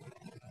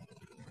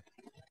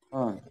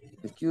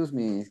 Excuse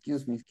me.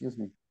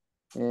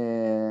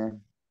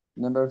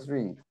 Number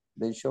 3,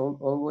 they should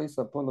always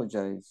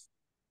apologize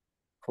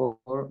for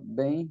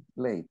being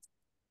late.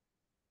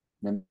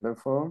 Number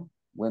 4,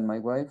 when my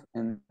wife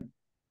and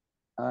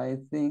I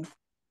think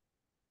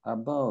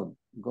about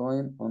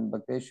going on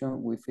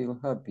vacation, we feel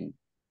happy.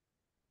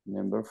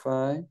 Number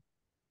 5,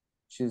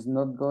 she's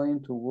not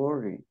going to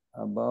worry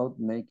about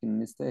making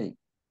mistakes.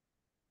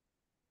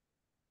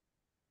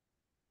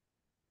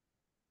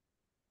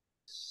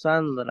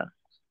 Sandra.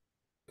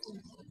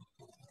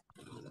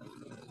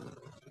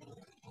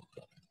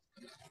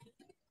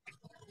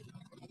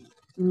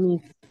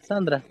 Miss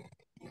Sandra.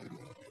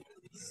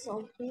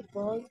 Some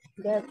people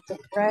get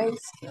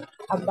depressed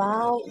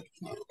about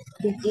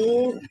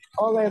being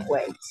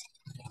overweight.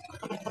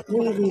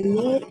 We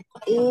believe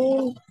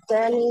in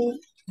telling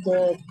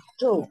the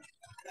truth.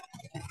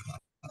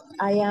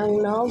 I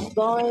am not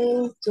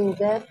going to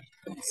get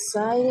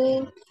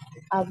excited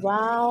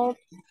about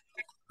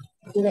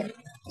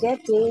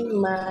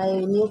getting my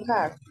new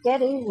car.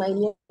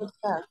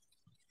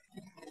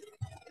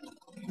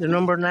 The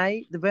number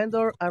 9, the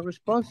vendor are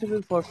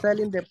responsible for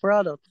selling the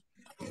product.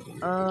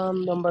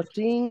 Number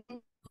 10,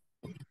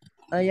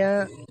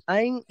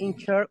 I'm in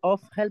charge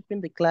of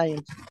helping the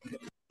client.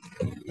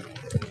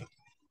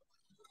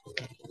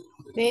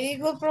 Very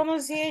good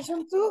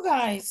pronunciation too,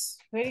 guys.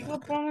 Very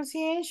good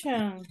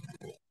pronunciation.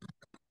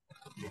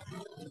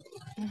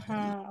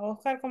 Ajá,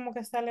 Oscar como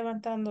que está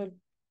levantando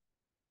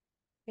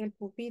el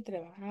pupitre,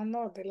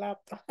 bajando del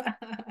laptop.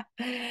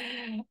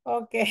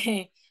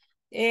 Okay.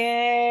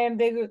 And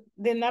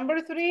the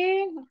number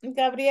 3,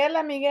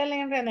 Gabriela, Miguel,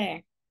 and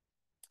René.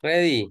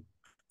 Ready.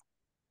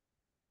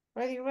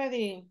 Ready.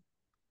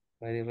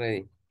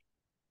 Ready.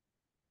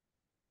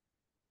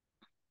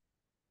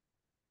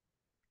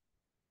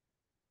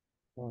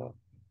 Oh.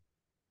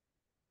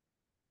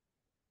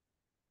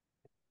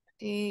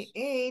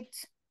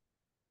 8.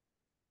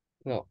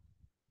 No.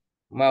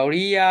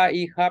 Maria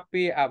is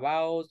happy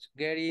about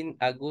getting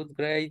a good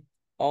grade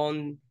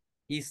on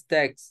his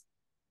test.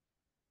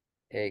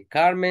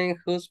 Carmen's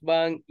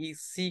husband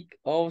is sick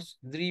of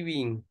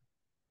driving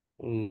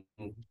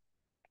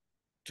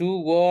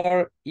to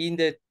work in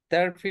the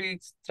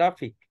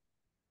traffic.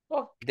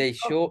 They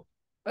show.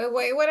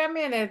 Wait a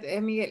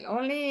minute, Miguel.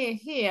 Only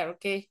here,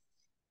 okay.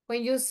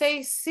 When you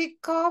say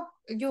sick of,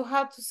 you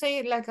have to say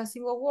it like a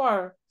single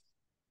word.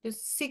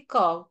 Just sick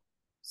of.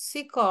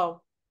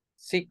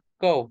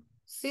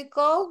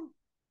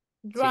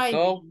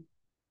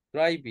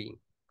 Driving.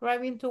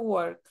 Driving to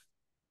work.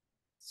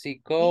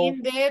 Sick of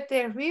in the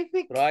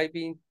terrific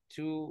driving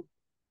to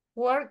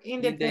work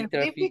in the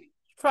terrific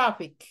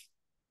traffic.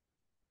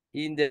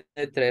 In the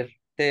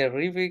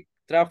terrific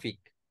traffic.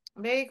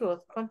 Very good.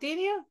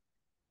 Continue.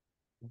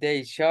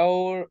 They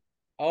should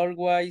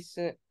always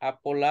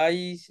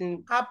apologize for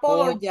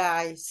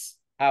Apologize.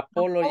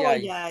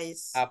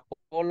 apologize Apologize.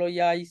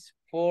 apologize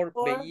for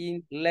For,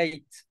 being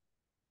late.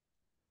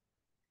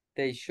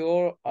 They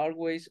should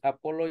always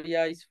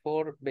apologize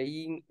for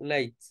being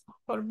late.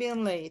 for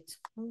being late.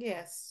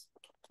 Yes.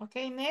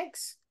 Okay,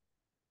 next.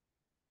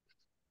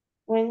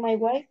 When my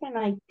wife and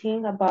I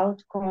think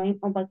about going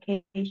on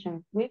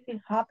vacation, we feel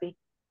happy.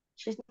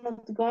 She's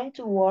not going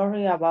to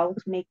worry about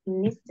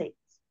making mistakes.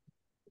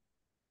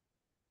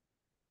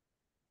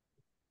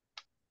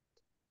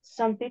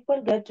 Some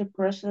people get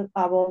depressed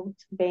about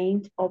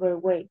being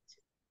overweight.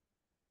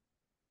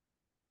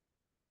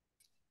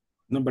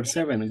 Number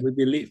 7,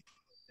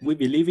 we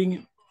believe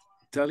in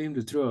telling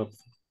the truth.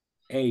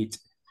 8,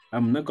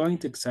 I'm not going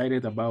to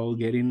excited about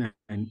getting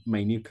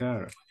my new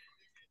car.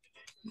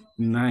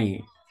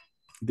 9,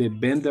 the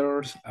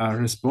vendors are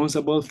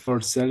responsible for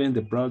selling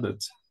the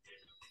products.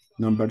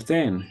 Number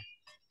 10,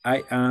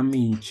 I am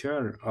in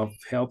charge of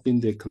helping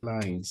the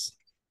clients.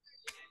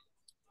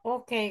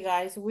 Okay,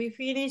 guys, we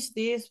finished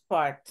this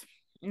part.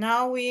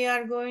 Now we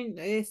are going,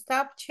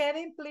 stop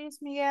chatting, please,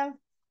 Miguel.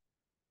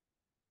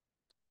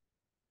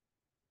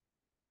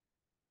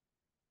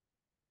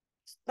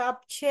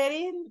 Stop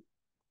chatting.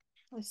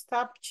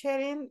 Stop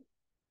chatting.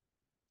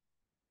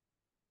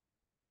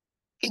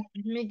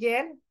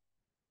 Miguel.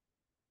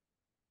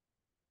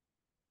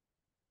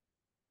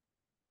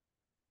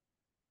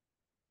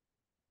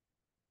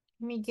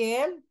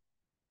 Miguel.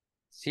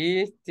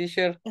 Sí,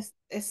 teacher.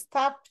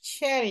 Stop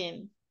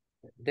sharing.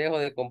 Dejo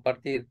de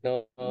compartir.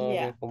 No, no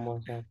Yeah. sé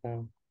cómo se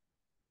hace.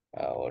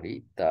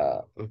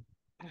 Ahorita.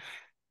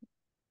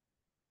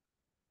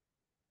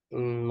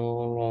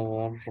 No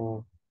lo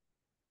agarro.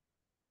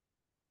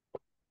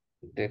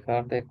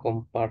 Dejar de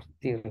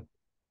compartir.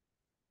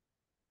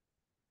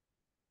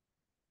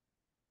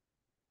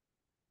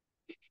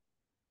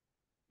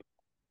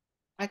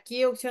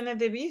 Aquí opciones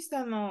de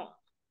vista, no.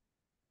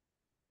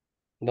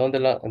 ¿Dónde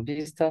las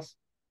vistas?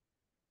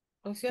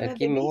 Opciones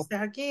Aquí de mejor.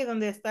 vista, aquí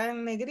donde está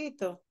en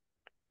negrito.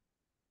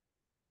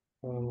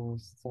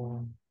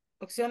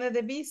 Opciones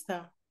de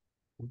vista.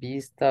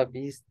 Vista,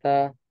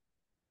 vista.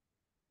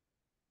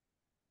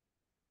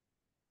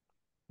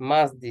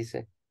 Más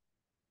dice.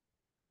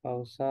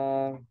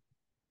 Pausar.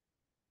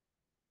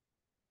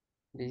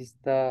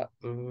 Vista.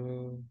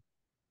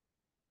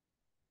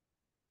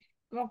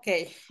 Ok.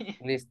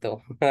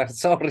 Listo.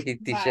 Sorry, Bye.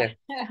 teacher.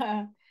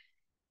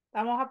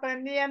 Estamos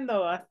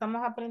aprendiendo,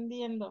 estamos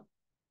aprendiendo.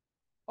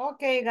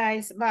 Ok,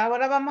 guys,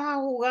 ahora vamos a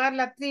jugar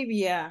la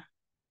trivia.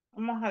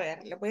 Vamos a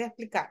ver, les voy a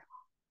explicar.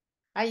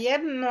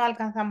 Ayer no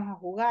alcanzamos a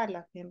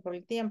jugarla por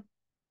el tiempo.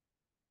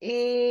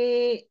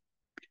 Y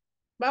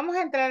vamos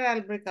a entrar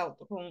al breakout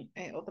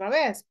otra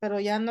vez, pero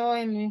ya no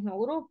en el mismo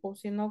grupo,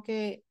 sino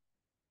que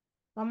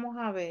vamos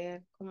a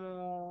ver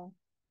como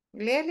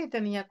Leslie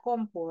tenía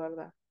compu,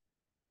 ¿verdad?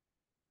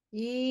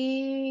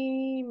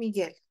 Y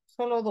Miguel,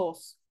 solo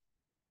dos.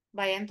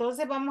 Vaya,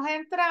 entonces vamos a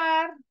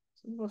entrar,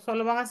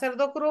 solo van a ser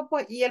dos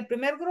grupos y el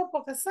primer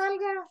grupo que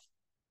salga,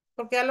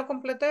 porque ya lo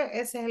completé,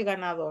 ese es el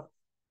ganador.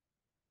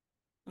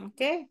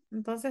 ¿Ok?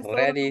 Entonces todos,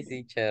 Ready,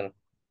 teacher.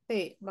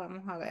 sí,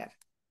 vamos a ver.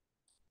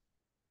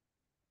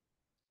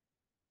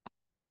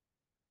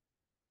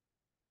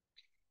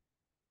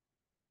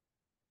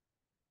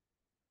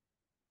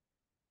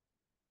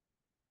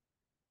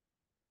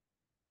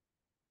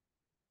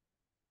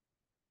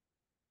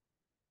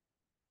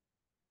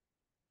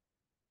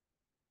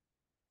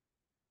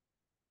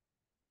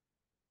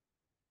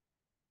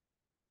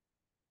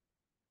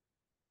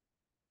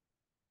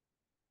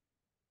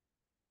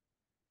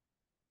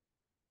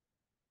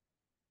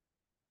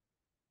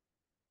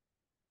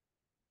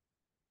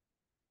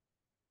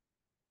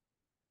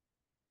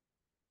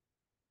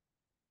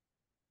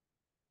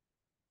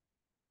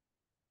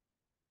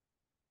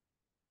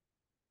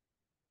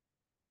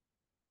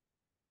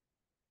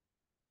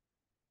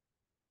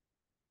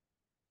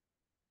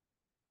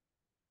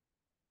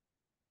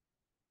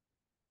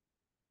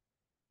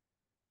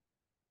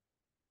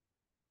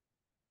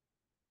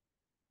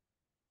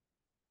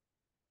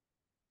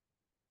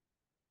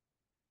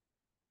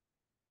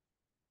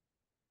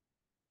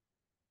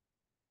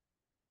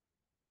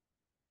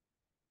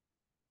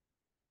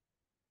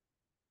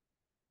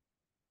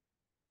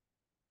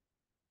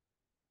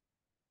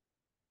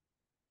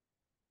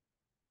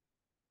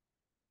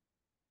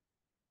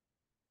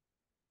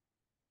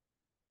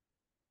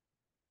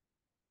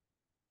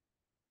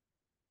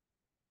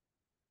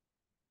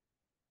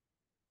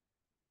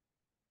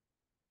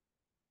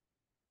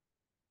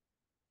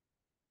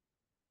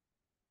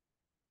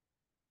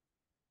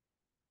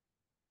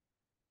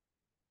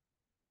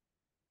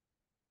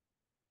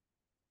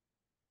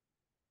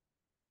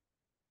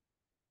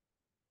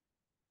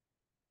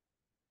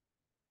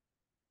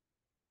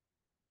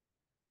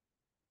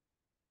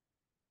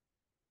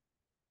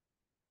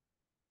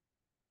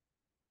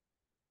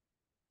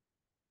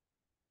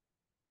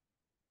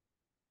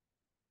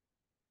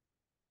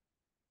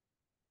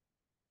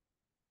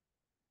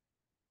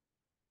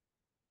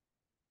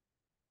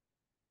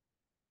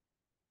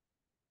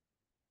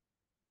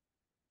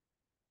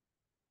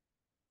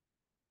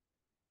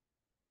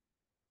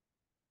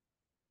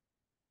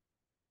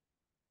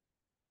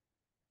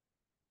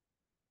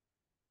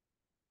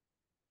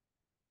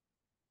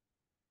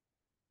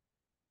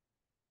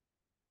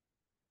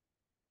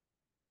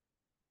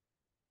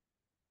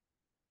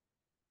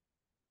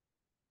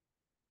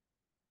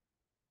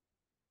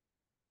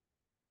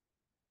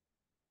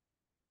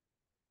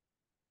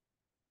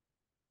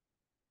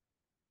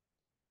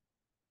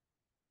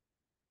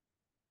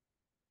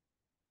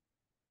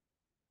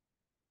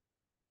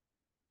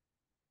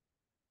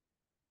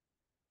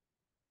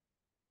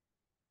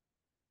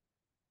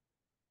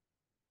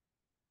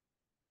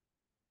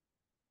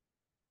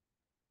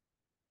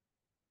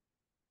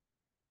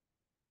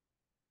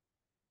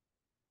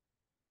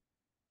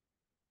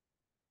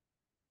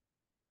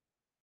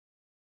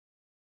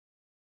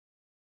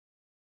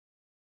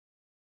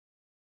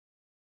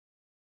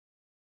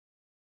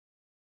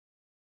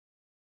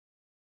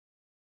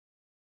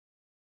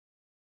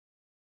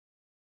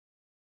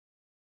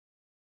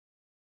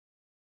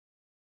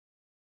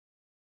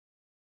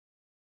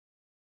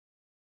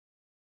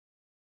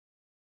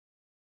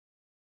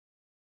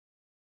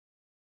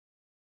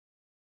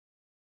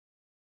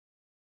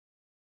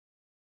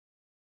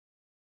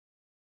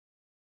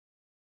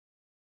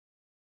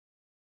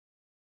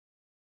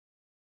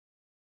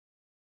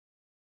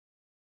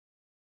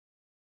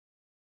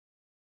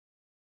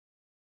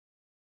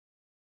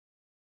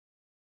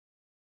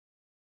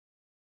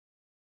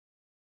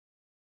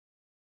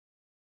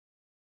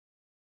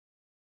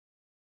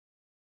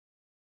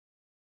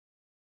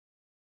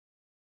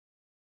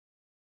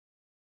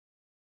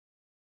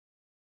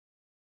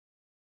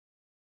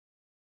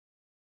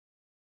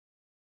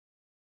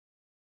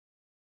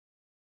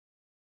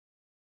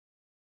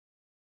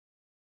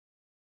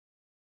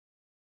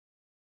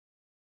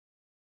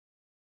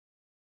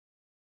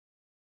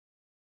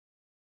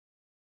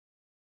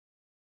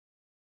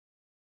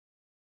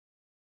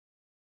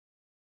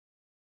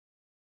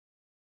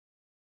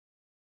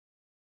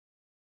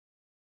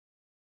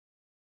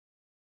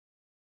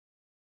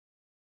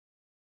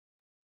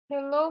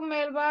 Hello,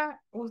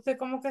 Melba. Usted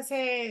como que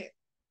se...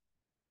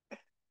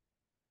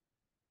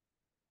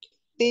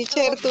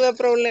 Teacher, tuve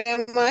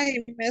problemas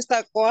y me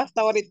sacó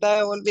hasta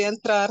ahorita, volví a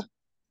entrar.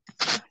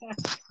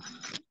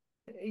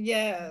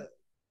 Ya,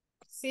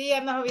 sí, ya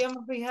nos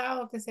habíamos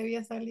fijado que se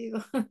había salido.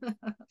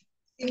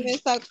 Y me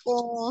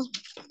sacó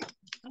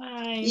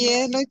Ay, y no.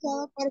 he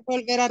luchado por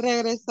volver a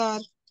regresar.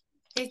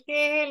 Es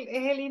que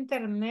es el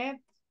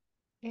internet.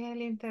 Es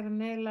el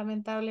internet.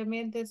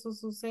 Lamentablemente eso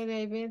sucede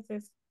hay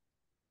veces.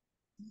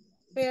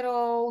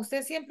 Pero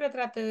usted siempre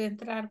trate de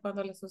entrar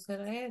cuando le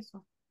suceda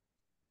eso.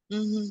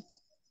 Ujú,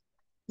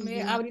 ujú.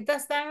 Ahorita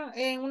están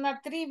en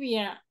una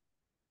trivia.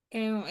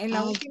 En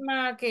la Ay,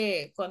 última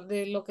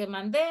de lo que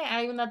mandé,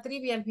 hay una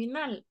trivia al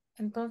final.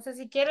 Entonces,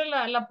 si quiere,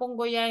 la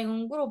pongo ya en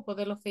un grupo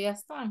de los que ya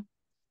están.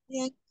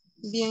 bien,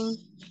 bien.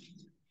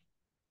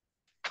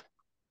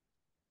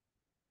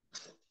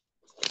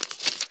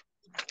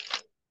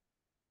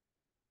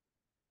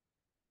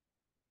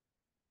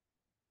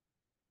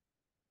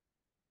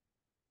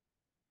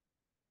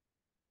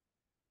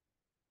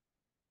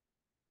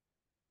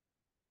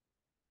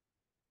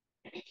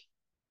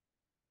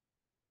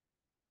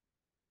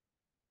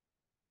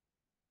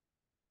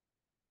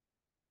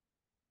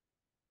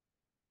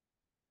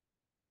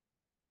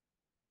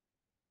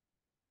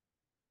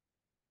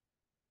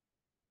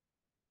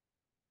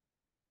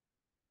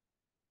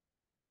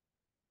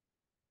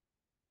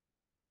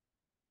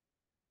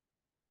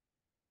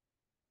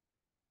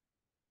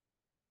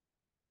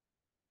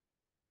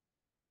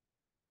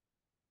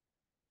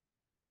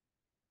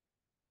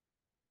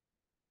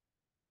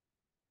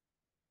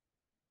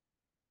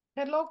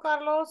 Hello,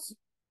 Carlos.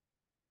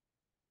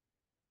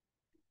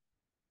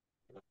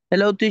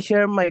 Hello,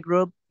 teacher. My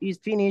group is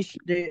finished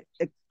the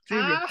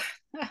trivia.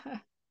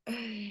 Ah,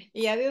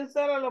 y ya de un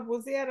solo lo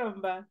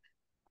pusieron, va.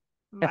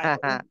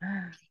 Vaya.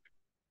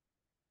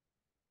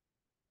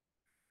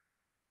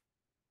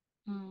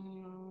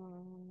 Mm,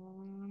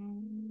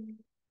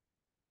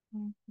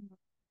 ujú.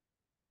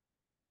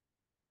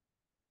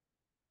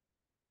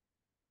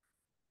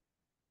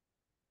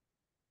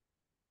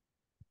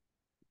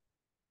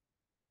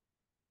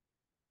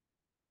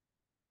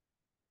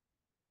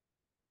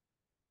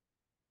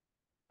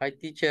 Hi,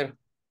 teacher.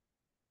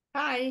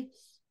 Hi.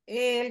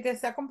 El que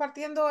está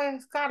compartiendo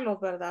es Carlos,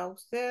 ¿verdad?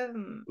 Usted,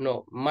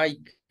 No,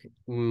 Mike.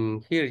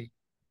 Here.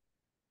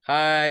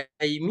 Hi,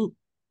 me.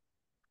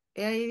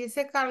 ahí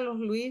dice Carlos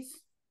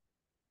Luis.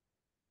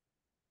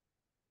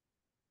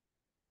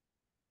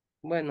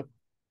 Bueno,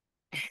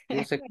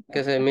 no sé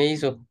qué se me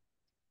hizo.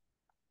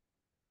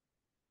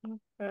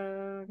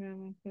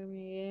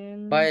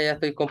 Miguel. Vaya, ya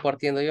estoy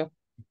compartiendo yo.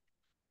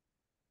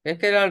 Es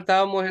que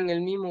estábamos en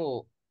el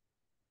mismo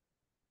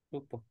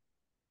grupo.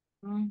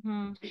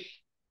 Ujú.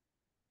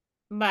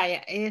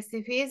 Vaya,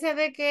 fíjese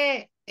de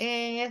que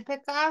en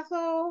este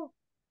caso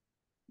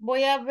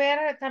voy a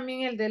ver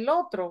también el del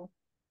otro,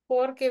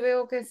 porque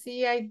veo que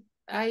sí hay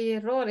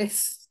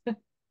errores. Como-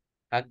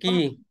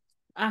 Aquí.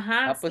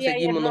 Ajá, Pues sí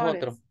hay seguimos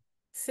nosotros. errores.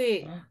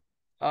 Sí.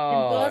 Ay,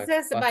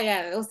 Entonces, pa.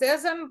 vaya,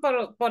 ustedes son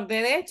por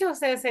derecho,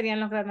 ustedes serían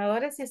los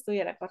ganadores si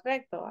estuviera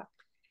correcto, ¿va?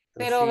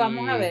 Pero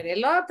vamos a Sí, ver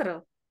el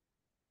otro.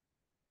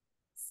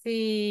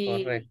 Sí,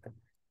 correcto.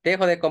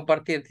 Dejo de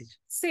compartir, teacher.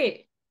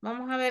 sí,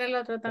 vamos a ver el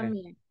otro Eh,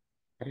 también.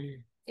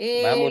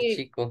 Vamos, El,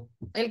 chicos.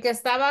 el que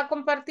estaba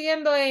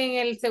compartiendo en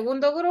el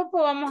segundo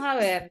grupo, vamos a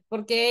ver,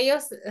 porque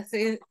ellos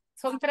sí,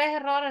 son tres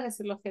errores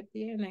los que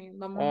tienen.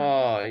 Vamos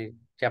a ver. Ay,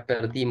 ya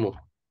perdimos.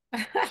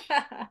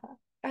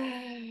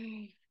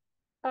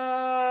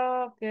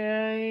 Ok,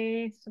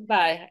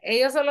 vaya,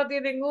 ellos solo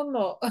tienen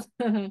uno.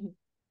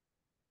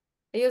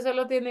 Ellos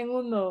solo tienen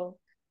uno.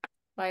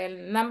 Vaya,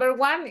 el number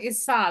one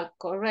is salt,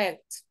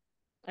 correct.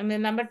 And the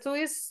number two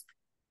is,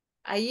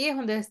 ahí es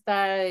donde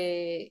está,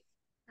 Ahí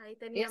is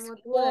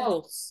teníamos dudas.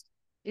 false.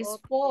 Is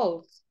Ok.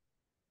 false.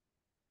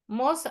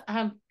 Most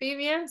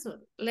amphibians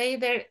lay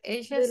their De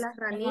eggs, las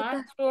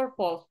ranitas. true or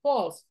false?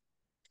 False.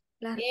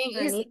 Las And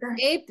it's ranitas.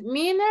 8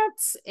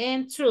 minutes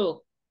and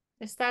true.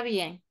 Está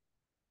bien.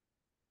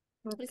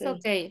 It's Ok.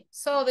 okay.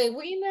 So the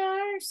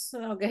winners,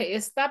 okay,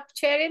 stop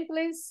sharing,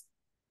 please.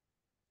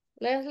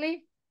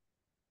 Leslie,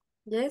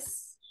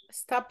 Yes.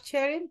 stop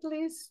sharing,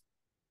 please.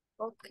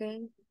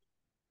 Ok.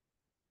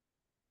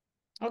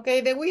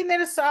 Okay, the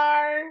winners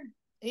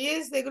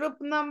is the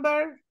group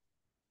number.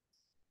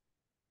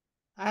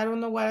 I don't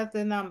know what is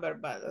the number,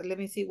 but let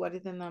me see what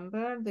is the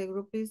number. The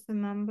group is the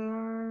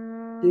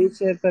number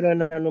Dice, pero en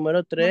la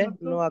número 3 number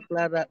two. no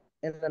aclara,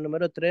 en la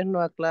número 3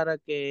 no aclara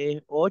que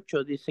es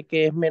 8, dice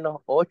que es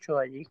 -8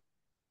 allí.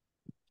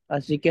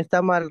 Así que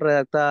está mal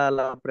redactada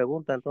la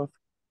pregunta, entonces.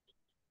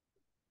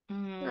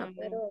 No, Mm,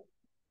 pero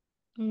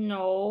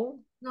no.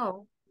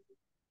 no.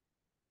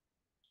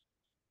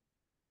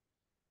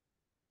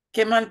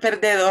 Qué mal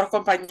perdedor,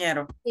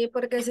 compañero. Sí,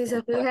 porque si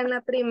se fija en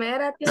la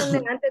primera,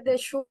 tiene antes de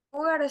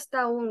sugar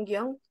está un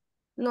guión.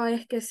 No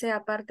es que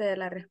sea parte de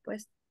la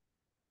respuesta.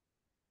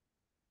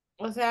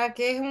 O sea,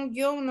 que es un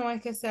guión, no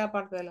es que sea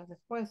parte de la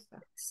respuesta.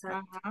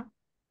 Exacto. Ajá.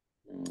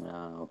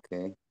 Ok.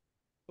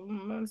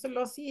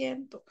 Lo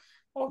siento.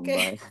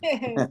 Okay.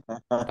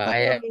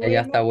 Vaya,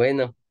 ya está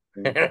bueno.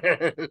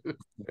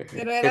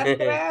 Pero eran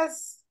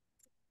 3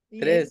 y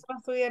ellos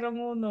 3. tuvieron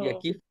Y 1.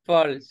 aquí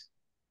false.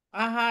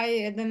 Ajá,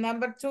 y the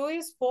number 2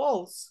 is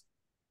false.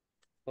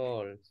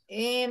 False.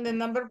 And the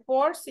number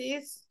 4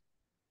 is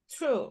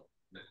true.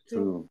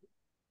 True.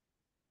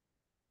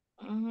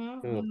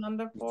 The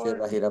number Y 4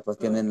 las is jirafas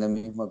true. tienen la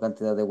misma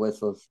cantidad de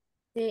huesos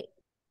Sí.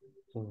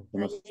 que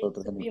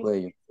nosotros en el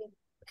cuello.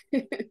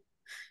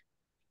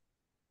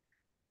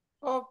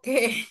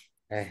 Okay.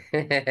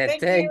 Thank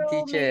Thank you,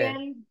 teacher.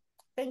 Miguel.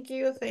 Thank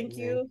you, thank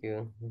you. Thank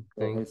you. Sorry,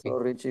 Thank you.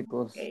 sorry,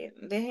 chicos. Okay,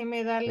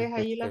 déjenme darles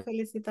ahí las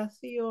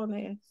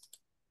felicitaciones.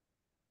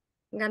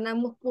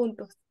 Ganamos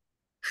puntos.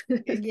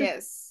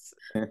 Yes.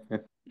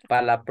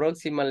 Para la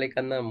próxima le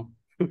ganamos.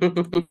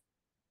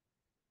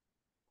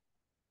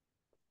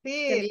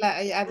 Sí, la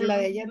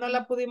de ayer no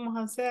la pudimos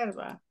hacer,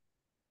 va.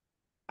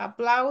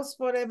 Applause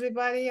for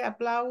everybody,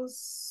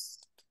 applause.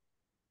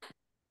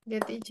 The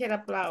teacher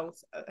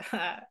applause.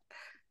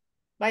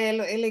 Vaya,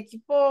 el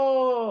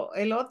equipo,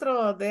 el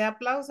otro de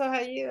aplausos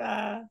allí,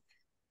 va.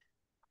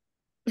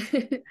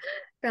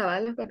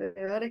 Cabal, los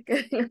perdedores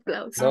que den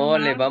aplausos. No,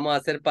 le vamos a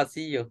hacer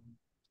pasillo.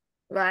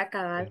 Va a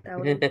cabal, está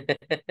bueno.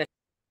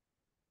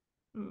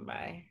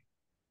 Vaya.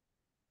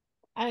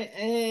 A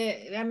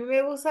mí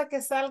me gusta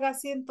que salga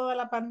así en toda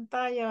la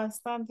pantalla,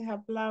 bastantes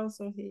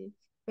aplausos,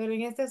 pero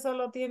en este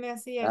solo tiene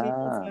así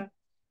arriba.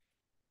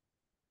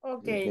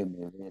 Ok.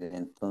 Déjeme ver,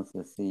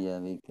 entonces sí, ya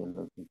vi que es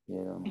lo que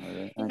quiero. Vamos a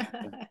ver.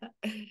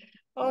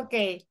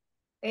 Okay.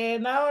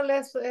 Now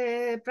let's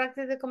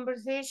practice the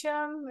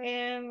conversation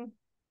and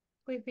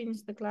we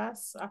finish the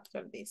class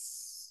after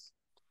this.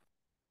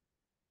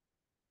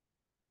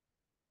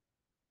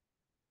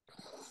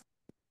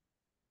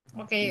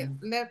 Okay,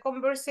 the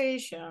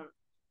conversation.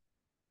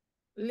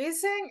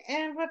 Listen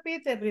and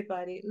repeat,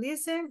 everybody.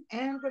 Listen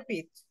and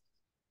repeat.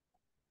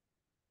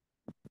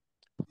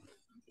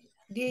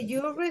 Did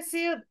you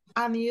receive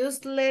a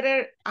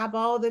newsletter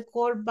about the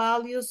core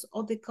values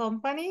of the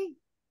company?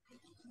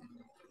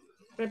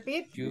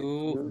 Repeat.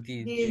 Did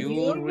Did you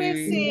you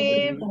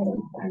receive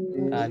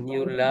a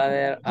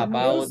newsletter a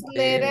about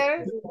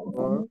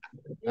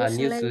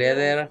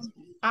newsletter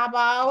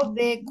about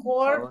the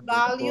core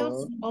About the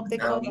values core of the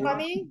values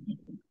company?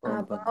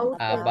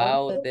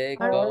 about the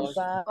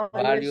core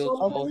values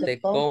of the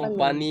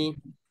company?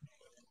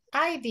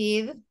 I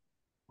did.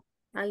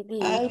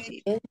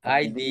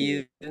 I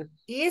did.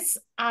 It's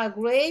a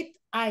great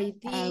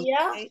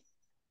idea.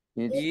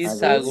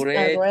 It's a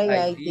great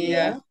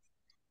idea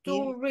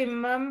To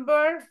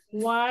remember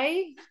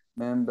why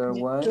Remember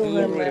what? to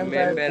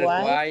remember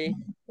why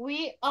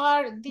we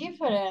are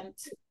different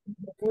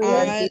we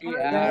are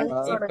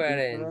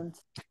different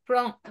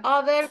from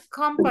other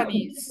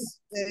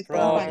companies.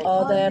 from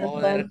other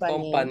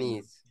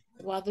companies.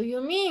 What do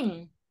you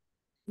mean?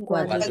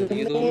 What do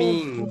you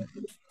mean?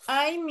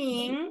 I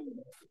mean,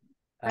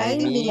 I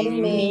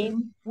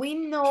mean, we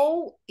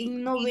know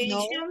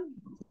innovation,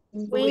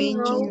 We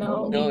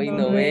know no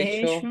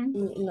innovation,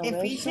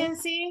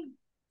 efficiency,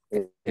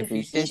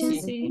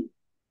 efficiency,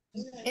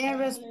 and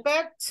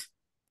respect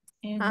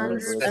and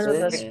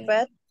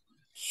respect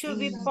should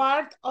be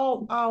part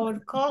of our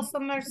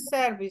customer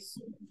service.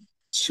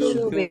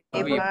 should be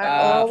part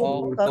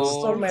of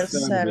our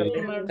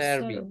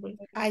service.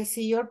 I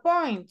see your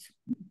point.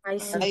 I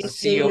I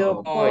see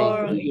your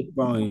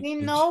point. We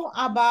know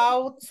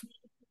about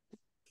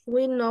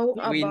We know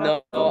We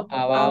know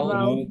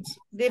about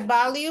the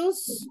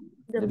values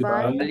the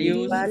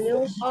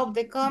values of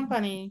the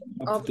company,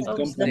 of the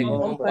the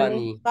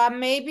company, but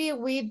maybe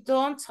we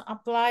don't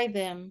apply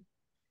them.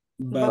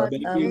 but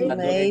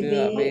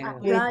maybe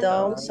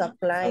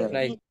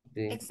apply.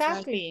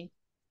 Exactly.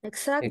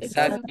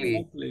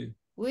 exactly.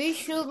 We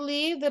should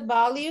leave the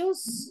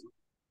values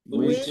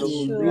We should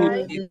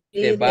leave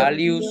the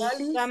values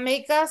that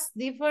make us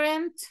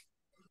different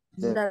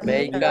that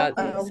make us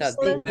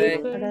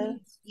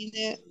different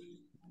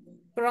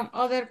from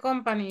other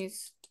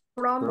companies.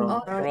 from from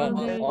other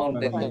other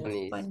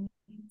companies. companies.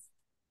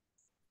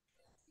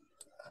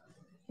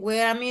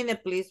 Wait a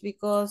minute, please,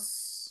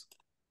 because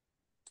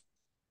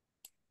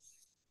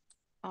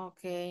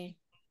okay,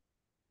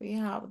 we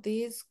have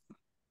this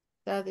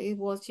that it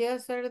was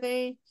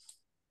yesterday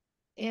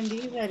and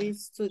this that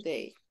is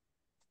today.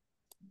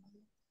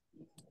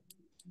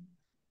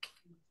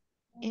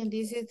 And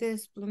this is the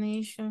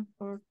explanation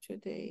for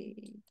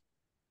today.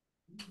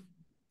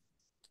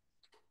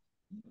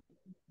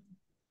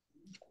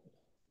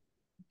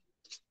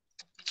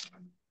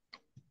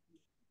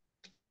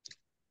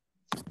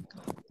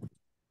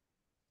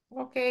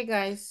 Okay,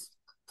 guys.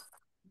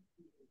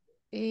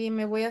 Y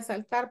me voy a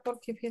saltar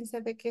porque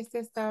fíjense de que este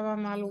estaba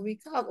mal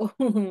ubicado.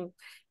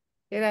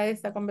 Era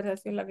esta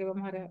conversación la que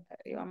íbamos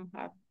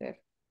a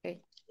hacer.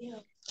 Okay.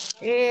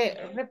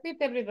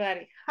 Repeat,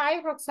 everybody.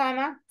 Hi,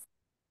 Roxana.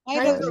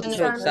 Hi,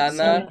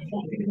 Roxana.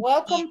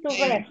 Welcome to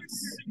Rex.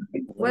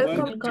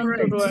 Welcome to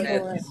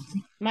Rex.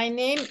 My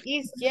name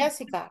is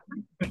Jessica.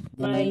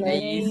 My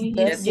name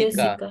is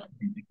Jessica.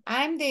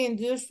 I'm the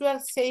industrial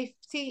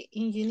safety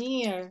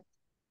engineer.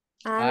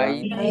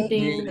 I'm I the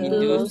the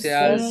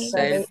industrial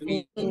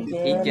industrial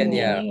engineer.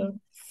 engineer.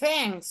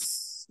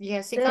 Thanks,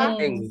 Jessica.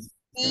 Thanks,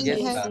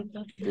 Jessica.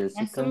 Jessica. Nice to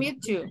Jessica.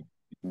 meet you.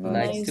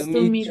 Nice to Nice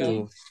to meet meet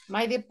you.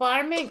 My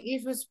department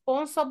is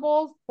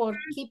responsible for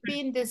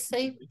keeping the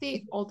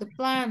safety of the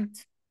plant.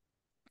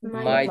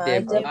 My My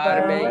department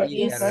department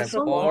is is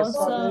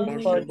responsible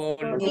responsible for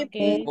for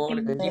keeping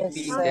keeping the the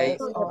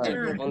of the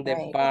on plant. the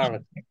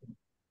park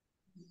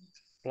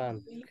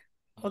plant.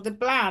 Of the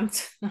plant.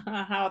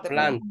 Of the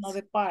plant, Plant. not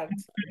the part.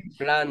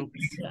 Plant.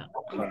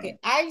 Okay,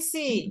 I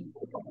see.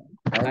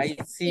 I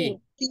see.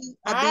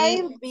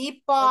 I'll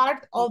be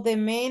part of the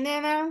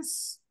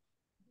maintenance.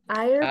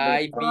 I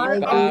be Of part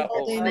the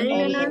of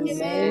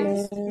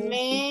maintenance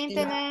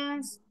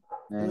maintenance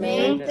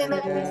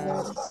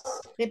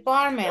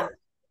department.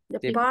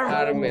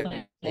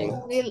 department.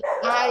 Will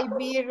I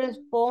be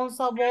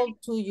responsible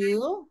to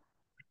you?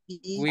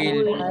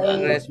 Will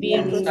I be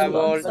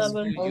responsible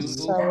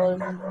responsible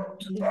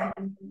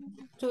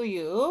To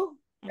you.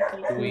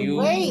 Okay. to you.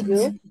 Wait.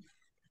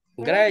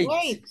 Great.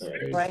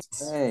 Wait.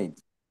 Hey,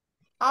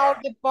 Our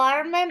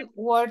department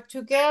work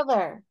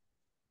together.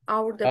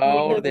 Our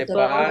Our department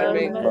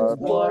department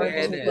work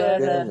together.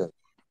 together.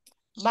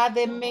 But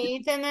the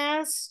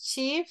maintenance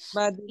chief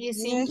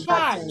is in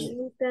charge.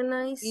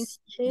 Maintenance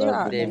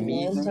But chief the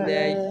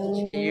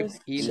maintenance chief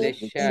in the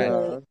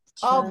charge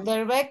Of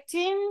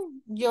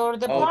directing your of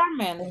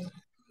department.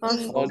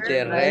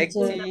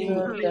 directing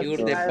your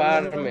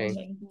department.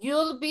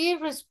 You'll be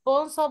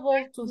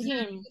responsible to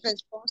him.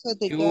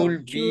 You'll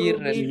be To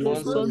be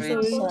responsible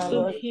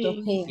responsible to to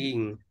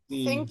him.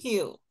 him. Thank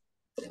you.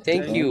 Thank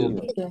thank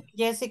you, you.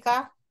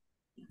 Jessica,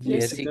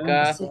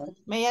 Jessica.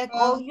 may I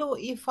call you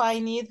if I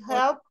need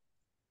help?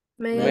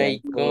 May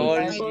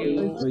call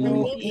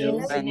you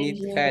if I need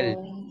help.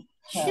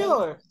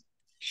 Sure.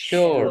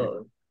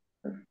 Sure.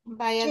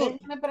 Vaya,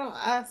 déjeme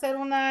hacer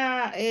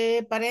una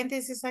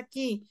paréntesis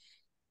aquí.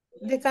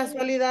 ¿De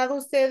casualidad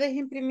ustedes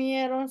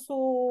imprimieron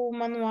su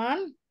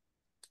manual?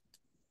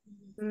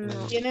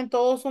 No. ¿Tienen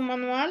todo su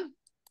manual?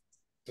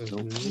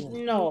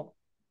 No.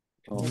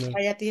 Oh,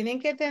 Vaya, tienen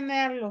que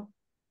tenerlo.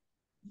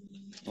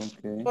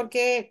 okay.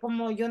 Porque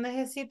como yo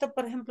necesito,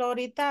 por ejemplo,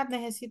 ahorita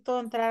necesito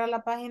entrar a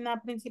la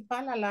página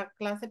principal, a la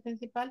clase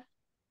principal,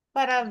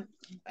 para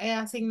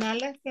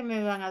asignarles que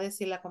me van a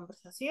decir la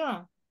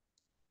conversación.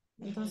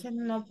 Entonces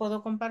no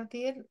puedo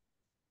compartir.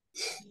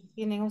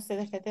 Tienen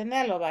ustedes que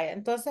tenerlo, vaya.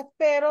 Entonces,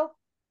 pero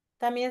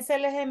también se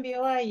les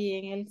envió ahí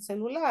en el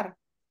celular.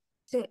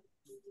 Sí.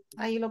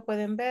 Ahí lo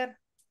pueden ver.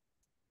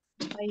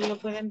 Ahí lo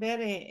pueden ver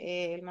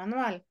el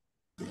manual.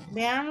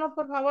 Véanlo,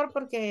 por favor,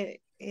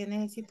 porque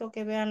necesito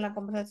que vean la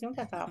conversación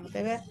que acabamos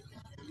de ver.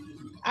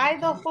 Hay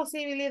dos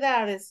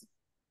posibilidades.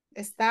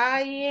 Está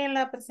ahí en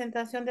la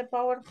presentación de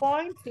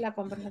PowerPoint, la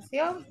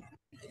conversación,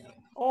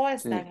 o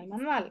está en el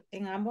manual.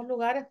 En ambos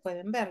lugares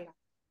pueden verla.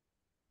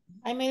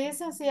 Ahí me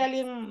dicen si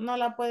alguien no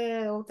la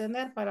puede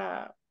obtener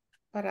para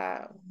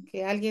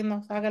que alguien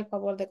nos haga el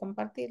favor de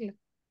compartirla.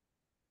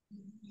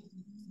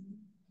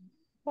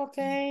 Ok.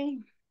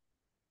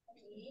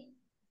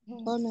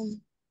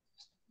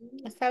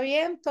 ¿Está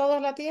bien?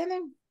 ¿Todos la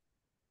tienen?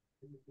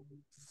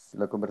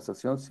 La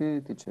conversación,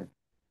 sí, teacher.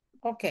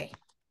 Ok.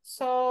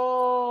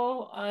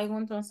 So, I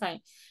want to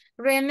assign.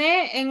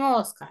 René en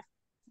Oscar.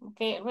 Ok,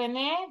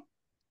 René.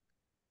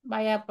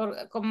 Vaya,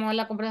 como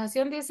la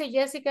conversación dice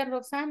Jessica y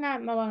Roxana,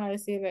 no van a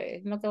decir,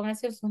 no te van a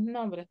decir sus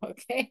nombres,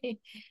 ok.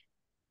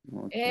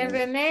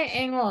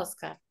 René en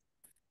Oscar.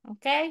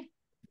 Ok.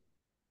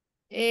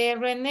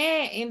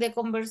 René, in the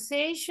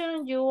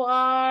conversation you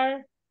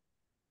are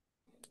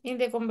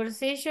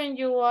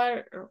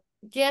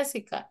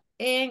Jessica.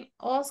 And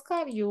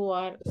Oscar you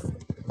are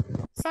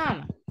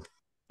Sana.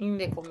 In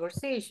the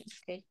conversation,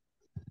 okay.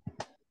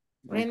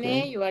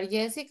 René, you are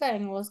Jessica,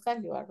 and Oscar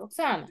you are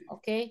Roxana,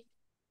 okay.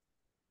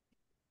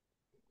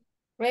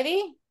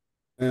 Ready?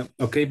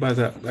 Okay, but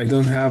I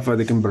don't have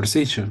the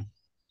conversation.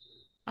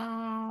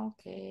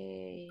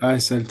 Okay.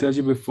 As I told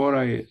you before,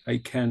 I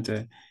can't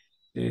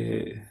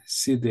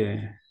see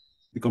the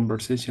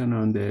conversation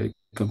on the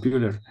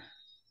computer.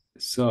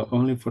 So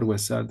only for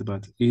WhatsApp,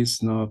 but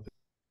it's not.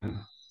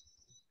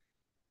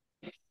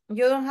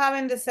 You don't have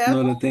in the cell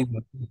No phone? lo tengo.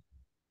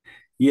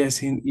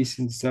 Yes, it's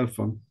in the cell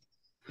phone.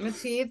 Let's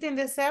see it in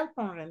the cell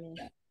phone,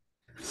 René.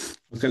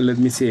 Okay, let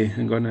me see.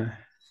 I'm gonna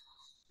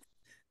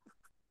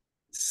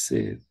see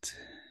it.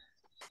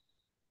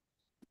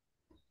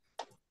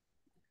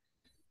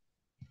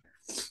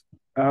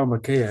 Oh,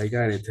 okay, I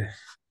got it.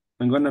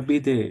 I'm gonna be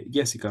the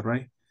Jessica,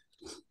 right?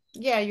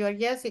 Yeah, you are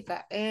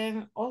Jessica,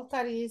 and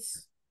Oscar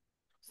is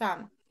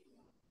Sana.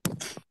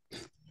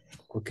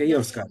 Okay,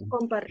 Oscar.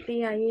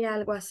 Compartí ahí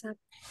al WhatsApp.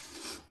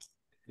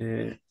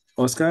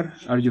 Oscar,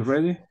 are you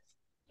ready?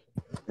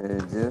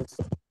 Yes.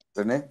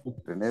 René,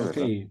 ¿verdad?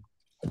 Okay.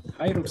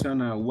 Hi,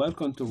 Roxana.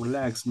 Welcome to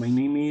Relax. My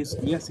name is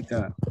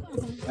Jessica.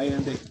 I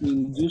am the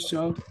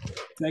industrial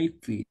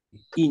safety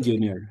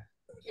engineer.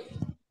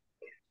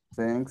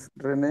 Thanks,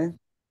 René.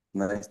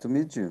 Nice to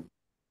meet you.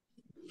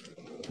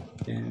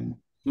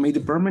 My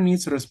department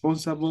is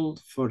responsible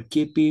for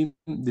keeping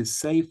the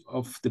safe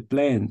of the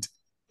plant.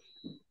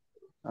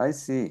 I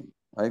see.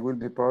 I will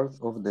be part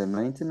of the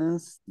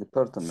maintenance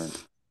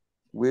department.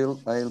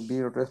 Will I be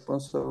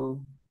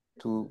responsible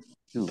to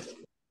you?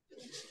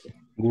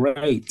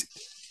 Great.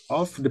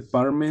 All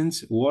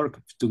departments work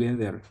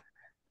together,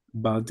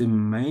 but the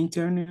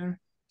maintainer,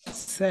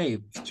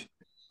 Sage,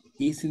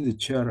 is in the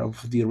chair of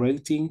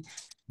directing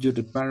your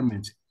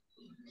department.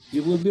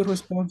 You will be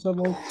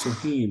responsible to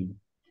him.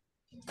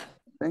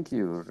 Thank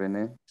you,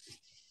 Rene.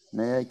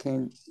 May I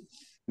can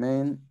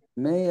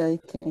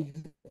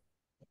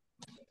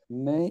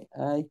may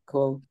I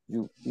call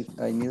you if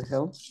I need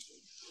help?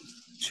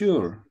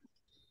 Sure.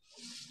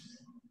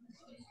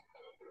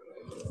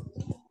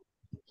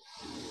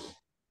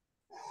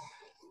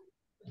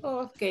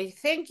 Okay,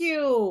 thank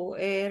you,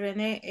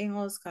 Rene and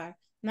Oscar.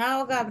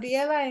 Now,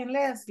 Gabriela and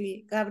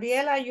Leslie.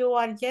 Gabriela, you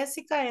are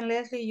Jessica, and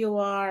Leslie, you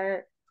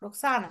are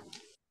Roxana.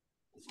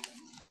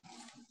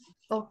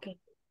 Okay.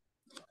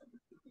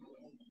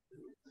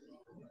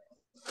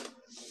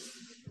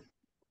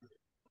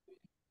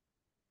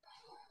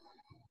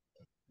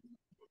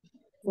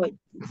 Wait.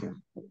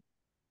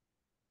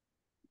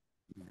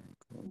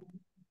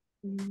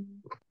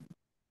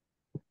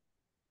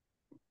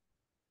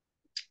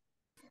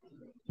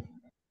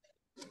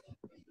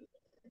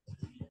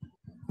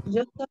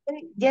 Yo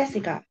soy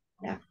Jessica.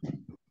 Yeah.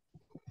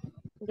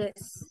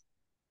 Yes.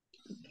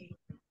 Okay.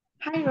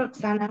 Hi,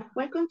 Roxana.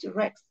 Welcome to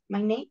Rex.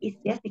 My name is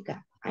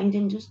Jessica. I'm the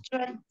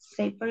industrial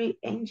safety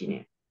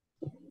engineer.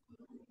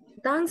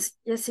 Thanks,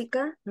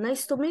 Jessica.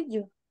 Nice to meet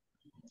you.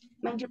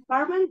 My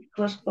department is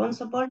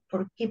responsible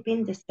for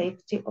keeping the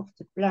safety of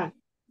the plant.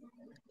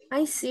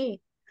 I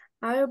see.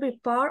 I'll be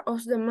part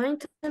of the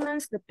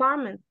maintenance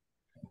department.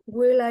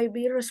 Will I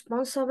be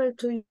responsible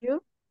to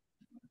you?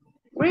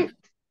 Great.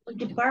 All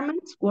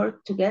departments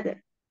work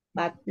together,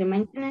 but the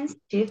maintenance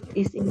chief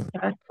is in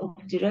charge of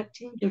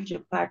directing your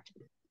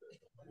department.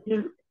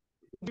 You'll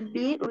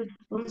be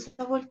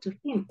responsible to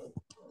him.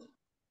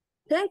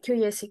 Thank you,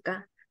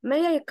 Jessica.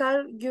 May I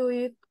call you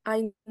if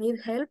I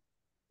need help?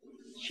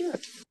 Sure.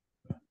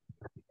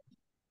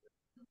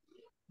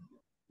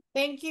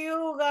 Thank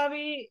you,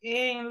 Gabby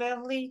and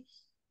Leslie.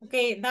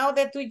 Okay, now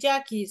the two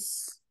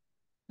Jackies.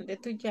 The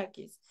two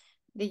Jackies.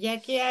 The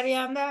Jackie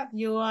Arianda,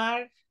 you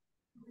are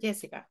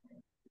Jessica.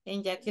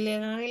 And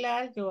Jacqueline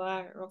Aguilar, you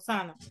are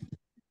Roxana.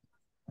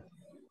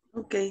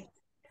 Okay.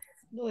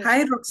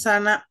 Hi,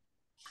 Roxana.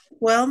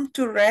 Welcome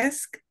to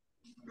RESC.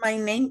 My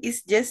name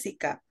is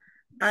Jessica.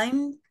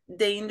 I'm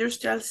the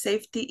industrial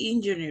safety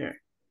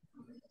engineer.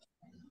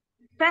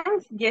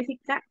 Thanks,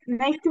 Jessica.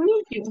 Nice to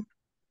meet you.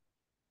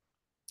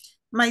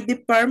 My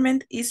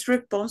department is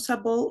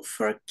responsible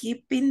for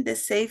keeping the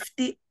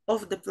safety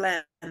of the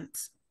plant.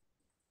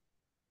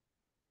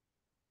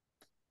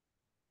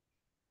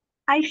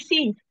 I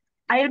see.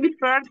 I'll be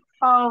part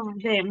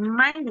of the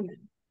maintenance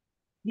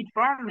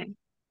department.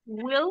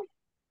 Will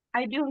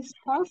I be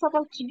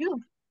responsible to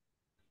you?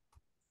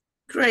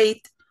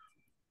 Great.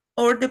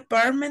 Our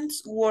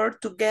departments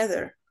work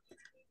together,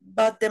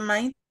 but the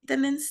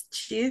maintenance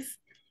chief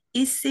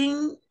is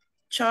in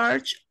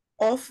charge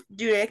of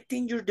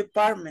directing your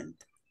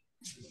department.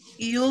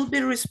 You'll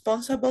be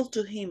responsible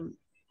to him.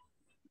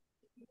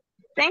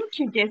 Thank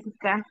you,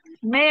 Jessica.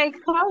 May I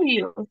call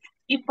you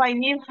if I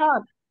need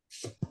help?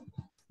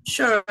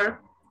 Sure.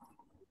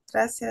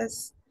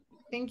 Gracias.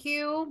 Thank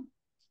you.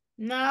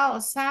 Now,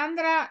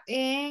 Sandra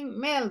and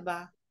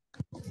Melba.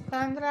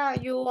 Sandra,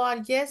 you are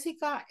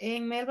Jessica,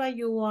 and Melba,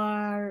 you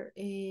are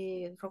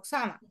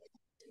Roxana.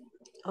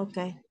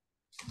 Okay.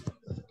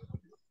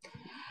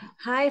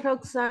 Hi,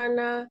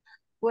 Roxana.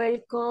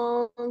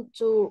 Welcome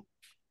to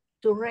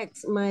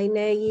Rex. My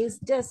name is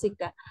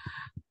Jessica.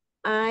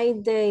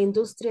 I'm the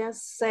industrial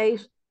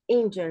safe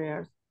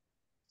engineer.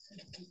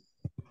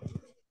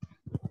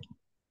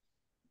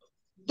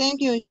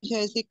 Thank you,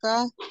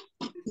 Jessica.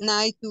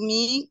 Nice to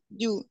meet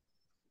you.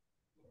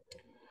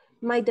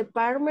 My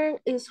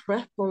department is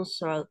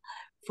responsible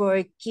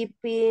for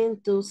keeping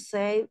the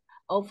safe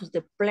of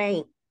the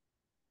plane.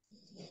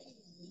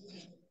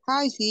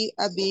 I see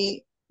a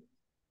big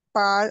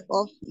part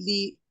of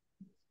the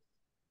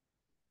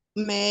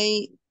maintenance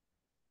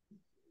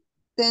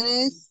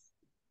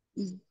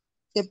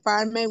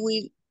department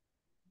will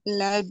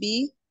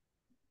be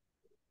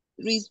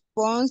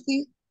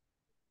responsive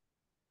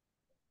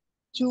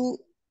to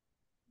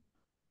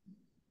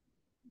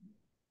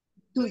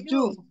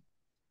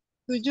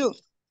you.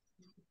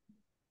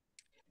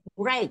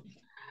 Right.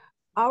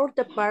 Our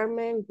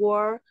department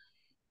work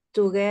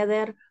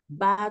together,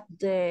 but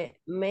the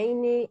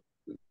maintenance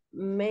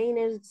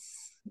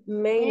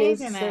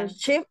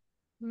chief.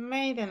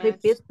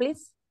 Repeat,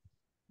 please.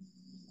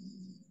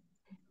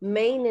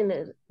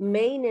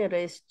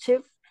 Maintenance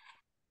chief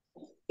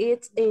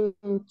is in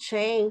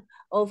charge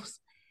of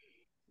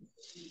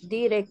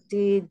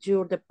directing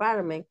your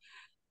department.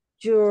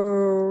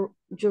 You'll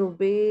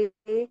be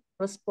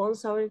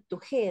responsible to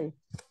him.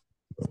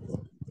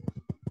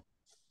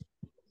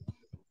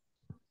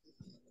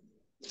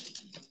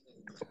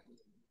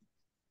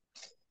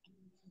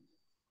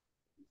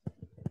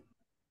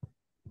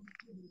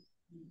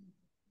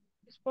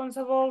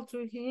 responsible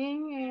to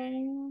him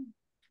and...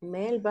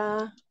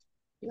 Melba.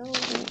 No.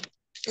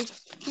 Es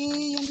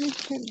que ya me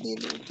perdí,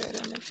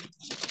 espérame.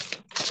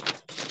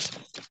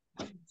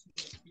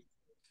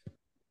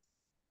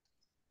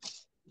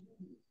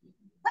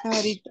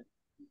 Ahorita.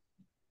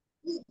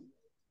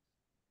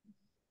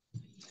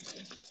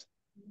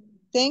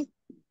 Thank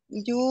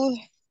you,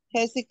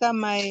 Jessica,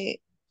 my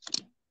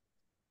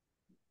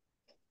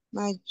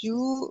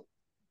you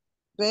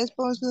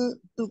responsible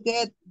to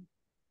get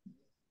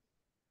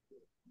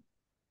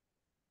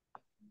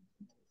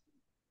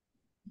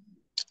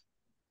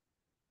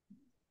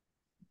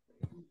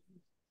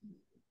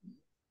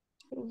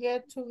To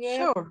get.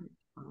 Sure.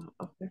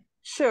 Okay.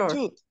 Sure.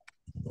 to.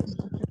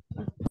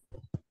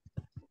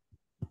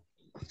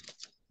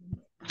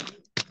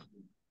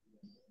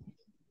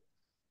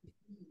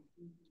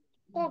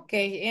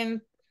 Okay,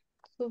 and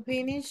to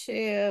finish,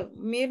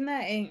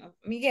 Mirna and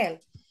Miguel.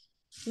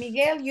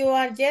 Miguel, you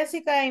are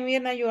Jessica, and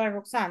Mirna, you are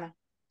Roxana.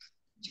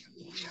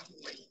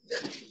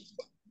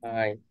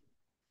 Hi.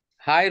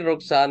 Hi,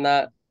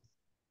 Roxana.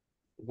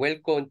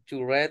 Welcome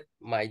to Red.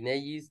 My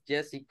name is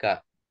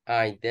Jessica.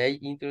 I'm the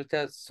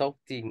interested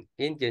software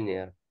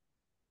engineer.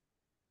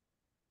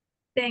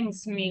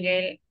 Thanks,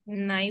 Miguel.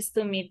 Nice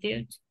to meet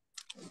you.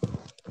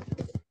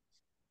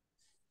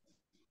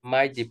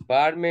 My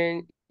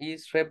department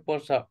is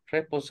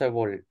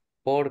responsible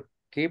for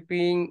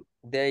keeping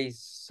the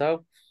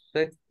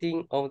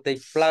self-testing of the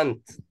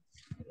plant.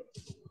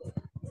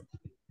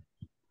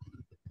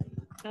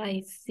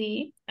 I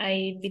see.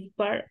 I be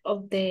part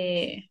of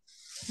the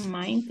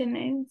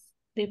maintenance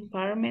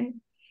department.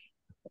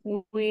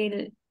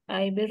 Will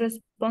I be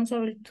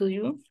responsible to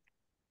you?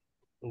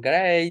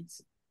 Great.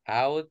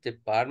 Our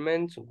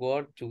departments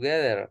work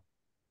together,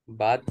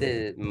 but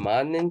the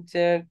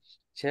manager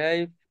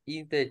chief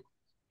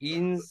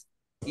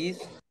is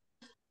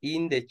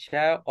in the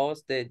chair of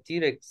the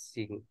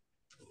direction.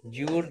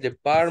 Your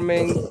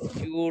department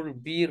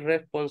should be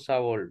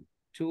responsible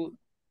to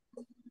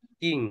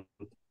think.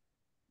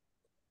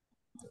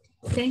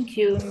 Thank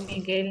you,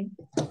 Miguel.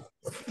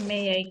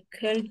 May I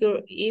call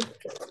you if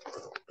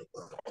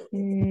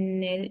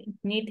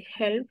need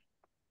help?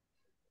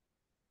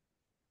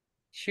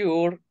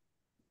 Sure.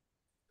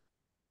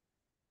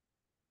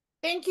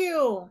 Thank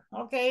you.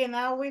 Okay,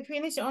 now we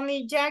finish.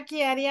 Only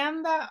Jackie,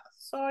 Arianda.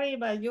 Sorry,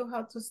 but you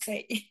have to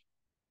stay.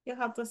 You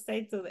have to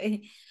stay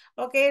today.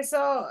 Okay,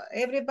 so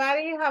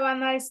everybody have a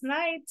nice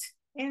night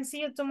and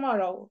see you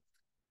tomorrow.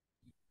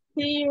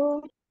 See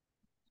you.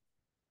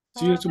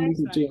 See you Have a tomorrow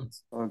nice too. night.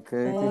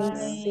 Okay, Thanks.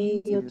 teacher.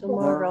 See you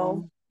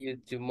tomorrow. See you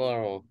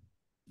tomorrow.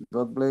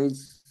 God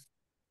bless.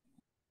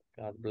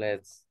 God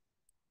bless.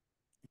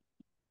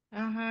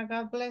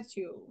 God bless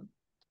you.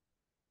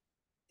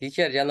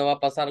 Teacher, ya no va a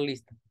pasar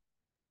lista.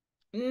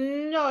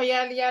 No,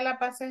 ya la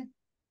pasé.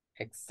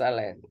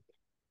 Excellent.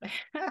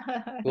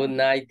 Good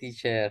night,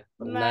 teacher.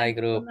 Good Good night. night,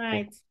 group. Good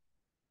night.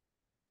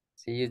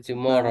 See you Night.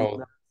 tomorrow.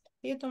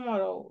 See you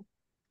tomorrow.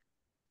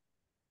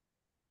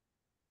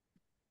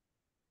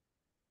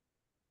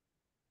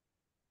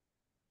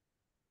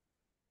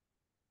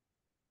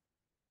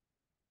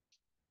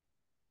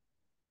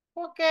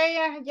 Okay,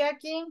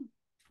 Jackie.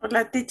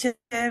 Hola, teacher.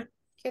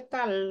 ¿Qué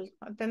tal?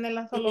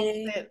 Tenerla solo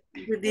usted.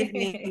 Good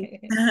evening.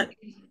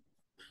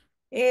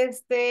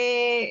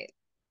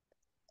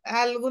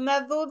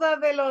 ¿Alguna duda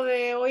de lo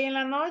de hoy en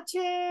la noche?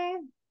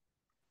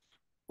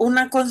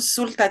 Una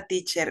consulta,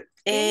 teacher.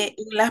 Sí.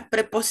 Las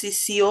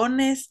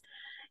preposiciones,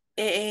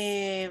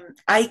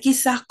 hay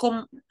quizás,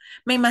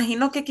 me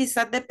imagino que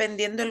quizás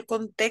dependiendo del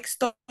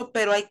contexto,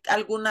 pero hay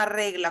alguna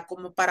regla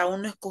como para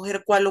uno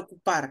escoger cuál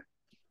ocupar.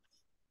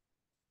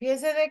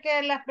 Fíjese de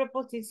que las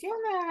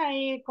preposiciones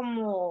hay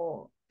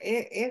como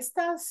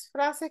estas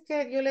frases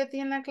que yo le di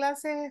en la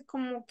clase es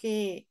como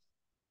que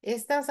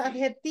estos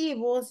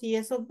adjetivos y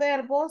esos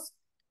verbos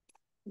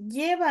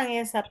llevan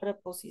esa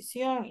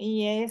preposición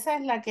y esa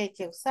es la que hay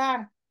que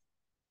usar.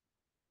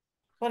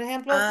 Por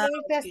ejemplo, si Ah,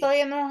 ahorita ok. estoy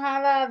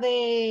enojada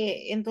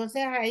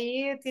entonces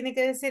ahí tiene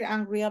que decir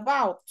angry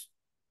about.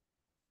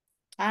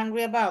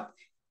 Angry about.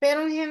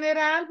 Pero en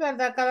general,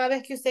 ¿verdad? Cada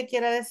vez que usted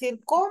quiera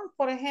decir con,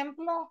 por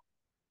ejemplo,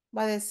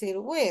 va a decir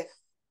with.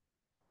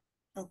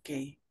 Ok.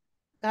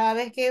 Cada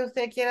vez que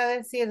usted quiera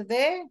decir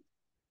de,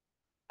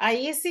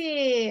 ahí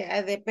sí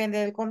depende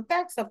del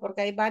contexto,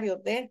 porque hay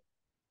varios de.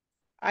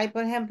 Hay,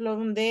 por ejemplo,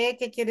 un de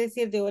que quiere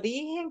decir de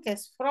origen, que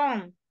es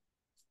from.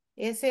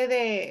 Ese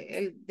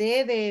el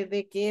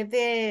de que es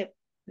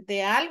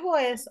de algo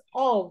es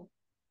of.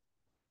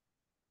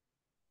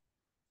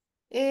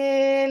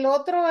 El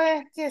otro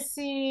es que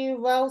si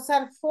va a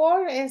usar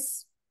for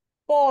es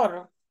por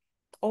o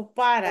Oh,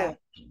 para.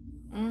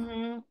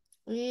 Ujú.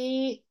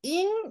 Y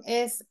in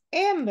es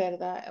en,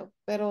 ¿verdad?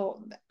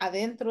 Pero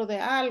adentro de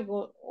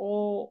algo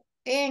o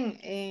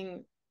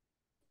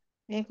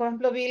por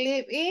ejemplo,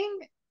 believe in,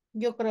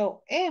 yo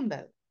creo en,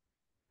 ¿verdad?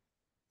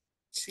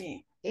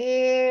 sí.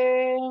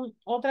 Eh,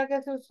 Otra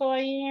que se usó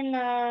ahí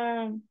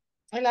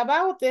el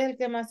about es el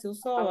que más se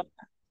usó, Ah, ¿verdad?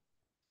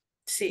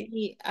 sí.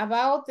 Y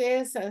about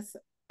es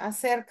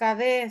acerca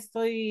de,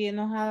 estoy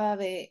enojada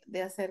de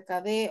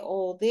acerca de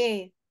o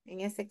de.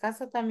 En este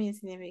caso también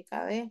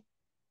significa de.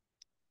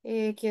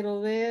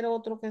 Quiero ver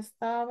otro que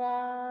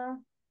estaba.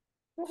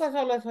 Creo que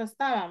solo eso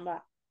estaban,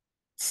 va.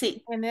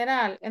 Sí,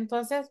 General.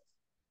 Entonces,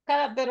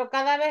 pero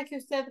cada vez que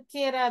usted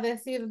quiera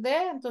decir de,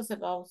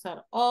 entonces va a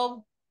usar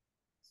of.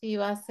 Si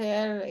va a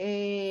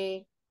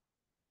ser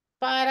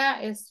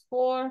para, es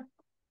for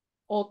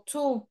o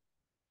to.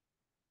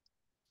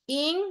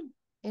 In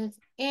es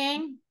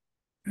en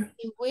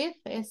y with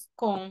es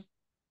con.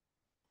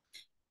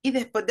 y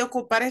después de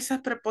ocupar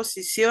esas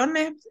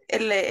preposiciones,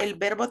 el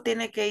verbo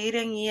tiene que ir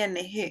en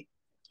ing.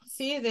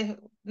 Sí,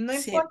 no Sí,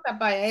 importa,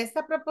 vaya,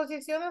 estas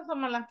preposiciones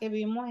son las que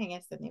vimos en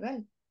este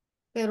nivel,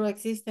 pero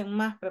existen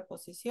más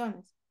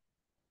preposiciones.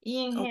 Y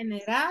en o-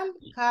 general,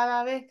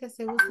 cada vez que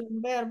se usa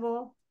un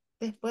verbo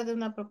después de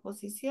una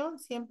preposición,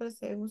 siempre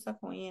se usa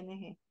con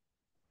ing.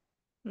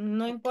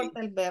 No ok, importa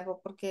el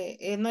verbo, porque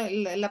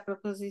la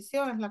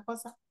preposición es la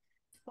cosa,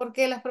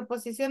 porque las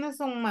preposiciones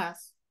son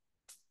más.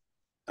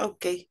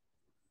 ok.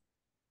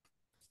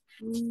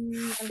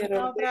 ¿Alguna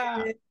Quiero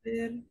otra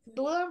ver.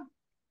 duda?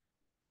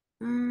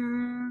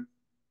 Mm,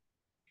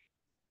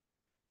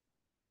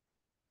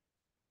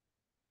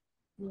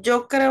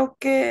 yo creo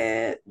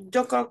que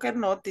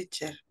no,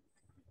 teacher.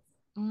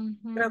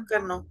 Creo Ujú. que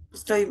no.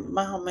 Estoy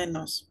más o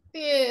menos. Sí,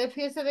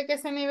 fíjese de que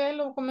ese nivel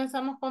lo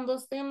comenzamos con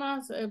dos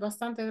temas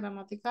bastante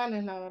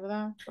gramaticales, la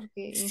verdad,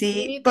 porque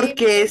Sí, infinitive,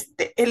 porque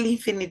el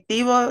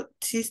infinitivo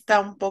sí está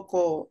un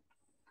poco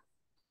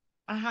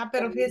ajá,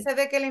 pero también. fíjese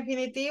de que el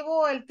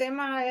infinitivo, el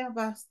tema es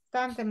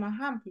bastante más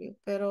amplio,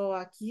 pero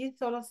aquí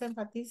solo se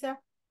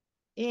enfatiza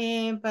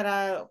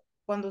para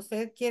cuando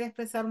usted quiere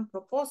expresar un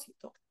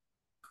propósito.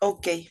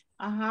 Ok,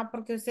 Ajá,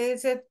 porque usted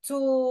dice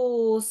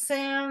to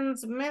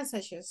send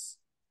messages.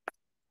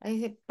 Ahí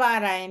dice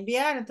para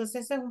enviar,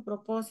 entonces ese es un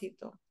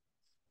propósito.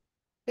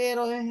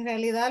 Pero en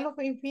realidad los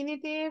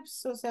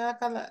infinitives, o sea,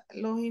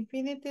 los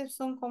infinitives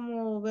son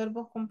como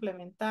verbos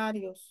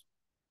complementarios.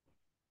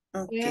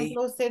 Por ok.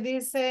 ejemplo, usted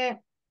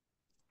dice,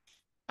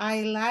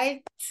 I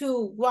like to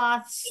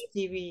watch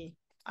TV.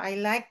 I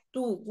like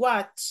to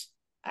watch.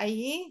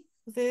 Allí,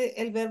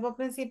 el verbo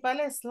principal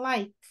es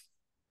like.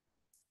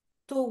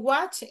 To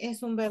watch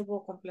es un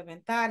verbo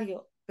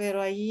complementario,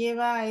 pero allí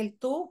lleva el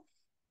to.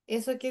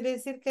 Eso quiere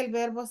decir que el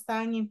verbo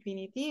está en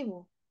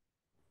infinitivo.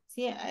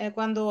 Sí,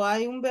 cuando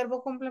hay un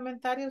verbo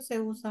complementario se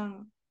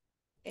usan,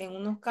 en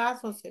unos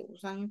casos se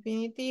usan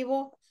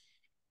infinitivos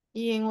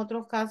y en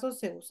otros casos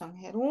se usan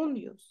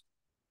gerundios.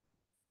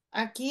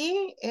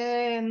 Aquí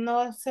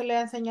no se le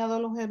ha enseñado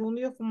los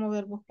gerundios como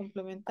verbos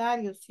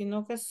complementarios,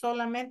 sino que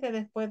solamente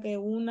después de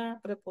una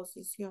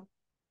preposición.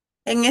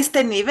 En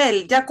este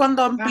nivel, ya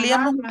cuando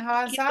Ajá, ampliemos un más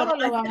poquito avanzado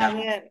lo más, van a ya.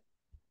 ver.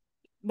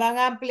 Van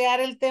a ampliar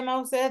el tema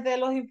ustedes de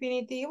los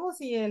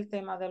infinitivos y el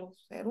tema de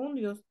los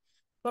gerundios,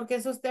 porque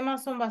esos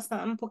temas son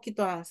bastante, un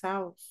poquito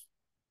avanzados.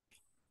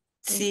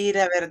 Sí, Sí,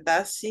 la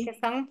verdad, que sí.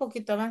 están un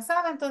poquito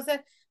avanzados.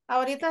 Entonces,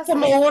 ahorita se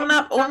Como le está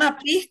una enfocando.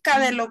 pizca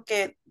de lo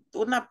que,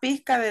 una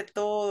pizca de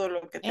todo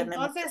lo que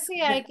tenemos que Entonces,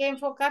 sí, hay aprender. que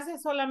enfocarse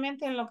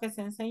solamente en lo que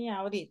se enseña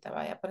ahorita,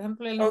 vaya. Por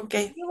ejemplo, el Ok,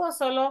 infinitivo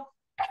solo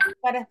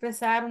para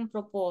expresar un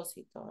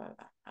propósito,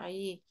 ¿verdad?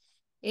 Ahí.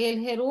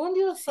 El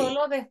gerundio sí.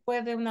 solo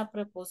después de una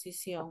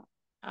preposición.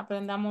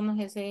 Aprendámonos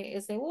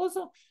ese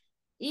uso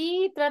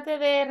y trate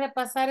de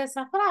repasar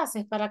esas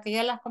frases para que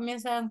ya las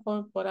comience a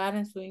incorporar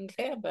en su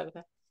inglés,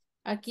 ¿verdad?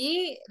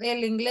 Aquí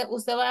el inglés,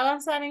 usted va a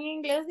avanzar en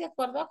inglés de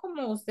acuerdo a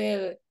cómo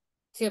usted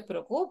se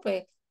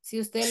preocupe. Si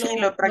usted Sí,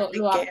 lo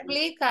lo practiquemos.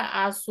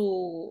 aplica a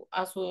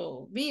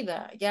su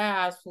vida,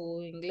 ya a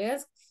su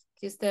inglés,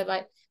 que usted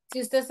va,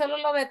 si usted solo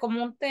lo ve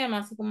como un tema,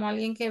 así como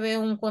alguien que ve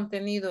un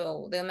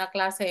contenido de una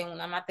clase en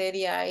una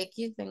materia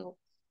X,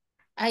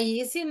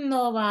 ahí sí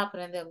no va a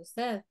aprender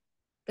usted.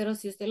 Pero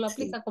si usted lo Sí.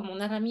 aplica como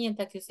una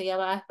herramienta que usted ya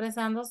va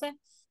expresándose,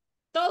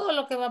 todo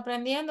lo que va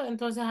aprendiendo,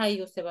 entonces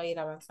ahí usted va a ir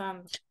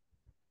avanzando.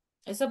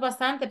 Eso es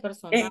bastante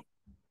personal. Es,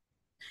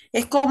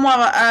 es como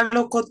a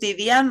lo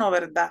cotidiano,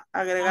 ¿verdad?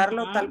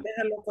 Agregarlo tal Ajá. vez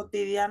a lo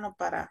cotidiano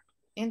para...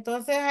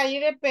 Entonces ahí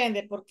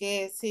depende,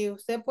 porque si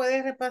usted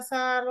puede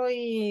repasarlo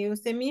y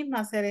usted misma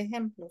hacer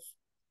ejemplos,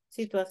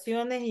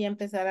 situaciones y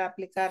empezar a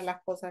aplicar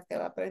las cosas que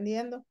va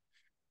aprendiendo.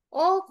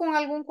 O con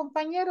algún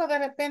compañero de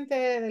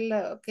repente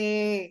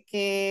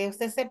que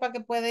usted sepa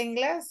que puede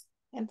inglés.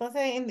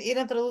 Entonces ir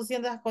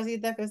introduciendo las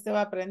cositas que usted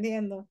va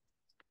aprendiendo.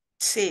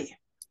 Sí,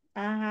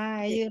 Ajá,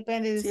 ahí sí,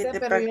 depende de sí, usted, de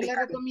pero yo le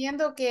practicar.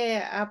 recomiendo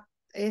que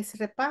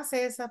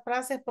repase esas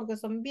frases porque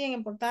son bien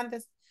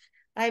importantes.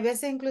 Hay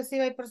veces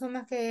inclusive hay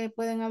personas que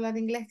pueden hablar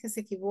inglés que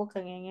se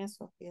equivocan en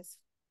eso, fíjese.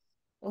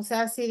 O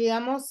sea, si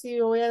digamos, si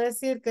yo voy a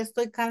decir que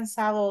estoy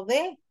cansado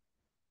de,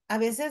 a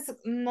veces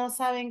no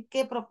saben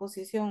qué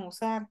proposición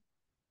usar.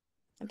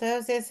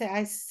 Entonces dice,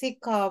 I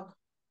sick of,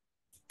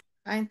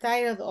 I'm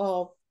tired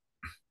of.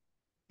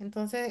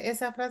 Entonces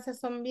esas frases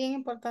son bien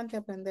importantes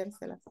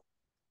aprendérselas.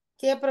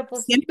 ¿Qué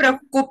Siempre preposición?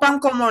 ocupan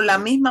como la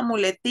misma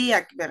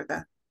muletilla,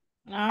 ¿verdad?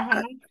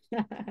 Ajá.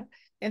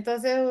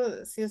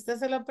 Entonces, si usted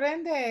se lo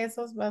aprende,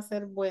 eso va a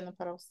ser bueno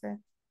para usted.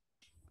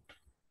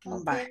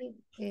 Ok. Bye.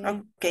 eh,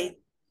 Ok,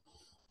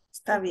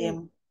 está ok.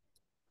 bien.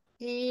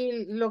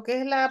 Y lo que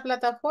es la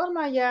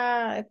plataforma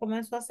ya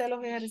comenzó a hacer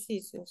los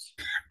ejercicios.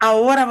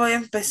 Ahora voy a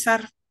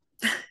empezar.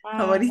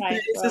 Ah, Ahorita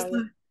vaya, eso está.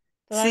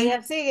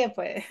 todavía Sí, sigue,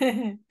 pues.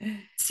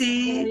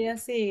 sí, Todavía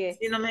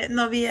sigue. sí,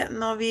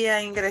 no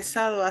había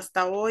ingresado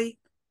hasta hoy.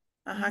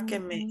 Ajá, que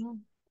me. Ujú.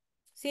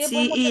 Sí, es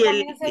Sí, bueno que y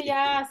el. comience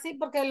ya así,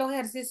 porque los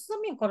ejercicios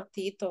son bien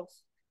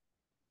cortitos.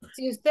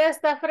 Si usted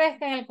está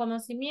fresca en el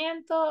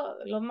conocimiento,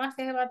 lo más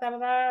que se va a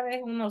tardar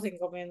es unos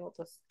 5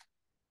 minutos,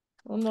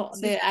 uno Sí,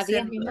 de está a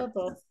 10 haciendo.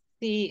 minutos.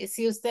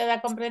 Si usted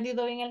ha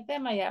comprendido bien el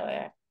tema, ya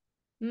vea,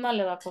 no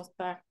le va a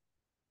costar.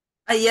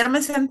 Ayer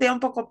me sentía un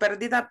poco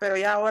perdida, pero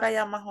ya ahora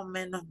ya más o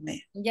menos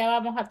me. Ya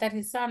vamos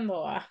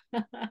aterrizando.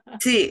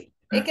 Sí,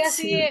 Es que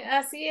sí,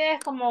 así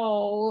es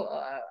como,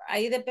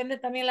 ahí depende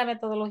también la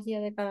metodología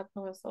de cada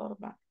profesor,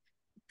 va.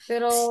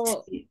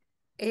 Pero, sí,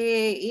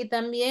 y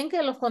también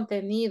que los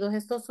contenidos,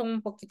 estos son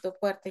un poquito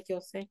fuertes,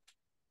 yo sé,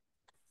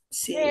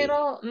 sí,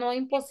 pero no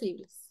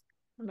imposibles,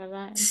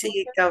 ¿verdad?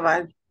 sí,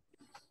 cabal.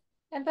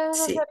 Entonces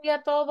eso Sí.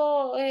 sería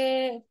todo,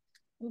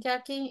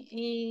 Jackie,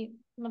 y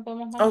nos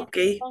vemos mañana. Ok,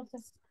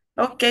 Entonces,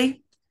 ok.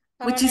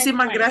 have a nice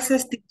Muchísimas night.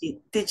 gracias,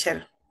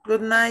 teacher.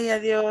 Good night,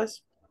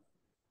 adiós.